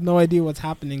 I have no idea what's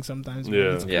happening sometimes. Man.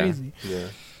 Yeah. It's Yeah. crazy. Yeah.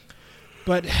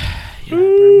 But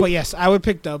but yes, I would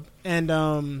pick dub, and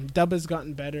dub has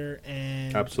gotten better,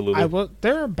 and Absolutely. I will.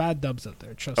 There are bad dubs out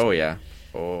there. Trust me. Oh yeah.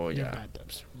 There are bad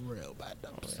dubs, real bad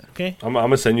dubs. Okay. I'm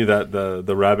gonna send you that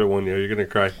the rabbit one. Yeah, you're gonna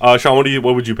cry. Sean,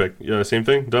 what would you pick? Yeah, same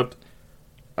thing, dubbed.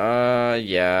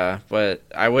 Yeah, but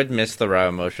I would miss the raw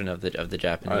emotion of the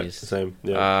Japanese. Same.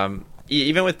 Yeah.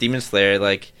 Even with Demon Slayer,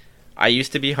 like I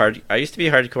used to be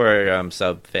hardcore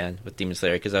sub fan with Demon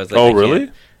Slayer because I was like, Oh,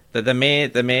 really? The main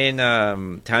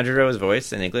Tanjiro's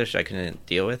voice in English I couldn't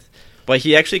deal with, but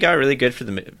he actually got really good for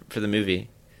the movie.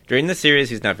 During the series,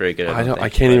 he's not very good. I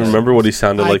can't even remember what he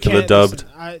sounded like in the dubbed.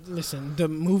 Listen, the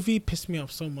movie pissed me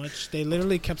off so much. They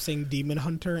literally kept saying Demon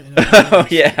Hunter. And Oh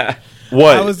yeah.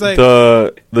 What? I was like,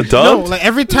 the dubbed? no, like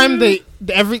every time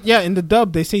in the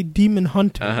dub they say Demon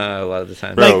Hunter. A lot of the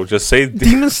time. Bro, just say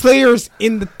Demon Slayer's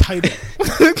in the title.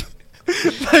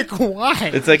 Like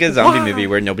why? It's like a zombie Why? movie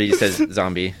where nobody says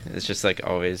zombie. It's just like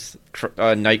always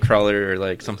Nightcrawler or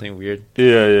like something weird.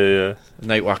 Yeah.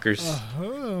 Nightwalkers.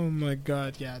 Oh my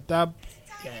god,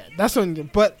 that's one.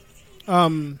 But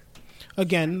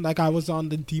again, like I was on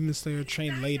the Demon Slayer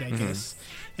train late, I guess,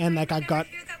 and like I got.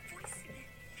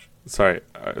 Sorry,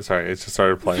 it just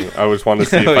started playing. I just wanted to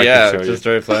see if Oh I yeah, could show you. just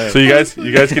started playing. So you guys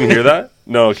can hear that?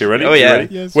 No, okay, ready? Oh, You yeah.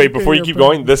 ready? Yes, Wait, we before can you hear keep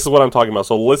going, this is what I'm talking about.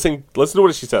 So listen to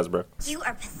what she says, bro. You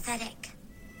are pathetic.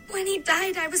 When he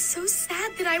died, I was so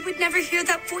sad that I would never hear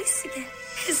that voice again.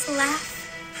 His laugh,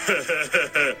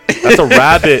 That's a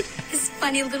rabbit. his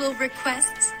funny little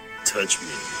requests, Touch me.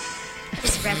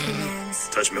 his reprimands.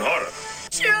 Touch me harder.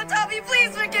 Shirotabi,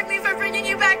 please forgive me for bringing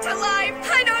you back to life.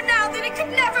 I know now that it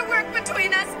could never work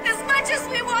between us. As much as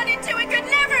we wanted to, it could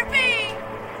never be.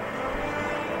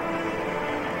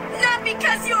 Not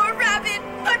because you're a rabbit,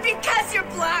 but because you're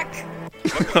black.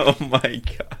 Oh my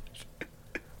god.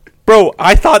 Bro,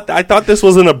 I thought this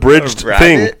was an abridged A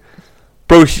thing. rabbit?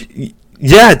 Bro,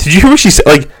 yeah, did you hear what she said?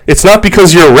 Like, it's not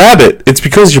because you're a rabbit, it's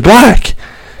because you're black.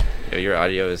 Yo, your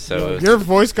audio is so. Your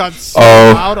voice got so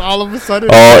Oh. loud all of a sudden.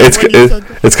 Oh, it's when you said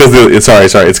that. because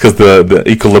it's because the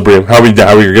equilibrium. How are we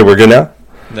good? We're good now?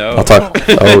 No. I'll talk.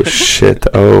 Oh shit.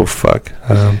 Oh fuck.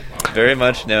 Very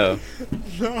much no.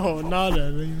 No, not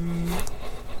that.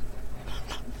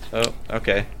 Oh,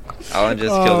 okay. Alan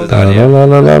just Oh. killed his La, audio. la,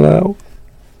 la, la, la.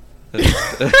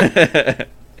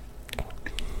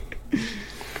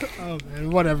 Oh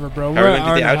man, whatever, bro. How are we We're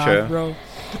gonna do the an hour and a half, outro?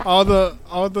 bro.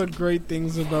 All the great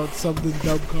things about sub and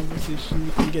dub conversation.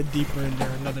 We can get deeper in there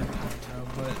another time, bro.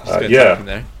 but Just gonna yeah. talk from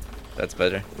there. That's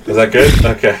better. Is that good?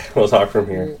 Okay, we'll talk from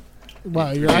here.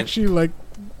 wow, you're actually like,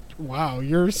 wow,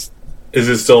 Is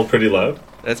it still pretty loud?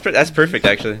 That's perfect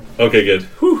actually. Okay, good.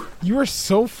 Whew. you are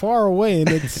so far away and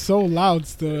it's so loud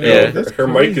still. Yeah. Her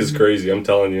mic is crazy. I'm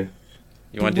telling you.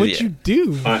 You want to do What'd you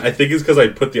do? I think it's because I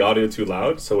put the audio too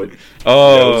loud, so it.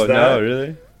 Oh knows that. no,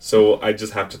 really? So I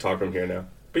just have to talk from here now.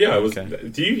 But yeah, it was. Okay.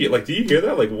 Do you hear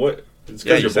that? Like what? It's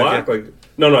Yeah, because you you're black. suck it. Like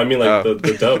no, I mean like Oh.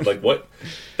 the dub. Like what?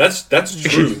 That's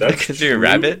true. That's Because you're a true.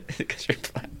 rabbit. Because you're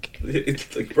black.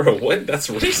 It's like, bro, what? That's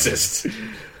racist.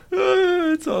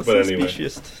 It's also But anyway.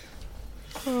 speciest.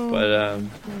 But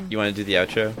you want to do the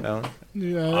outro, Alan?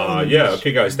 Yeah.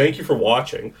 Okay, guys. Thank you for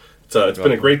watching. It's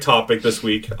been a great topic this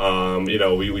week.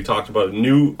 We talked about a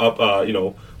new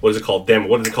what is it called? Damn it,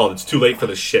 what is it called? It's too late for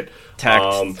this shit. Takt.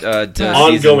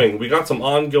 Ongoing. We got some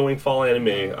ongoing fall anime.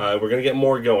 We're gonna get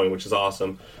more going, which is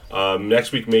awesome.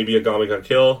 Next week maybe a Gami Got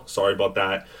Kill. Sorry about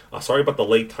that. Sorry about the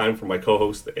late time for my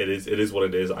co-host. It is what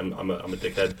it is. I'm a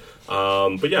dickhead.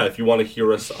 But yeah, if you want to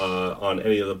hear us on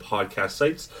any of the podcast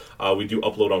sites, we do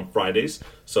upload on Fridays.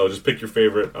 So just pick your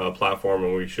favorite platform,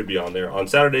 and we should be on there. On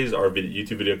Saturdays, our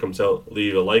YouTube video comes out.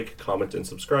 Leave a like, comment, and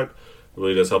subscribe. It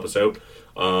really does help us out.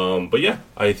 But yeah,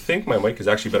 I think my mic is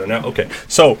actually better now. Okay,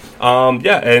 so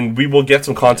and we will get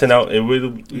some content out. It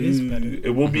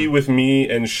will be with me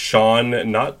and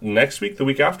Sean, not next week, the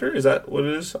week after. Is that what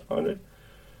it is, Andre?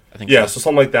 I think Yeah, so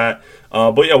something like that.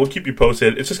 But yeah, we'll keep you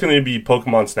posted. It's just going to be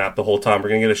Pokemon Snap the whole time. We're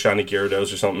going to get a shiny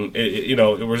Gyarados or something.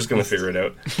 We're just going to figure it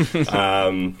out.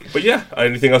 But yeah,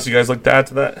 anything else you guys like to add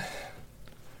to that?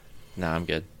 No, I'm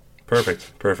good.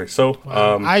 Perfect. So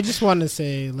I just want to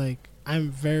say, like,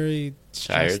 I'm very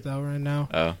stressed Tired? out right now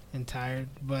Oh. and tired.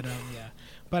 But yeah,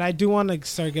 but I do want to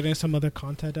start getting some other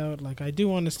content out. Like, I do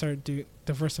want to start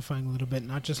diversifying a little bit,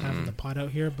 not just having the pod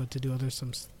out here, but to do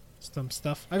some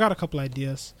stuff. I got a couple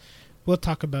ideas. We'll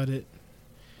talk about it.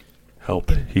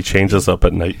 help. He changes up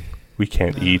at night. We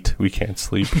can't eat. We can't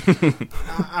sleep.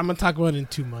 I'm gonna talk about it in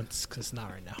 2 months, because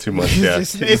not right now. 2 months, yeah.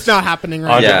 It's not happening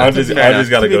right Yeah. now. Andre's got to To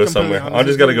go be completely somewhere. honest,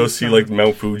 Andre's got to go it's see not- like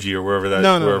Mount Fuji or wherever that.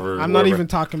 No, wherever, I'm not wherever. even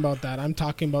talking about that. I'm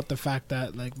talking about the fact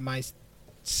that, like, my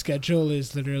schedule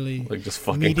is literally Like just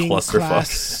fucking meeting, clusterfuck.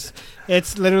 class.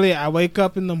 It's literally, I wake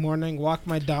up in the morning, walk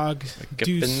my dog, Wake up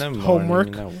do in the morning homework.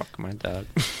 and I walk my dog.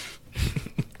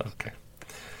 Okay.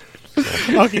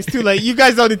 Okay, it's too late. You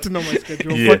guys don't need to know my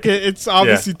schedule. Yeah. Fuck it. It's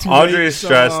obviously too Andre late. is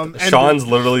stressed. and Sean's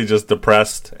literally just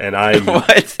depressed, and I'm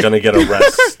What? gonna get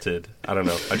arrested. I don't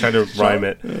know. I tried to rhyme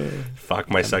it. Fuck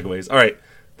my segues. All right.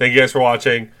 Thank you guys for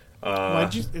watching.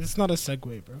 it's not a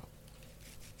segue, bro.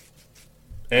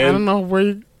 I And don't know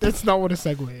where. It's not what a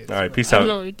segue is. all right. bro. Peace I don't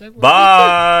know out. what you're talking about.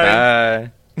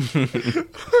 Bye.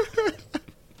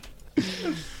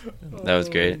 That was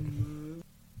great.